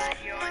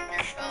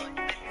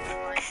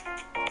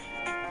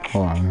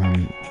 Hold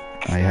on,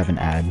 I have an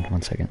ad.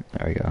 1 second.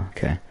 There we go.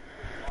 Okay.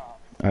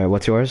 Alright,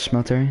 what's yours,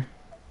 military?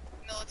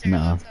 Military. No,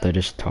 Military. they're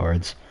just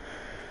tards.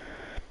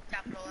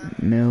 Capital M.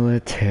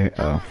 Military...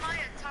 How Oh. am I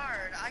a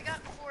tard? I got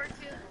 4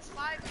 kills,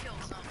 5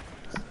 kills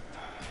almost.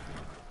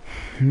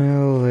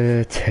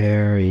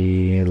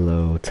 Military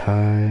low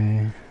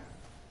tie.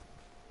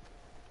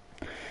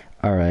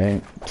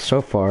 Alright, so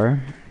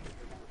far,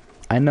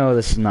 I know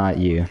this is not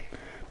you.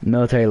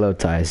 Military low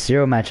tie,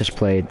 0 matches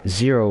played,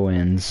 0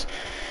 wins,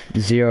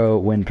 0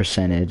 win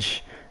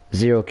percentage,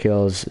 0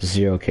 kills,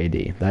 0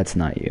 KD. That's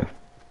not you.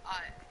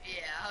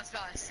 Yeah, I was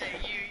about to say,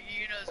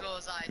 you know as well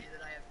as I do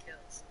that I have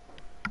kills.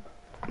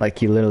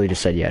 Like, you literally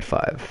just said you had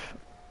 5.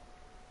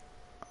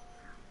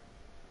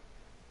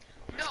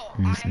 No,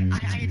 I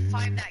had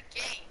 5 that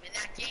game. In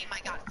that game,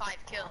 I got 5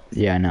 kills.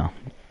 Yeah, I know.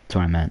 That's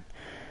what I meant.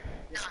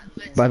 Not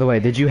legit. By the way,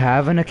 did you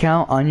have an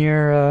account on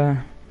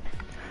your,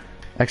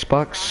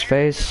 Xbox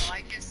face? No,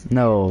 I just,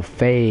 No,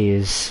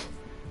 phase.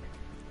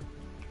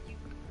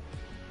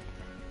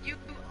 you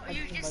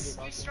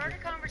start a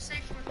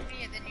conversation with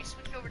me and then you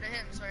switch over to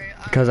him. Sorry.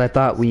 Because I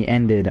thought we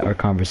ended our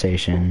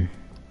conversation.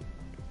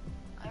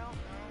 I don't know.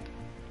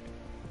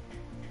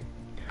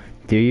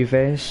 Do you,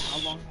 phase? How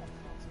long?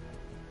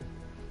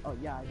 Oh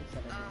yeah, I just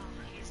said it. Oh,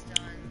 he's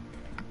done.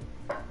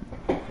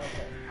 Okay,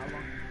 how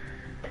long?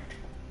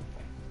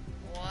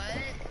 What?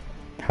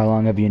 How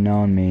long have you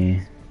known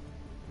me?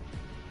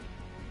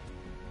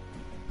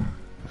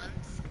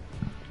 Month?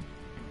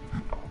 A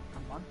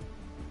month?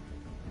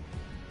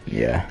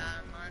 Yeah. About a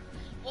month.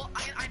 Well,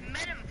 I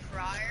met him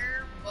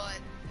prior, but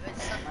My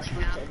something first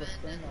ever happened.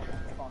 friend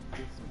on this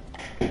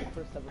Smith. My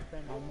first ever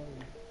friend I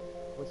made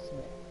was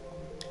Smith.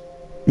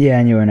 Yeah,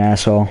 and you were an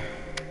asshole.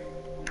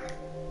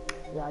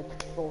 Yeah, I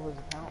just stole his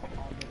account.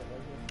 I'll get it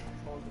right here. I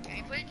stole his Can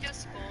you account. play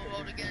just Skull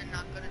World again and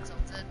not go to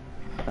Tilted?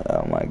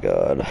 Oh my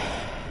god.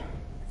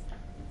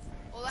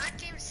 Well, that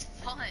game's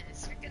fun.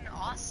 It's freaking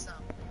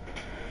awesome.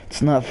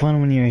 It's not fun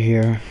when you're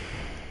here.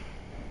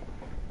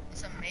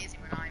 It's amazing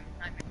when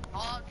I'm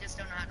all just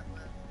don't know how to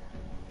live.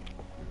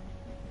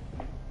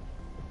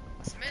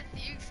 Smith,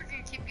 you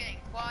freaking keep getting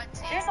quad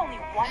team. There's only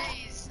one.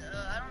 Phase,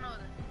 I don't know where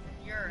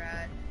you're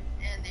at.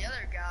 And the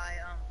other guy,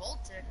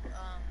 Voltic,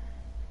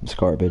 It's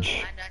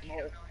garbage. I actually don't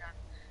know what happened.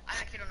 I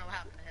actually don't know what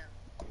happened to him.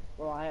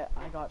 Well, I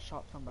got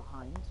shot from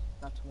behind.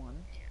 That's one.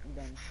 And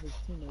then his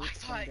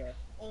teammates from the...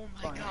 Oh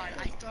my Fine. god,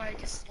 I thought I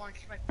just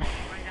launched my phone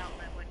right out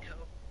that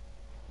window.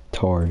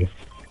 Tord.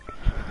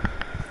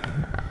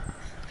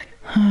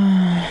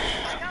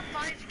 I got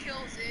 5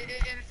 kills, and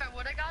if I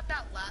would've got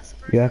that last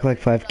person... You act like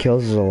 5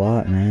 kills is a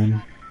lot,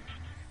 man.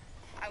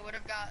 I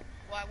would've got,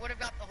 well, I would've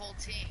got the whole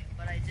team,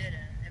 but I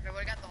didn't. If I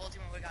would've got the whole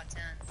team, I would've got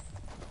 10.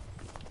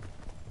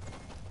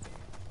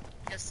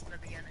 Just in the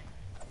beginning.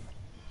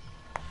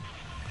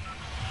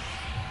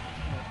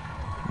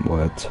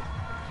 What?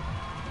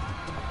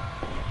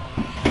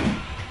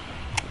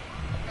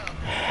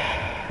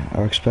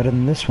 Arc's better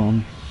than this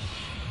one.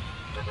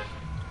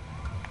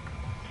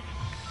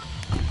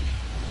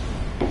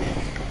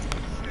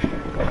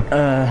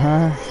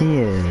 He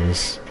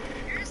is.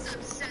 You're just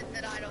upset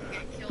that I don't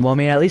get killed. Well, I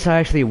mean, at least I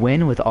actually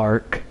win with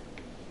Arc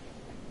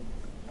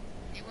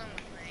You win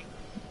with me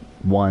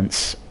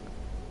once.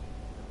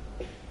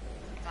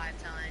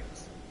 5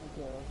 times. Okay,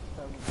 let's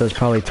start with... That was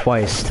probably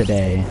twice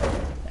today,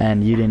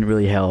 and you didn't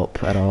really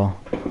help at all.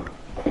 Sure,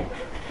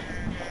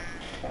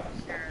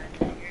 yours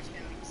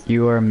gonna be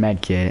You were a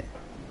medkit.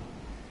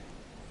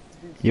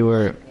 You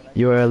were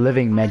a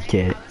living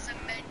medkit. I was a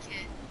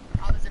medkit.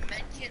 I was a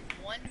medkit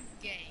one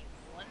game.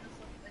 One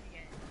flipping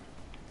game.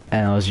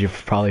 And that was your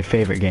probably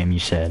favorite game, you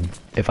said,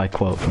 if I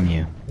quote from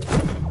you.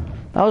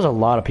 That was a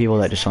lot of people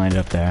that just landed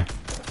up there.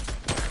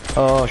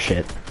 Oh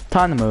shit.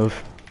 Time to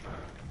move.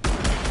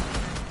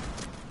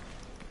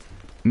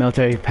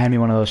 Military, hand me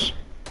one of those.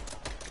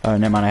 Oh,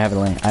 never mind, I have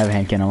I have a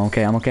hand cannon. I'm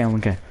okay. You don't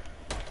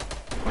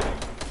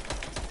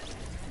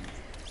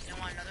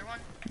want another one?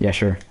 Yeah,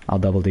 sure. I'll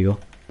double deagle.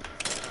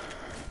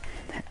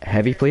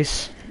 Heavy,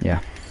 please? Yeah.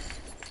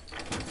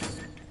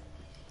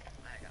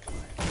 I got 5.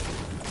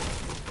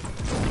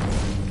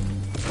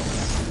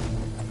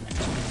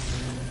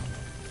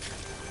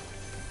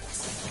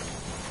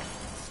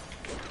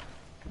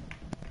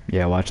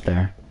 Yeah, watch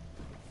there.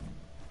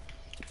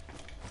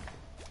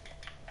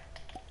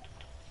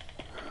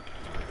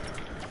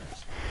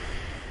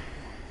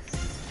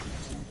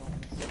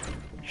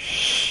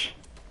 Shh.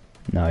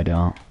 No, I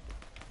don't.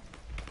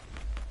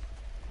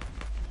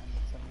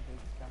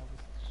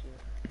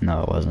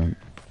 No, it wasn't.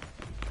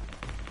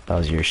 That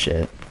was your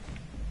shit.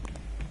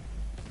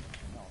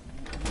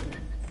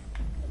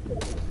 Come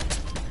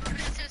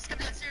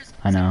downstairs.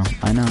 I know,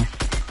 I know.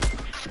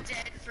 I'm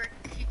dead for,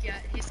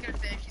 he's gonna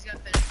finish,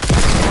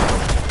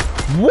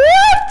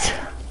 What?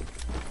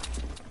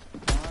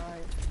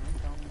 Alright, I'm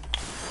coming.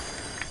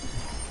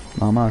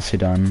 I'm honestly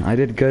done. I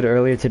did good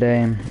earlier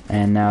today,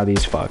 and now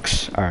these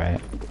fucks. Alright.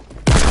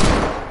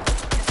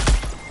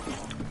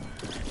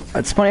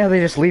 It's funny how they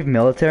just leave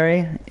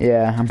military.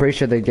 Yeah, I'm pretty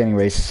sure they're getting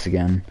racist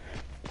again.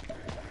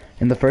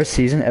 In the first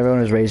season, everyone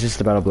was racist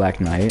about a Black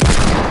Knight.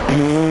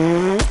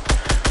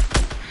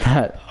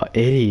 That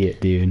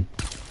idiot, dude.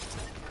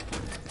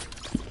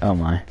 Oh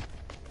my.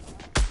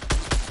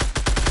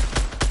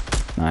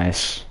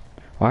 Nice.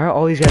 Why are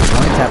all these guys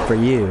one tap for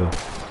you?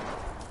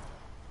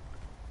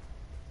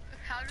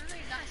 How do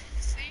they not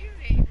see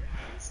me?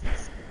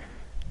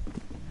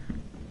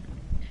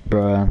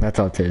 Bruh, that's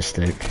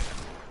autistic.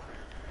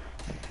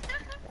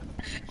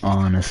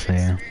 Honestly.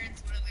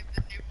 Experience when I leave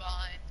the noob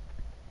behind.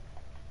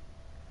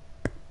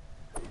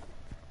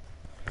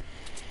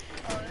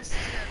 Oh, this is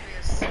gonna be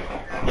a super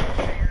I'll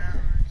tell you that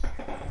much.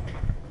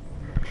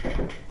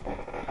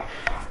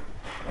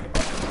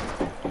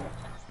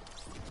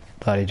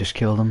 Thought he just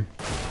killed him.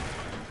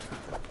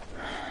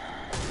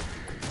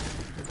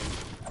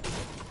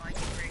 Why are you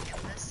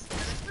breaking this?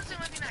 This was the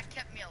only thing that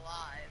kept me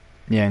alive.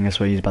 Yeah, and guess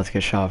what? He's about to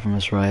get shot from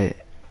us right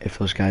if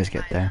those guys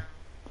get there.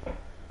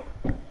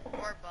 Or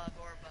above,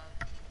 or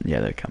above.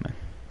 Yeah, they're coming.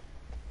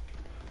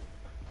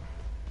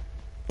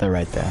 They're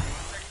right there.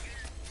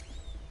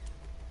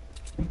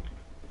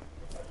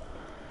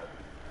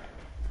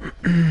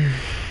 BB,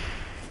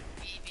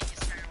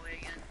 just turn away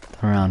again.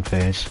 Turn around,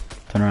 phase.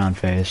 Turn around,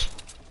 phase.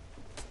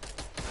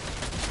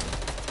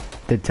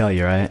 Did tell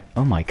you, right?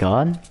 Oh my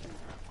god.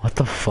 What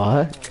the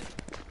fuck?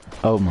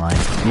 Oh my.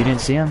 You didn't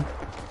see him?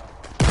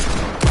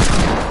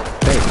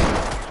 Wait.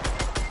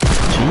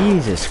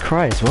 Jesus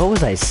Christ, what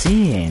was I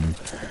seeing?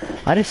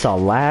 I just saw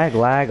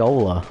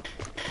lag-ola.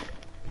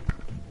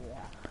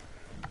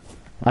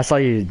 I saw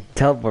you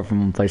teleport from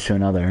one place to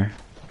another.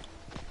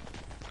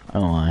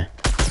 Oh my.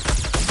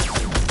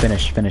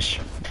 Finish.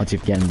 Once you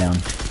get him down.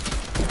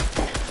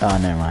 Oh,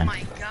 never Oh mind.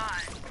 my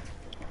god.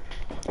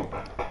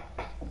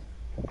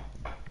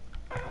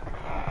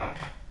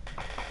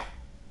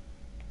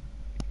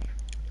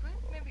 Can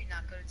we maybe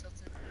not go to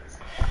Tilted, please?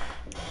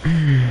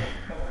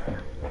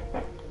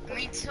 I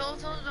mean,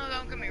 Tilted,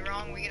 don't get me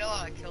wrong, we get a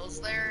lot of kills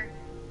there.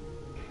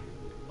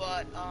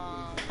 But,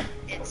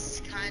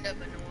 it's kind of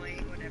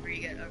annoying whenever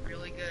you get a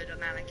really good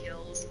amount of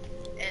kills,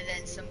 and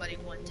then somebody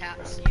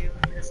one-taps you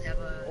because they have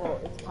a... Well,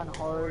 it's kind of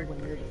hard when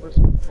you're the first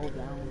one to pull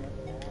down in the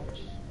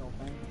match. No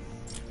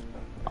offense.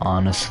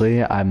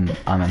 Honestly, I'm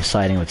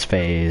siding with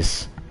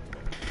phase.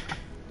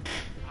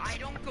 I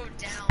don't go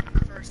down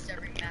first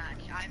every match.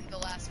 I'm the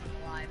last one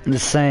alive.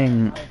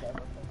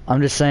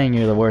 I'm just saying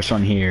you're the worst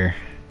one here.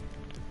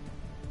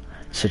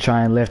 So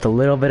try and lift a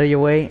little bit of your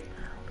weight.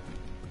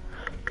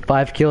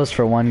 5 kills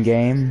for 1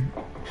 game.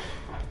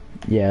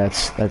 Yeah,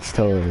 that's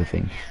totally the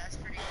thing. Yeah, that's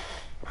pretty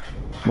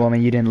good. Well, I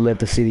mean, you didn't live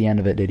to see the end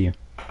of it, did you?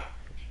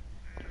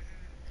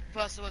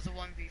 Plus, it was a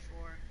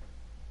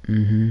 1v4.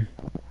 Mm-hmm.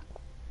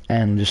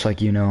 And just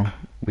like you know,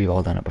 we've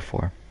all done it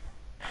before.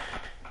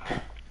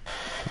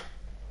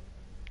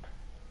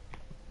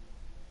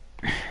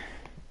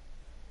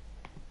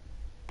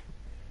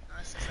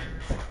 Unless I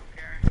really don't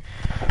care.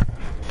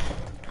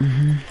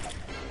 Mm-hmm.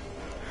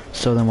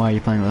 So then why are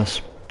you playing with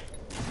us?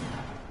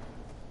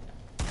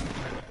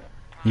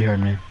 You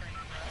heard me.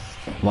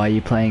 Why are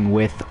you playing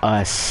with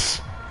us?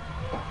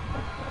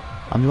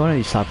 I'm going to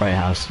these top right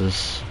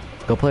houses.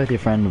 Go play with your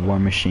friend War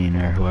Machine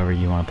or whoever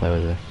you want to play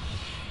with it.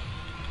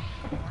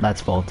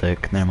 That's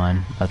Voltic. Never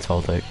mind. That's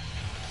Voltic.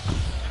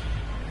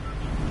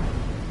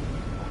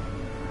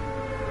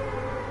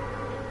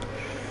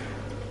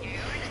 If you're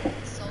going to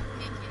insult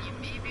me, can you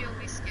maybe at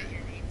least get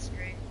your name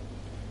straight?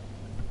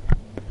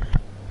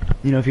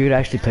 You know, if you could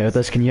actually play with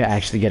us, can you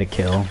actually get a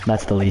kill?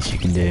 That's the least you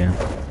can do.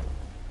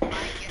 I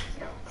get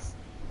kills.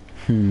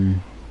 Hmm.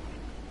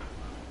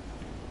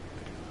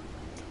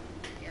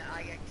 Yeah,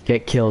 I get kills.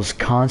 Get kills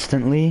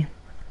constantly?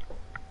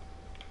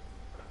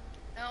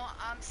 No,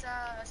 I'm sorry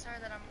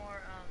that I'm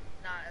more,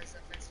 not as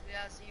offensive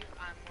as you.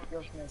 I'm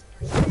more Yo, people.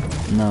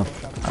 No.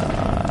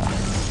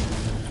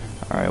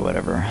 Alright,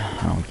 whatever.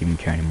 I don't even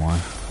care anymore.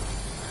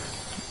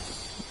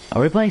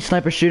 Are we playing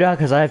sniper shootout?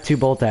 Because I have 2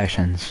 bolt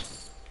actions.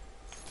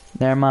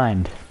 Never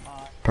mind.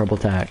 Purple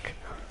tack.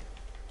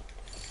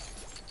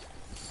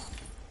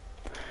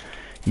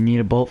 You need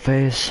a bolt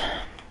phase?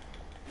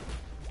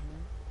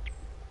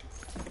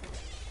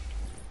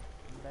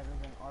 Better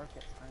than Arc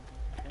at times.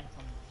 He's been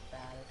some bad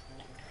at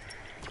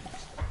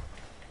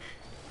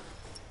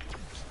times.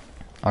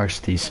 Arc's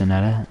decent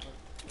at it.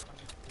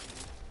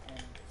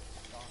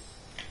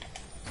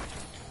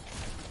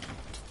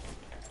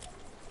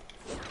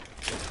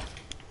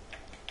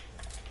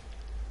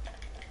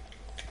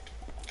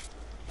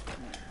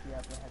 And do you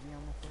have the heavy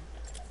ammo for?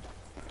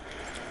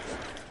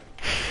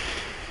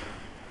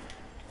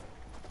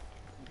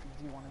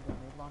 Do you want to go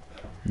mid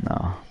launcher? No.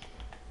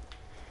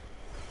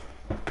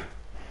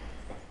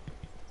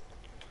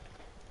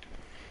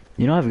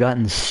 You know, I've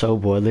gotten so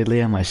bored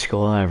lately at my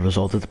school, I've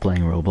resorted to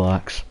playing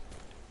Roblox.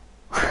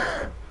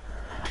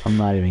 I'm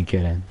not even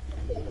kidding.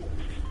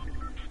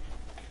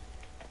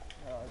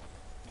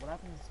 What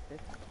happens if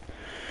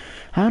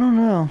I don't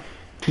know.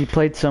 He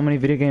played so many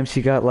video games,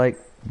 he got, like,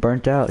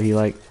 burnt out. He,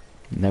 like,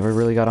 never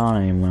really got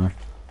on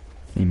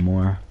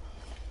anymore.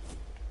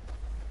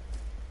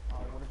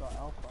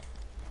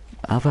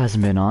 Alpha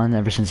hasn't been on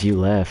ever since you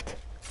left.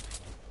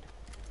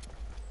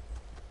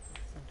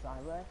 Since I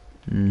left?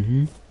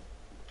 Mm-hmm.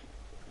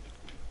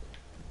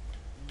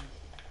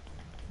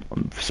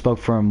 Spoke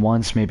for him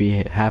once,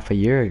 maybe half a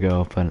year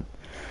ago, but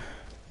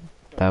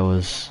that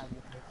was... Have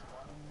your first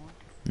squad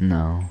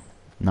anymore? No.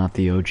 Not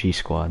the OG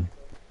squad.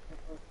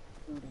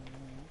 Including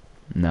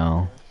me.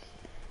 No.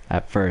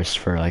 At first,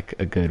 for like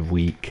a good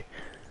week.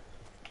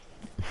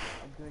 A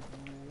good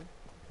year.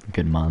 A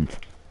good month.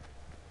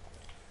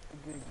 A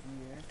good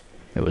year.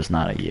 It was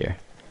not a year.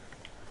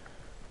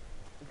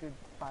 A good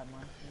 5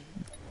 months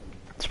maybe.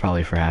 It's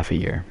probably for half a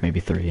year, maybe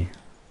 3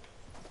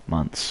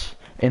 months.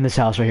 In this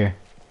house right here.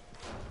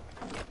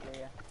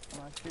 Yeah. I'm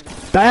not sure.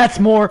 That's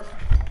more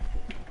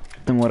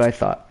than what I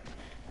thought.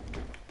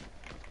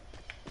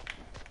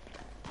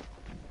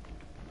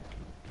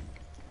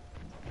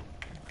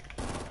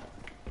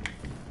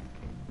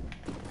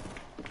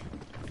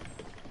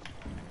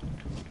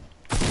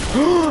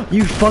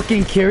 You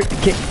fucking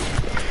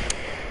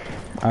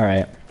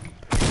Alright.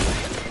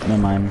 Never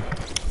mind.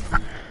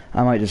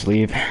 I might just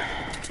leave.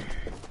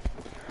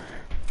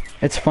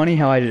 It's funny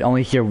how I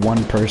only hear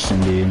one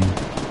person, dude.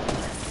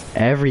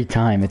 Every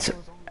time it's...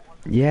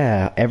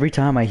 Yeah, every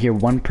time I hear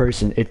one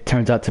person, it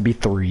turns out to be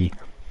 3.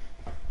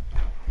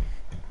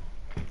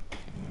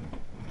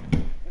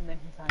 And then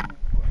he's hiding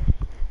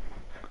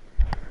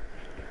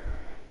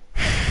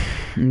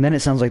for And then it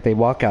sounds like they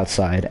walk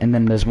outside, and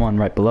then there's one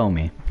right below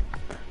me.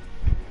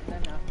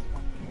 Then now he's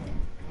one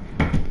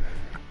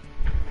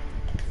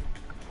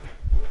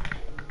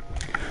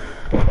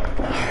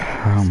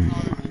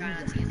Try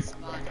not to get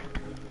spotted.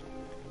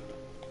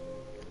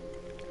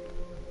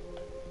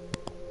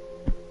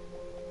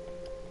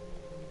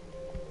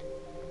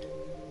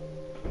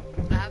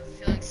 I have a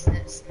feeling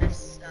Smith's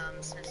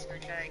gonna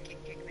try to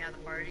kick me out of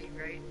the party,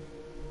 right?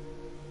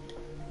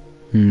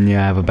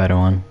 Yeah, I have a better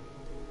one.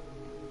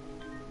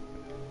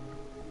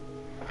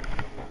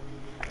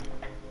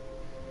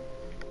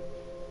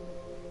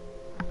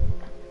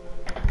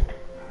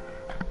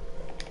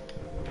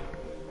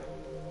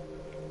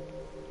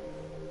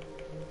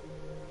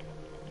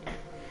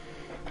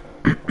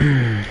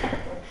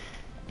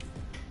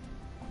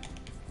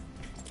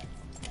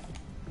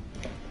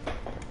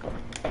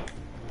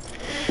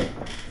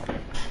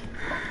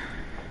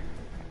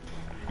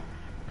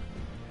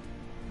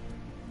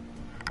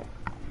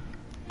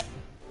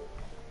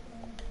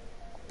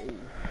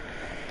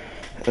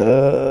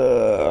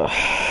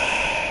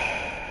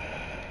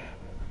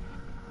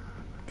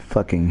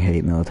 Fucking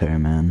hate military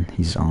man.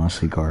 He's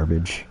honestly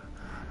garbage.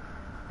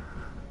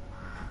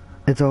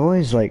 It's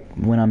always like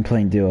when I'm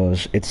playing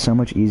duos, it's so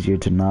much easier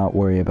to not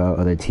worry about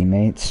other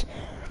teammates.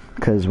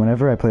 Cause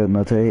whenever I play with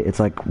military, it's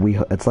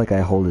like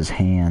I hold his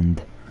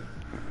hand.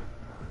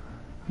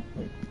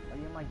 Are you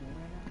in my game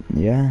right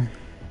now? Yeah.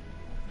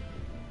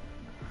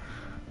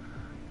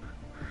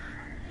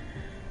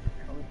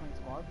 Are we playing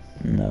squads?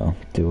 No,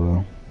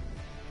 duo.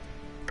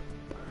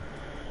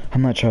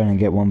 I'm not trying to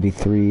get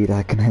 1v3'd,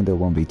 I can handle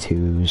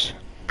 1v2s.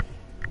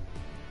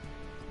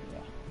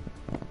 Yeah.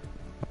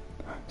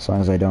 As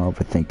long as I don't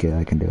overthink it,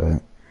 I can do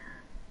it.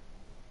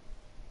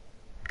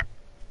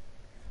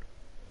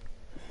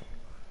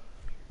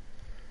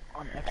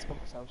 On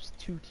Xbox, I was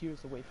 2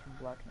 tiers away from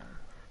Black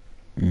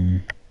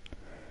Knight.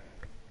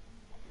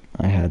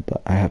 I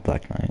had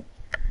Black Knight.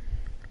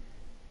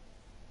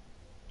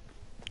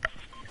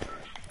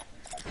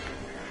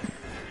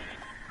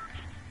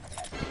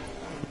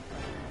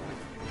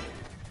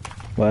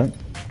 What?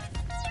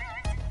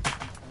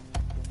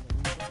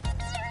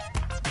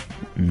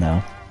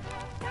 No.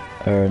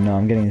 Or no,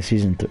 I'm getting the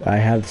season 3. I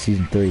have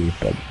season 3,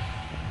 but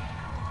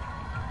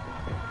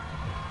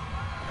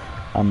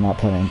I'm not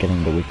planning on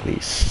getting the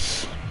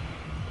weeklies.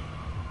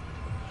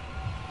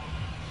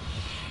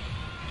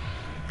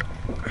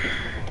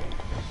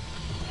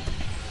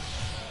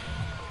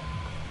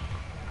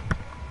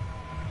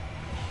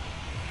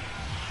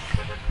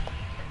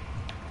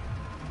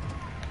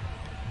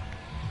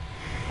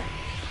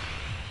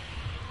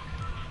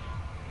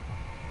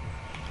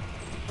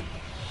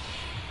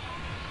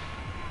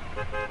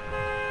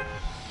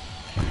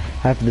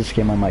 After this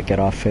game, I might get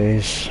off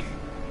phase.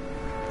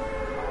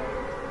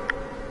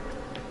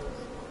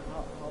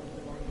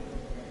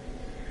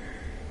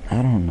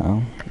 I don't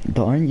know.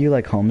 But aren't you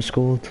like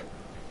homeschooled?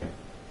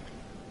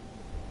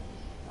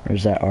 Or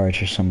is that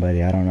Arch or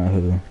somebody? I don't know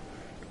who.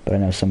 But I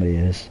know somebody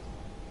is.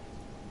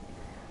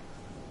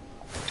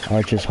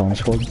 Arch is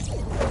homeschooled?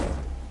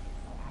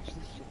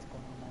 Actually, shit's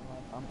going on in my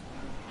life.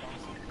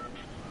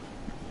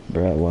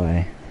 I'm Bruh,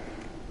 why?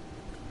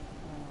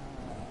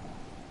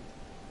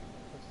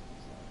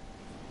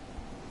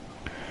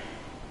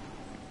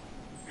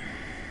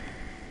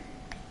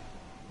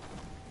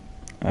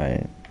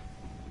 Alright.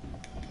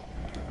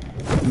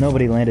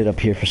 Nobody landed up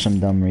here for some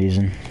dumb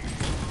reason.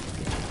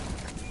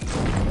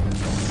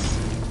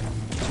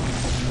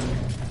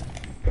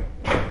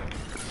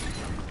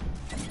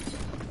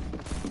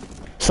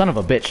 Son of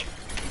a bitch.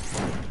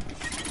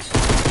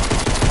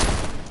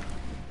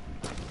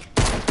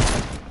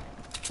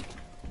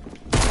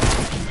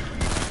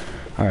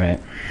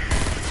 Alright.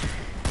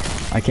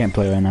 I can't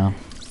play right now.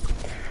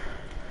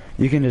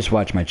 You can just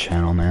watch my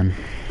channel, man.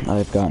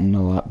 I've gotten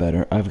a lot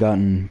better. I've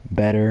gotten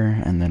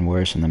better and then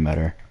worse and then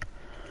better.